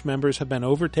determine which members have been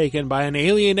overtaken by an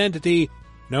alien entity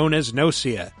known as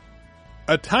Gnosia.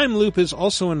 A time loop is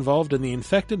also involved in the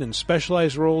infected and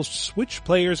specialized roles switch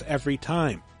players every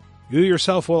time. You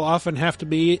yourself will often have to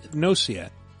be Gnosia.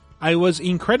 I was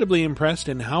incredibly impressed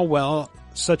in how well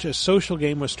such a social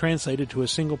game was translated to a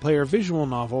single-player visual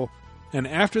novel, and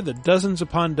after the dozens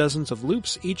upon dozens of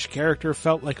loops, each character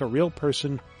felt like a real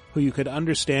person who you could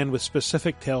understand with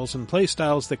specific tales and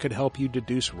playstyles that could help you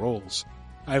deduce roles.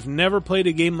 I've never played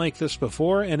a game like this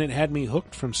before, and it had me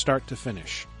hooked from start to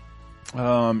finish.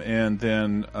 And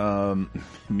then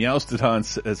Meowstodon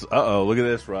says, look at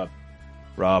this,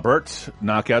 Robert,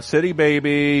 Knockout City,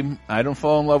 baby. I don't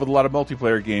fall in love with a lot of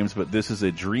multiplayer games, but this is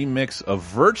a dream mix of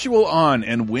Virtual On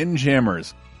and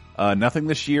Windjammers. Nothing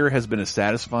this year has been as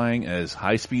satisfying as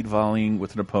high-speed volleying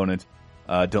with an opponent.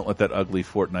 Don't let that ugly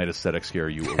Fortnite aesthetic scare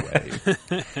you away.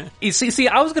 You see,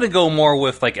 I was going to go more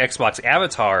with like Xbox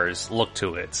Avatar's look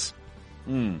to it.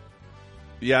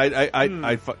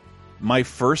 Yeah, my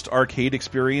first arcade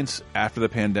experience after the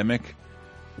pandemic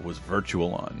was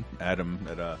Virtual On. Adam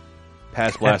at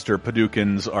Pass Blaster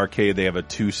Padukin's arcade, they have a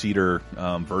 2-seater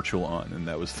Virtual On, and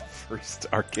that was the first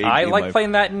arcade game. I like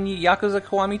playing that in Yakuza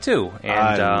Kiwami too. And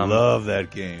I love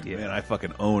that game. Yeah. Man, I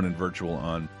fucking own in Virtual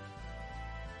On.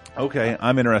 Okay,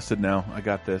 I'm interested now. I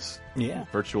got this. Yeah.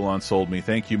 Virtual On sold me.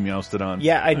 Thank you, Meowstodon.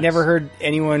 Yeah, I'd never heard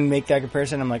anyone make that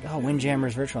comparison. I'm like, oh,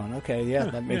 Windjammer's Virtual On. Okay, yeah,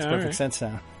 that makes perfect sense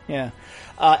now. Yeah.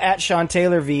 At Sean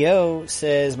Taylor VO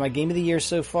says, my game of the year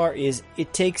so far is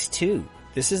It Takes Two.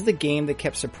 This is the game that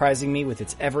kept surprising me with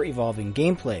its ever-evolving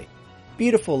gameplay.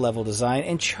 Beautiful level design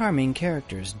and charming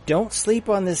characters. Don't sleep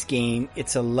on this game.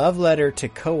 It's a love letter to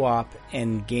co-op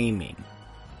and gaming.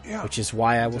 Yeah. Which is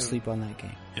why I will sleep on that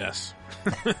game. Yes.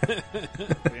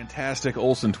 Fantastic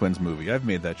Olsen Twins movie. I've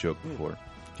made that joke before.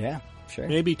 Yeah, sure.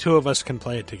 Maybe two of us can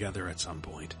play it together at some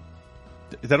point.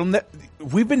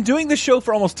 We've been doing this show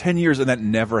for almost 10 years, and that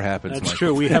never happens. That's Michael.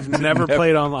 True. We have never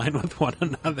played online with one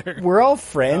another. We're all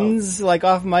friends, like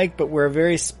off mic, but we're a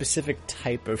very specific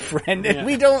type of friend, and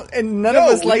we don't. And none of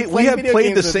us like. We have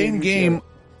played the same game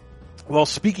while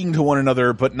speaking to one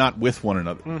another, but not with one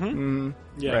another.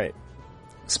 Yeah. Right.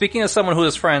 Speaking as someone who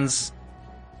has friends,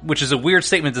 which is a weird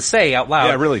statement to say out loud.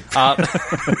 Yeah, really.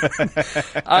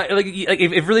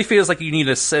 It really feels like you need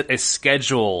to set a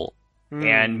schedule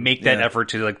and make that effort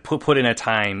to like put in a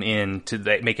time in to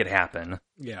make it happen.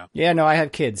 Yeah. Yeah, no, I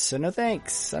have kids, so no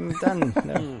thanks. I'm done.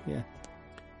 No, yeah.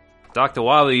 Dr.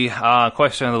 Wally,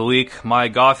 question of the week. My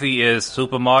Gothy is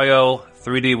Super Mario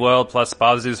 3D World plus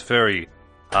Bowser's Fury.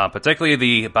 Particularly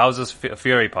the Bowser's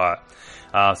Fury part.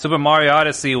 Super Mario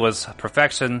Odyssey was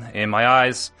perfection in my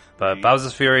eyes, but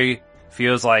Bowser's Fury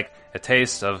feels like a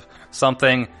taste of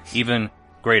something even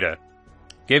greater.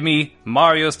 Give me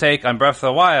Mario's take on Breath of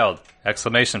the Wild!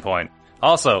 Exclamation point.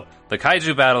 Also, the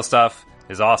Kaiju battle stuff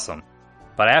is awesome.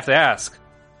 But I have to ask,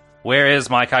 where is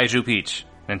my Kaiju Peach,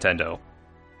 Nintendo?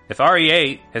 If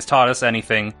RE8 has taught us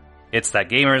anything, it's that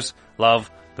gamers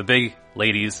love the big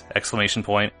ladies! Exclamation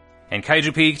point. And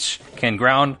Kaiju Peach can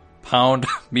ground pound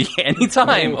me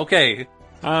anytime. Okay.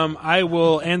 I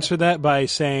will answer that by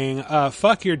saying,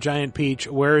 fuck your giant Peach.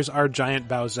 Where's our giant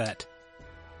Bowsette?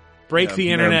 Break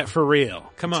the internet for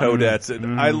real. Come on.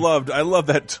 Toadettes. I love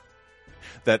that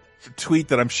tweet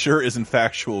that I'm sure isn't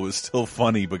factual was still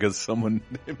funny because someone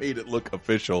made it look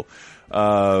official.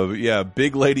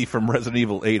 Big lady from Resident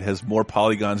Evil 8 has more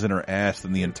polygons in her ass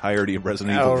than the entirety of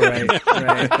Resident Evil 8.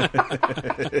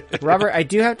 Right. Robert, I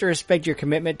do have to respect your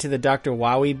commitment to the Dr.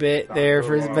 Wowie bit there,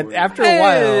 but after a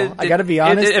while, I gotta be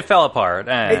honest. It fell apart.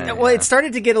 It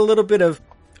started to get a little bit of,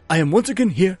 I am once again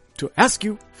here to ask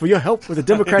you for your help with the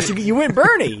Democrats. You went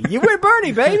Bernie. You went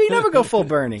Bernie, baby. Never go full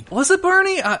Bernie. Was it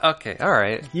Bernie? Okay, all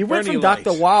right. You went Bernie from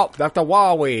Dr.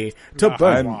 Huawei to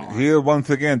Bernie. I'm here once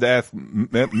again to ask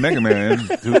Mega Man.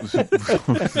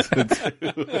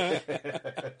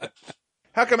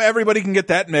 How come everybody can get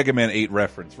that Mega Man 8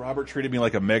 reference? Robert treated me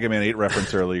like a Mega Man 8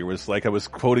 reference earlier. It was like I was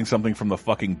quoting something from the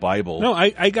fucking Bible. No,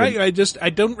 I got you. I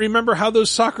don't remember how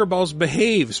those soccer balls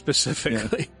behave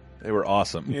specifically. They were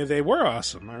awesome. Yeah, they were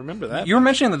awesome. I remember that. You were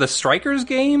mentioning the Strikers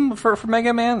game for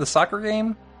Mega Man, the soccer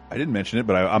game? I didn't mention it,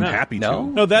 but I'm happy No.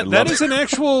 to. No, I that love is it. an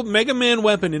actual Mega Man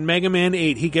weapon in Mega Man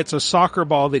 8. He gets a soccer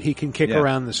ball that he can kick Yeah.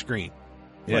 around the screen.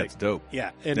 Yeah, Like, it's dope. Yeah,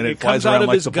 And it it comes flies out around of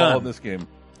like his the ball in gun. this game.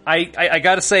 I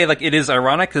gotta say, like, it is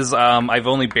ironic because I've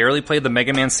only barely played the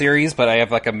Mega Man series, but I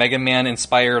have like a Mega Man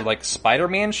inspired like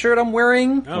Spider-Man shirt I'm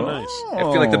wearing. Oh, nice. I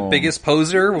feel like the biggest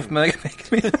poser with Mega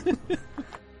Man.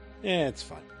 Yeah, it's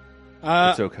fun.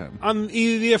 It's okay. On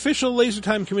the official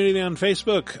LaserTime community on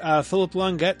Facebook, Philip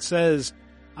Longette says,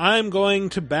 I'm going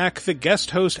to back the guest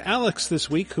host Alex this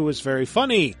week, who was very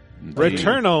funny.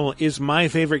 Returnal is my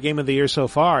favorite game of the year so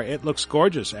far. It looks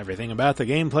gorgeous. Everything about the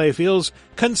gameplay feels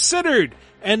considered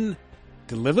and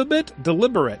deliberate.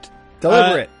 Deliberate.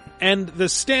 And the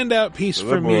standout piece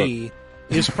for me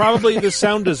is probably the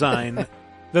sound design.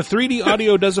 The 3D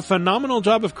audio does a phenomenal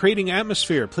job of creating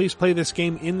atmosphere. Please play this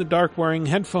game in the dark wearing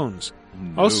headphones.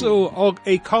 Also,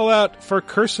 a call out for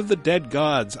Curse of the Dead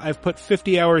Gods. I've put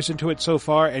 50 hours into it so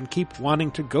far and keep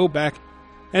wanting to go back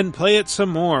and play it some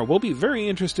more. We'll be very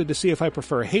interested to see if I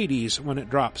prefer Hades when it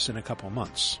drops in a couple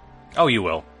months. Oh, you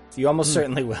will. You almost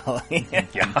certainly will.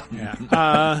 Yeah.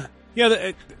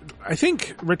 I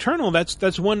think Returnal,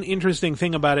 that's one interesting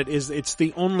thing about it is it's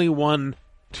the only one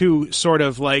to sort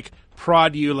of like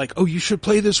prod you like, oh, you should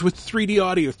play this with 3D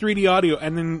audio.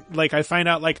 And then like I find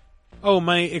out like, oh,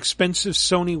 my expensive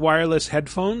Sony wireless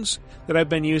headphones that I've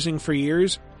been using for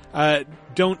years,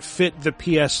 don't fit the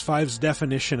PS5's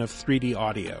definition of 3D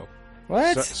audio.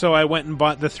 What? So I went and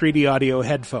bought the 3D audio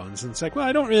headphones, and it's like, well,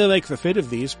 I don't really like the fit of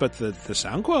these, but the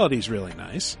sound quality is really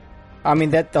nice. I mean,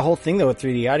 the whole thing though with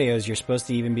 3D audio is you're supposed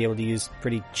to even be able to use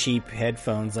pretty cheap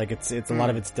headphones. Like it's a lot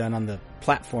of it's done on the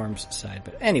platforms side.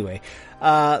 But anyway,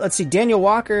 let's see. Daniel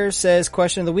Walker says,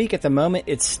 question of the week. At the moment,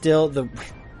 it's still The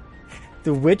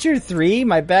Witcher 3?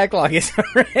 My backlog is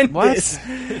horrendous.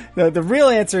 What? The real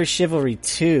answer is Chivalry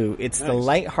 2. It's the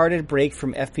lighthearted break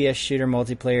from FPS shooter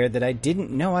multiplayer that I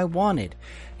didn't know I wanted.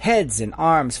 Heads and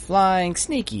arms flying,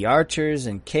 sneaky archers,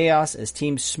 and chaos as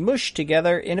teams smush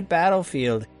together in a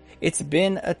battlefield. It's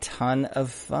been a ton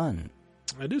of fun.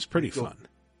 It is pretty fun.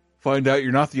 Find out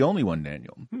you're not the only one,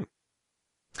 Daniel.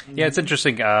 Yeah, it's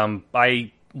interesting.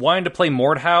 I wanted to play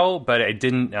Mordhau, but I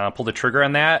didn't pull the trigger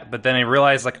on that. But then I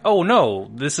realized, like, oh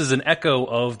no, this is an echo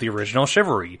of the original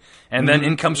Chivalry. And then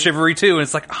in comes Chivalry 2, and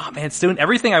it's like, oh man, it's doing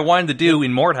everything I wanted to do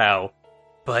in Mordhau,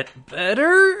 but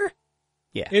better?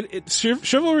 Yeah.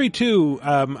 Chivalry 2,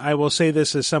 I will say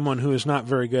this as someone who is not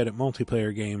very good at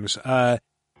multiplayer games,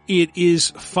 it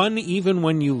is fun even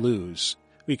when you lose.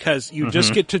 Because you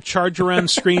just get to charge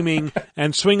around screaming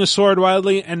and swing a sword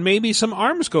wildly, and maybe some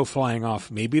arms go flying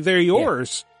off. Maybe they're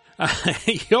yours.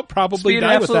 You'll probably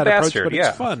die with that approach, but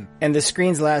it's fun. And the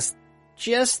screens last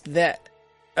just that,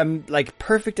 like,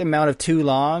 perfect amount of too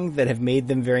long that have made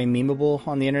them very memeable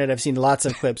on the internet. I've seen lots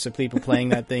of clips of people playing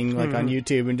that thing, like, on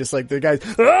YouTube, and just, like, the guys...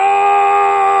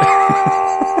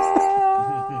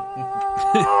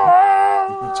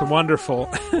 It's wonderful.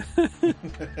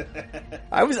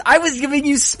 I was giving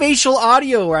you spatial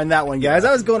audio on that one, guys.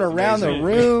 I was going around the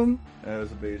room. That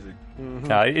was amazing.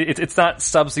 It's not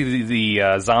subs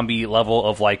the zombie level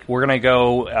of like, we're going to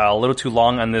go a little too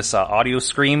long on this audio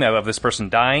scream of this person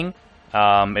dying.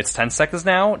 It's 10 seconds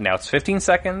now. Now it's 15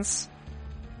 seconds.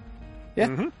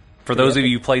 Yeah. For those of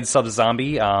you who played Subs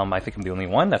Zombie, I think I'm the only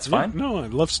one. That's fine. No, I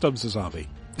love Stubbs the Zombie.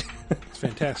 It's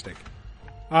fantastic.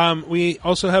 We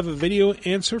also have a video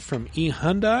answer from E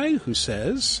Hyundai, who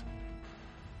says,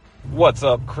 What's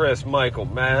up, Chris, Michael,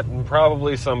 Matt, and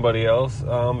probably somebody else?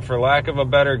 For lack of a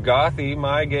better gothy,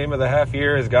 my game of the half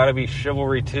year has got to be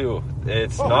Chivalry 2.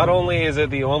 It's not only is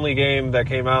it the only game that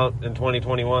came out in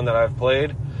 2021 that I've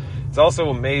played, it's also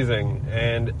amazing.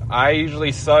 And I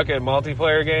usually suck at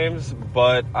multiplayer games,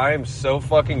 but I am so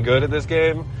fucking good at this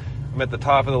game. I'm at the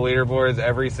top of the leaderboards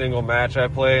every single match I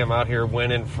play. I'm out here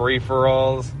winning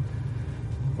free-for-alls.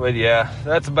 But yeah,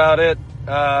 that's about it.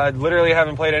 I literally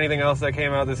haven't played anything else that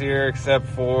came out this year except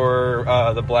for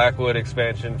the Blackwood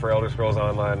expansion for Elder Scrolls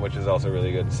Online, which is also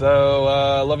really good. So,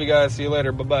 love you guys. See you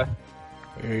later. Bye-bye.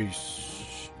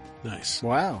 Peace. Nice.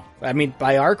 Wow. I mean,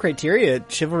 by our criteria,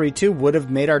 Chivalry 2 would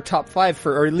have made our top 5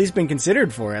 for, or at least been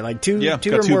considered for it. Like two got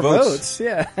or two more votes. votes.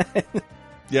 Yeah.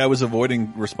 Yeah, I was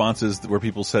avoiding responses where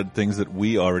people said things that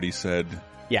we already said.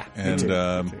 Yeah. me And,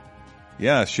 too. Me too.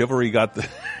 Yeah, Chivalry got the,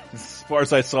 as far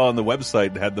as I saw on the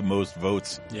website, had the most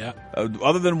votes. Yeah.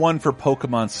 Other than one for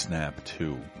Pokemon Snap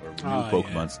 2. Or new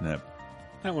Pokemon yeah. Snap.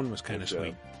 That one was kind of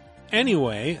sweet.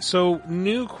 Anyway, so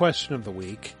new question of the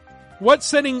week. What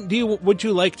setting would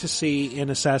you like to see in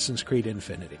Assassin's Creed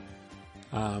Infinity?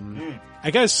 I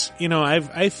guess,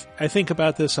 I think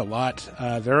about this a lot.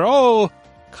 There are all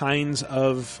kinds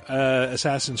of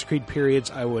Assassin's Creed periods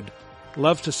I would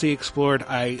love to see explored.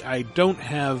 I don't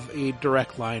have a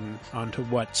direct line onto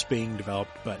what's being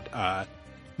developed, but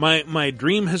my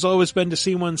dream has always been to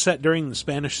see one set during the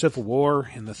Spanish Civil War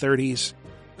in the 30s.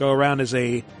 Go around as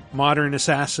a modern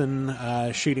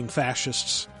assassin shooting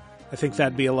fascists. I think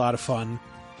that'd be a lot of fun.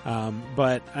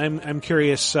 But I'm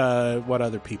curious what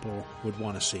other people would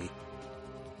want to see.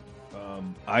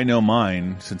 I know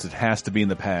mine, since it has to be in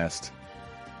the past.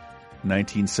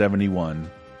 1971,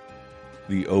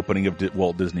 the opening of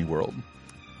Walt Disney World.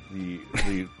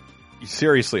 The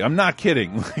seriously, I'm not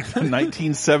kidding. Like the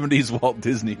 1970s Walt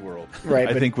Disney World, Right,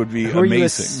 I but think would be who are you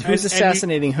amazing. Who's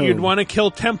assassinating whom? You'd want to kill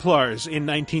Templars in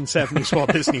 1970s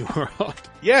Walt Disney World.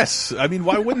 Yes, I mean,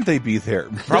 why wouldn't they be there?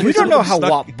 We don't know how stuck-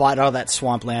 Walt bought all that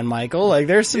swampland, Michael. Like,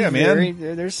 there's some Yeah, man.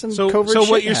 there's some So covert what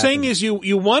shit you're saying happening. is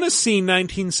you want to see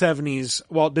 1970s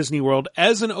Walt Disney World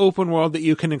as an open world that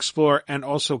you can explore and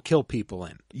also kill people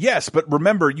in. Yes, but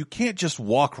remember, you can't just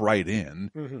walk right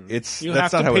in. It's You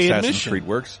that's have not to how pay Assassin's admission. Creed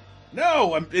works.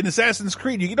 No, in Assassin's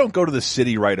Creed, you don't go to the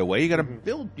city right away. You got to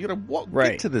you got to walk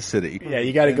Right. get to the city. Yeah,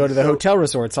 you got to go to the hotel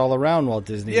resorts all around Walt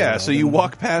Disney Yeah, World. so you And-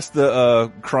 walk past the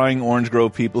crying Orange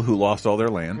Grove people who lost all their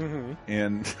land,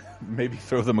 and maybe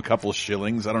throw them a couple of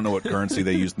shillings. I don't know what currency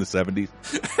they used in the 70s.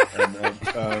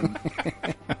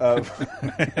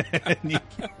 And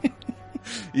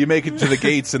you make it to the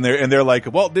gates, and they're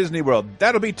like, Walt Disney World,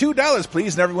 that'll be $2,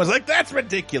 please. And everyone's like, that's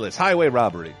ridiculous. Highway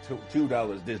robbery.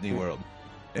 $2 Disney World.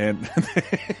 And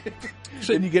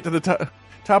then you get to the top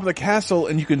of the castle,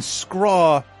 and you can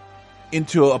scrawl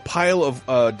into a pile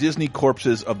of Disney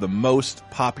corpses of the most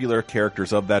popular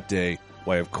characters of that day.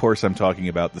 Why, of course, I'm talking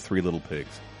about the Three Little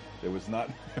Pigs. There was not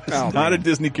a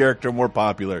Disney character more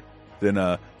popular than in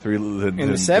the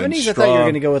 70s. I thought you were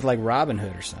going to go with like Robin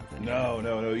Hood or something. No.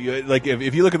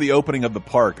 If you look at the opening of the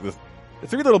park, the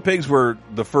Three Little Pigs were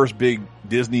the first big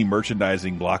Disney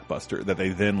merchandising blockbuster that they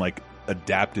then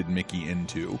adapted Mickey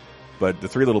into. But the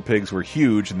Three Little Pigs were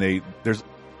huge, and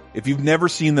if you've never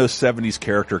seen those 70s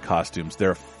character costumes,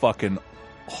 they're fucking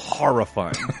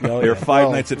horrifying. They're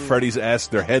Five Nights at Freddy's-esque.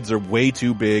 Their heads are way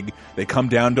too big. They come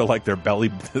down to their belly.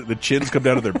 The chins come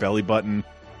down to their belly button.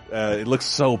 It looks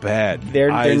so bad.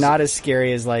 They're not as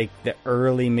scary as like the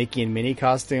early Mickey and Minnie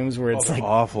costumes where it's like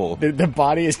awful. The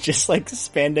body is just like a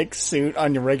spandex suit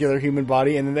on your regular human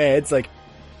body, and then the head's like,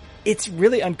 it's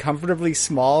really uncomfortably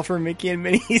small for Mickey and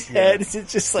Minnie's heads.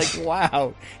 It's just like,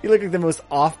 wow, you look like the most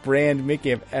off-brand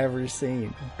Mickey I've ever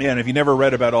seen. Yeah, and if you never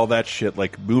read about all that shit,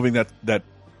 like moving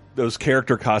those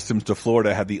character costumes to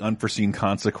Florida had the unforeseen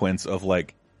consequence of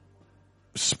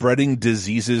spreading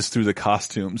diseases through the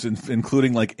costumes,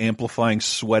 including amplifying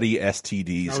sweaty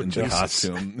STDs into the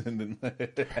costume.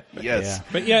 Yes. Yeah.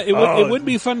 But yeah, it would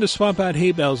be fun to swap out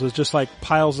hay bales with just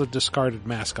piles of discarded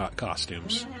mascot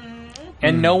costumes.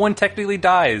 And no one technically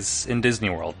dies in Disney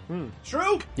World.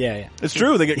 True. Yeah. It's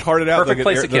true. They get carted out. Perfect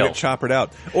place to they'll kill. get choppered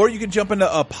out. Or you can jump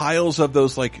into piles of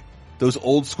those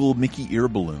old school Mickey ear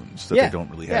balloons that they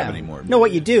don't really have anymore. No,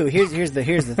 what you do, here's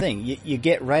the thing. You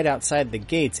get right outside the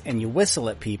gates and you whistle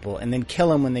at people and then kill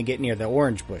them when they get near the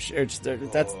orange bush.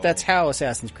 That's how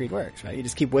Assassin's Creed works, right? You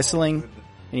just keep whistling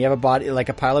and you have a body, like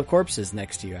a pile of corpses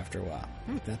next to you after a while.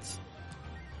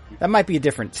 That might be a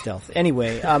different stealth.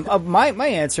 Anyway, my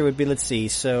answer would be, let's see,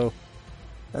 so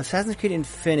Assassin's Creed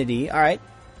Infinity, alright.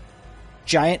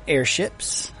 Giant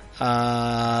airships.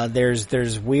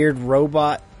 There's weird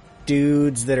robot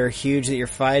dudes that are huge that you're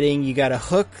fighting. You got a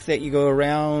hook that you go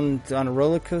around on a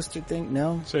roller coaster thing?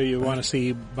 No? So you want to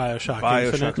see Bioshock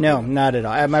Infinite? No, not at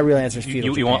all. My real answer is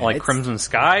Feudal You want Japan. It's- Crimson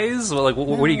Skies? Well,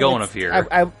 what are you going up here?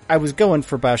 I was going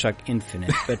for Bioshock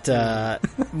Infinite,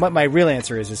 but my real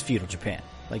answer is Feudal Japan.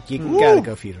 Like, you gotta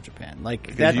go feudal Japan.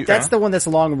 Like, that's the one that's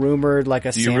long rumored, like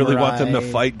a Do you really want them to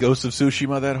fight Ghost of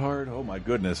Tsushima that hard? Oh my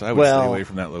goodness, I would stay away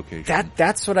from that location.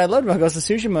 That's what I loved about Ghost of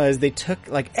Tsushima is they took,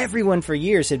 like, everyone for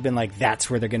years had been like, that's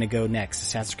where they're gonna go next.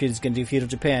 Assassin's Creed is gonna do feudal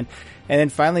Japan. And then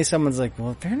finally someone's like,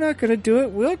 well, if they're not gonna do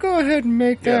it, we'll go ahead and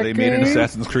make that they game. made an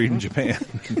Assassin's Creed in Japan.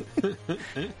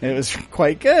 It was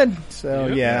quite good. So,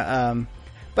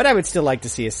 but I would still like to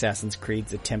see Assassin's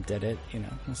Creed's attempt at it.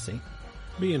 We'll see.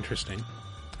 Be interesting.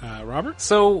 Robert?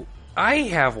 So, I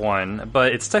have one,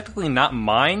 but it's technically not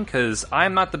mine, because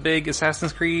I'm not the big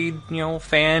Assassin's Creed,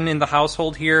 fan in the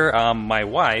household here. My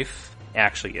wife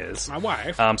actually is. My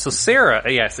wife? So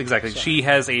Sarah, yes, exactly. Sorry. She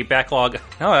has a backlog.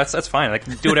 No, that's fine. I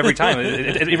can do it every time.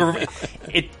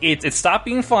 It stopped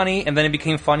being funny, and then it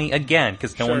became funny again,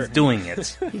 because no one's doing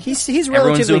it. He's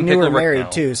relatively newer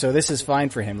married, too, so this is fine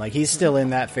for him. Like, he's still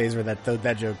in that phase where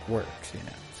that joke works,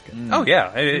 Oh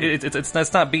yeah,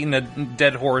 it's not beating a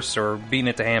dead horse or beating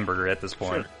it to hamburger at this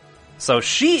point. Sure. So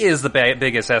she is the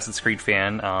big Assassin's Creed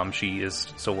fan. She is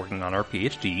still working on her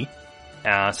PhD.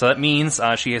 So that means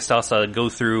she has to also go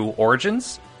through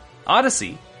Origins,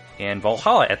 Odyssey, and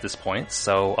Valhalla at this point.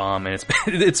 So and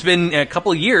it's been a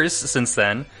couple of years since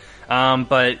then.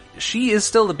 But she is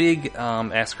still the big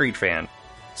Assassin's Creed fan.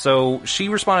 So she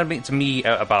responded to me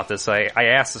about this. I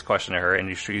asked this question to her,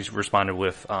 and she responded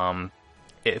with.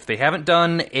 If they haven't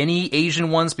done any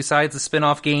Asian ones besides the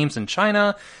spin-off games in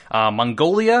China,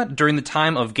 Mongolia during the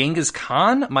time of Genghis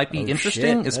Khan might be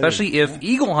interesting, especially if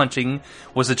eagle hunting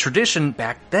was a tradition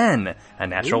back then, a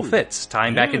natural fit,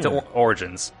 tying back into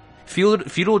Origins.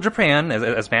 Feudal Japan,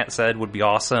 as Matt said, would be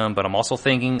awesome, but I'm also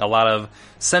thinking a lot of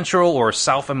Central or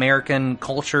South American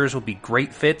cultures would be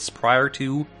great fits prior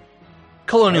to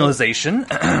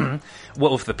colonialization,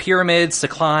 what with the pyramids to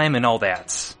climb and all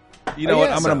that. You know what?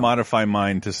 I'm going to modify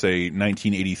mine to say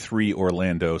 1983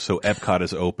 Orlando, so Epcot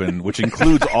is open, which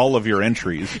includes all of your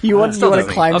entries. You want to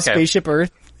climb Spaceship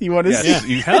Earth? You want to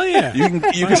see? Hell yeah!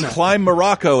 You can climb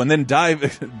Morocco and then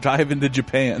dive into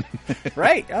Japan.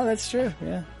 Right? Oh, that's true.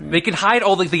 Yeah. They can hide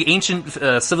all the ancient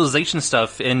civilization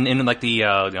stuff in like the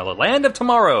land of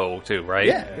tomorrow too, right?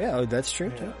 Yeah. Oh, that's true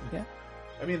too. Yeah.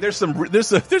 I mean, there's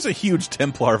a huge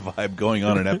Templar vibe going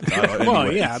on in Epcot.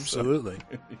 Well, yeah, absolutely.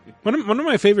 One of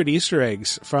my favorite Easter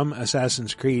eggs from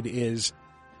Assassin's Creed is,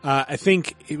 I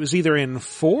think it was either in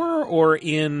 4 or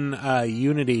in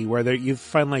Unity, where you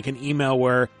find like an email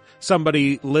where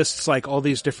somebody lists like all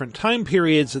these different time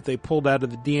periods that they pulled out of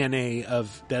the DNA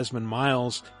of Desmond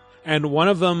Miles, and one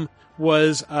of them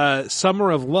was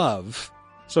Summer of Love,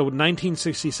 so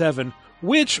 1967.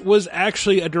 Which was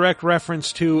actually a direct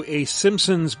reference to a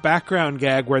Simpsons background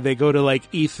gag where they go to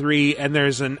like E3 and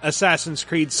there's an Assassin's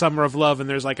Creed Summer of Love and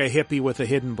there's like a hippie with a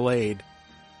hidden blade.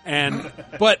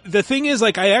 But the thing is,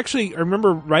 like, I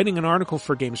remember writing an article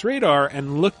for Games Radar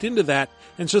and looked into that,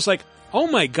 and it's just like, oh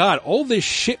my god, all this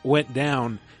shit went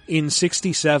down in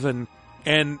 67,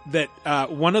 and that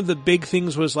one of the big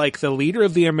things was like the leader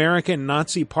of the American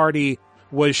Nazi Party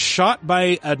was shot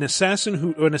by an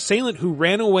assailant who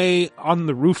ran away on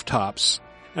the rooftops.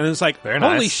 And it's like,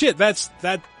 holy shit, that's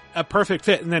a perfect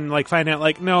fit. And then like find out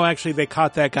like, no, actually they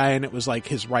caught that guy and it was like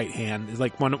his right hand. It's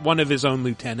like one of his own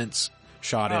lieutenants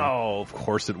shot him. Oh, of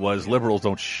course it was. Liberals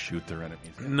don't shoot their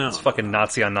enemies. No. It's fucking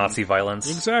Nazi on Nazi violence.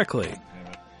 Exactly.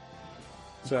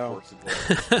 So,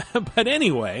 but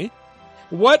anyway,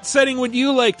 what setting would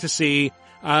you like to see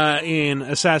in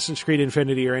Assassin's Creed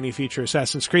Infinity or any future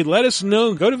Assassin's Creed? Let us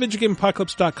know. Go to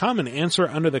VidjagameApocalypse.com and answer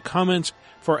under the comments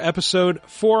for episode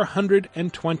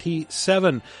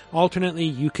 427. Alternately,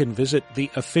 you can visit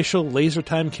the official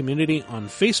LaserTime community on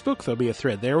Facebook. There'll be a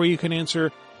thread there where you can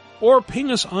answer, or ping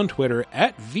us on Twitter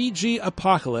at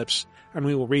VGApocalypse, and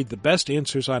we will read the best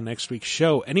answers on next week's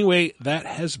show. Anyway, that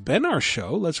has been our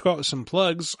show. Let's go out with some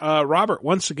plugs. Robert,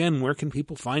 once again, where can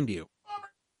people find you?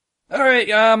 All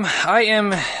right, I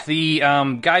am the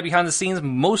guy behind the scenes,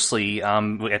 mostly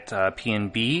at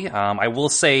PNB. I will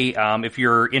say, if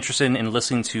you're interested in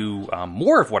listening to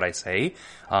more of what I say,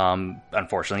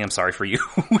 unfortunately, I'm sorry for you.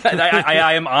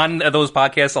 I am on those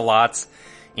podcasts a lot,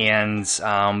 and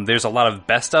there's a lot of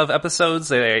best of episodes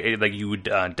that you would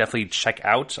definitely check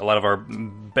out. A lot of our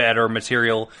better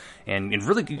material and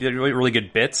really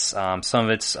good bits. Some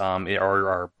of it's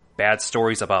are bad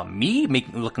stories about me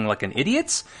looking like an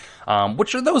idiot.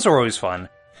 Those are always fun.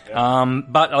 Yeah.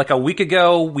 But like a week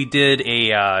ago, we did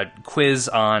a quiz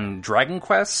on Dragon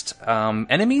Quest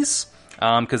enemies,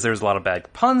 because there's a lot of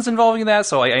bad puns involving that.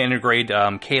 So I integrate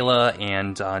Kayla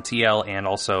and TL and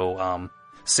also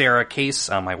Sarah Case,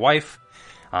 my wife.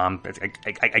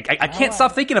 I can't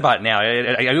stop thinking about it now.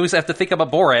 I always have to think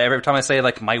about Bora every time I say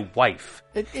like my wife.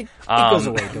 It goes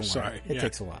away. Don't worry. sorry, It yeah.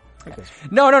 takes a while. It goes away.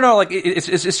 No. Like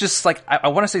it's just like I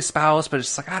want to say spouse, but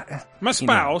it's like My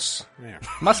spouse. Yeah.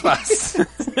 my spouse. I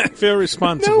feel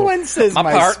responsible. No one says My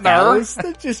my partner.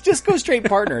 spouse. Just go straight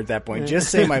partner at that point. Just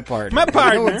say my partner. My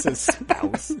partner. No one says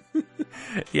spouse.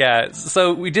 Yeah,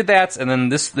 so we did that, and then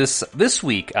this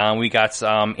week we got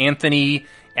Anthony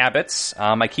Abbott's.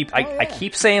 I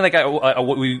keep saying like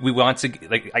we want to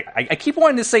like I keep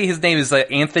wanting to say his name is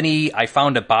Anthony. I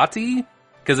found a Bati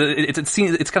because it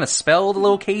seems it's kind of spelled a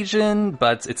little Cajun,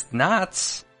 but it's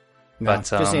not. No, But,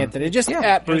 just Anthony. Just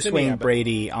at Bruce Anthony Wayne Abbott.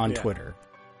 Brady on Twitter.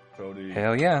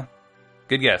 Hell yeah,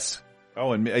 good guess.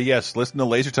 Oh, and yes, listen to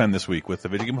Laser Time this week with the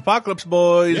Video Game Apocalypse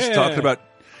boys Yeah. talking about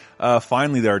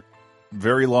finally their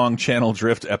very long Channel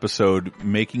Drift episode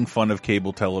making fun of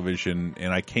cable television,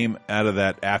 and I came out of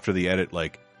that after the edit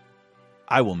like,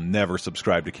 I will never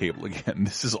subscribe to cable again.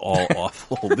 This is all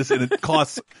awful. And it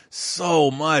costs so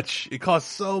much. It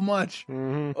costs so much.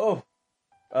 Oh.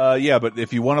 Yeah, but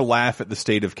if you want to laugh at the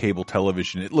state of cable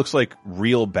television, it looks like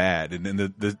real bad.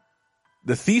 And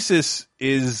the thesis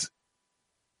is,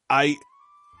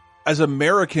 as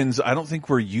Americans, I don't think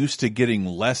we're used to getting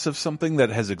less of something that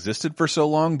has existed for so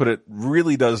long, but it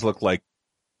really does look like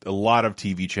a lot of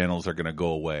TV channels are going to go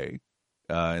away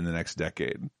in the next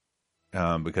decade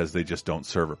because they just don't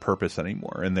serve a purpose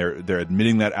anymore. And they're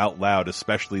admitting that out loud,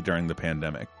 especially during the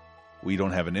pandemic. We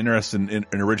don't have an interest in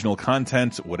original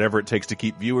content, whatever it takes to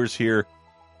keep viewers here.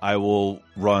 I will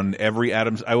run 3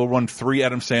 Adam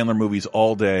Sandler movies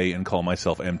all day and call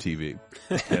myself MTV.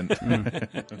 And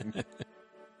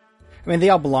I mean, they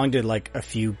all belong to like a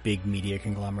few big media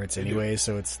conglomerates anyway,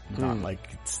 so it's not like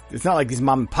it's not like these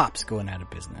mom and pops going out of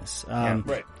business.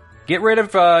 right. Get rid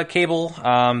of cable.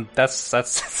 That's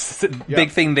the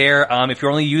big thing there. If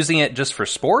you're only using it just for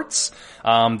sports,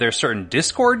 there's certain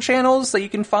Discord channels that you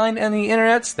can find on the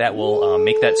internet that will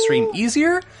make that stream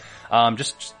easier.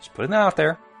 Just putting that out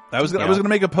there. I was gonna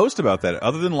make a post about that.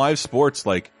 Other than live sports,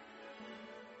 like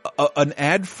an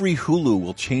ad-free Hulu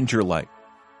will change your life.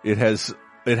 It has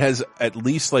at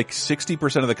least like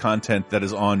 60% of the content that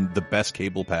is on the best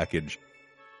cable package,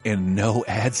 and no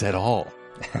ads at all.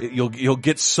 You'll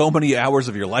get so many hours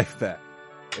of your life back,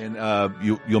 and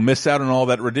you'll miss out on all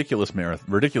that ridiculousness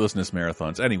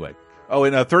marathons. Anyway,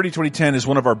 and 30-2010 is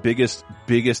one of our biggest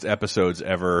episodes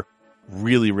ever.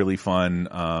 Really fun,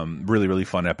 really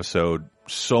fun episode.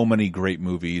 So many great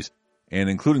movies, and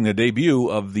including the debut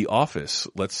of The Office.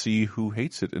 Let's see who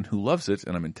hates it and who loves it.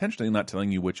 And I'm intentionally not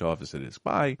telling you which Office it is.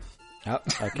 Bye. Oh,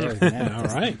 okay. Yeah, All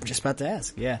right. just about to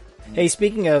ask. Yeah. Hey,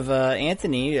 speaking of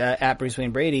Anthony at Bruce Wayne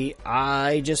Brady,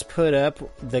 I just put up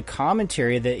the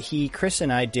commentary that Chris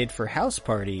and I did for House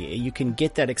Party. You can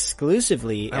get that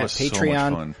exclusively That at was so much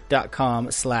fun.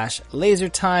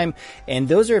 patreon.com/lasertime, and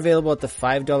those are available at the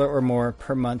 $5 or more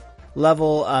per month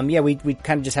level. We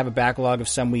kind of just have a backlog of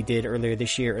some we did earlier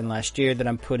this year and last year that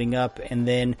I'm putting up, and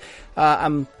then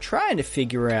I'm trying to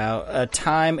figure out a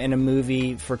time and a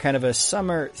movie for kind of a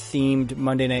summer themed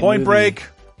Monday night Point movie. Break.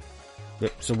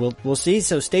 So we'll see.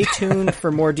 So stay tuned for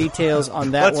more details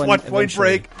on that Let's one. watch Point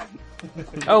eventually. Break.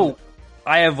 Oh,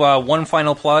 I have one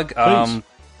final plug. Please.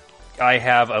 I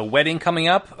have a wedding coming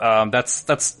up. That's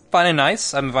fun and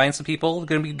nice. I'm inviting some people. It's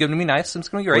gonna be nice. It's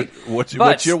gonna be great. What's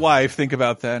your wife think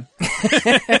about that?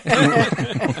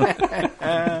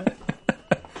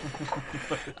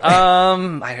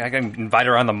 I can invite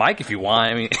her on the mic if you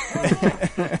want. I mean,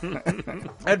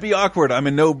 That'd be awkward. I'm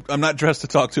not dressed to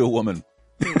talk to a woman.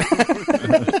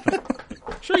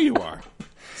 Sure you are.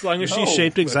 As long as she's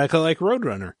shaped exactly like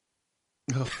Roadrunner.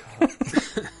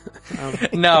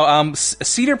 no,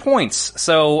 Cedar Points.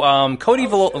 So, Cody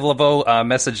Laveau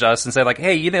messaged us and said, like,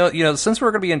 hey, you know, since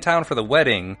we're going to be in town for the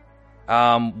wedding,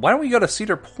 why don't we go to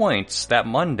Cedar Points that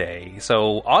Monday?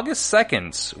 So, August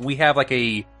 2nd, we have like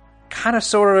a kind of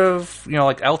sort of,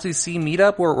 like LTC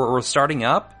meetup where we're starting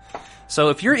up. So,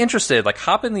 if you're interested, like,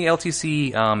 hop in the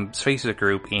LTC Facebook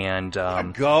group and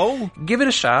Go. give it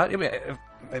a shot. I mean,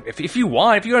 if you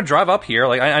want to drive up here,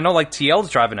 like I know, like TL's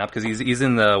driving up because he's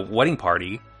in the wedding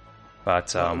party.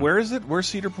 But Where is it? Where's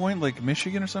Cedar Point? Like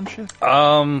Michigan or some shit?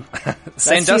 Cedar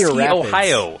Sandusky, Rapids.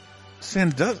 Ohio.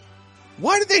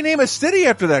 Why did they name a city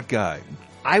after that guy?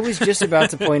 I was just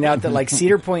about to point out that like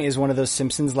Cedar Point is one of those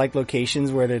Simpsons-like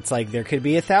locations where it's like there could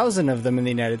be 1,000 of them in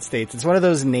the United States. It's one of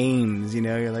those names,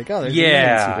 You're like, oh, there's a name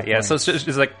in Cedar Point. So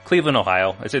it's like Cleveland,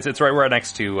 Ohio. It's right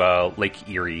next to Lake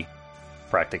Erie,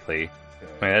 practically.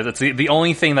 I mean, that's the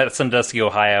only thing that Sandusky,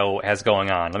 Ohio has going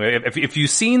on. I mean, if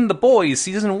you've seen The Boys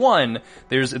Season 1,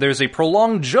 there's a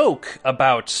prolonged joke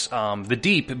about the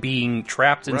Deep being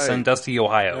trapped in Sandusky,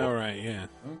 Ohio. All right, yeah.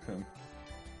 Okay.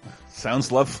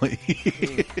 Sounds lovely.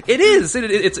 It is.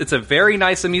 It's a very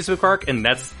nice amusement park, and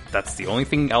that's the only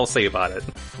thing I'll say about it.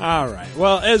 All right.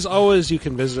 Well, as always, you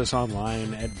can visit us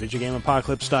online at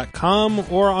VideoGameApocalypse.com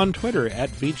or on Twitter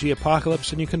at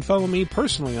VGApocalypse, and you can follow me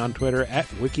personally on Twitter at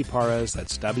Wikiparaz.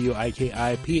 That's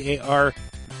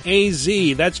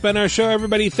WIKIPARAZ. That's been our show,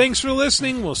 everybody. Thanks for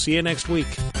listening. We'll see you next week.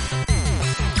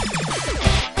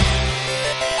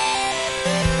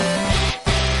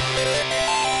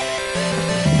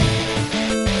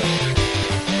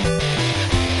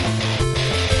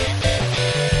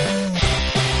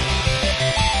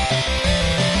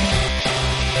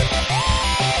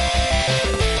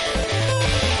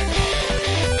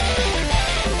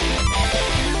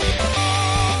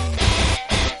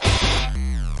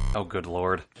 Oh, good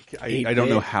Lord. I don't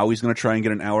know how he's going to try and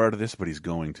get an hour out of this, but he's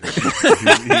going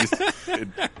to.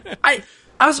 I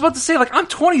was about to say, like, I'm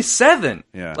 27.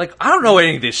 Yeah. Like, I don't know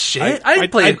any of this shit. I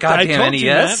didn't play a goddamn told NES. You,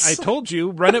 Matt, I told you,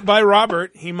 run it by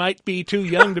Robert. He might be too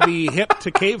young to be hip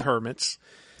to cave hermits.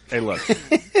 Hey, look.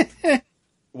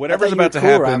 Whatever's I thought about to you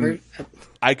were cool, happen, Robert.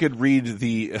 I could read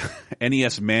the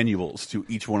NES manuals to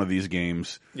each one of these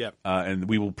games. Yep. And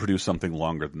we will produce something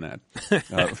longer than that.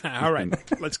 All right.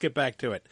 Let's get back to it.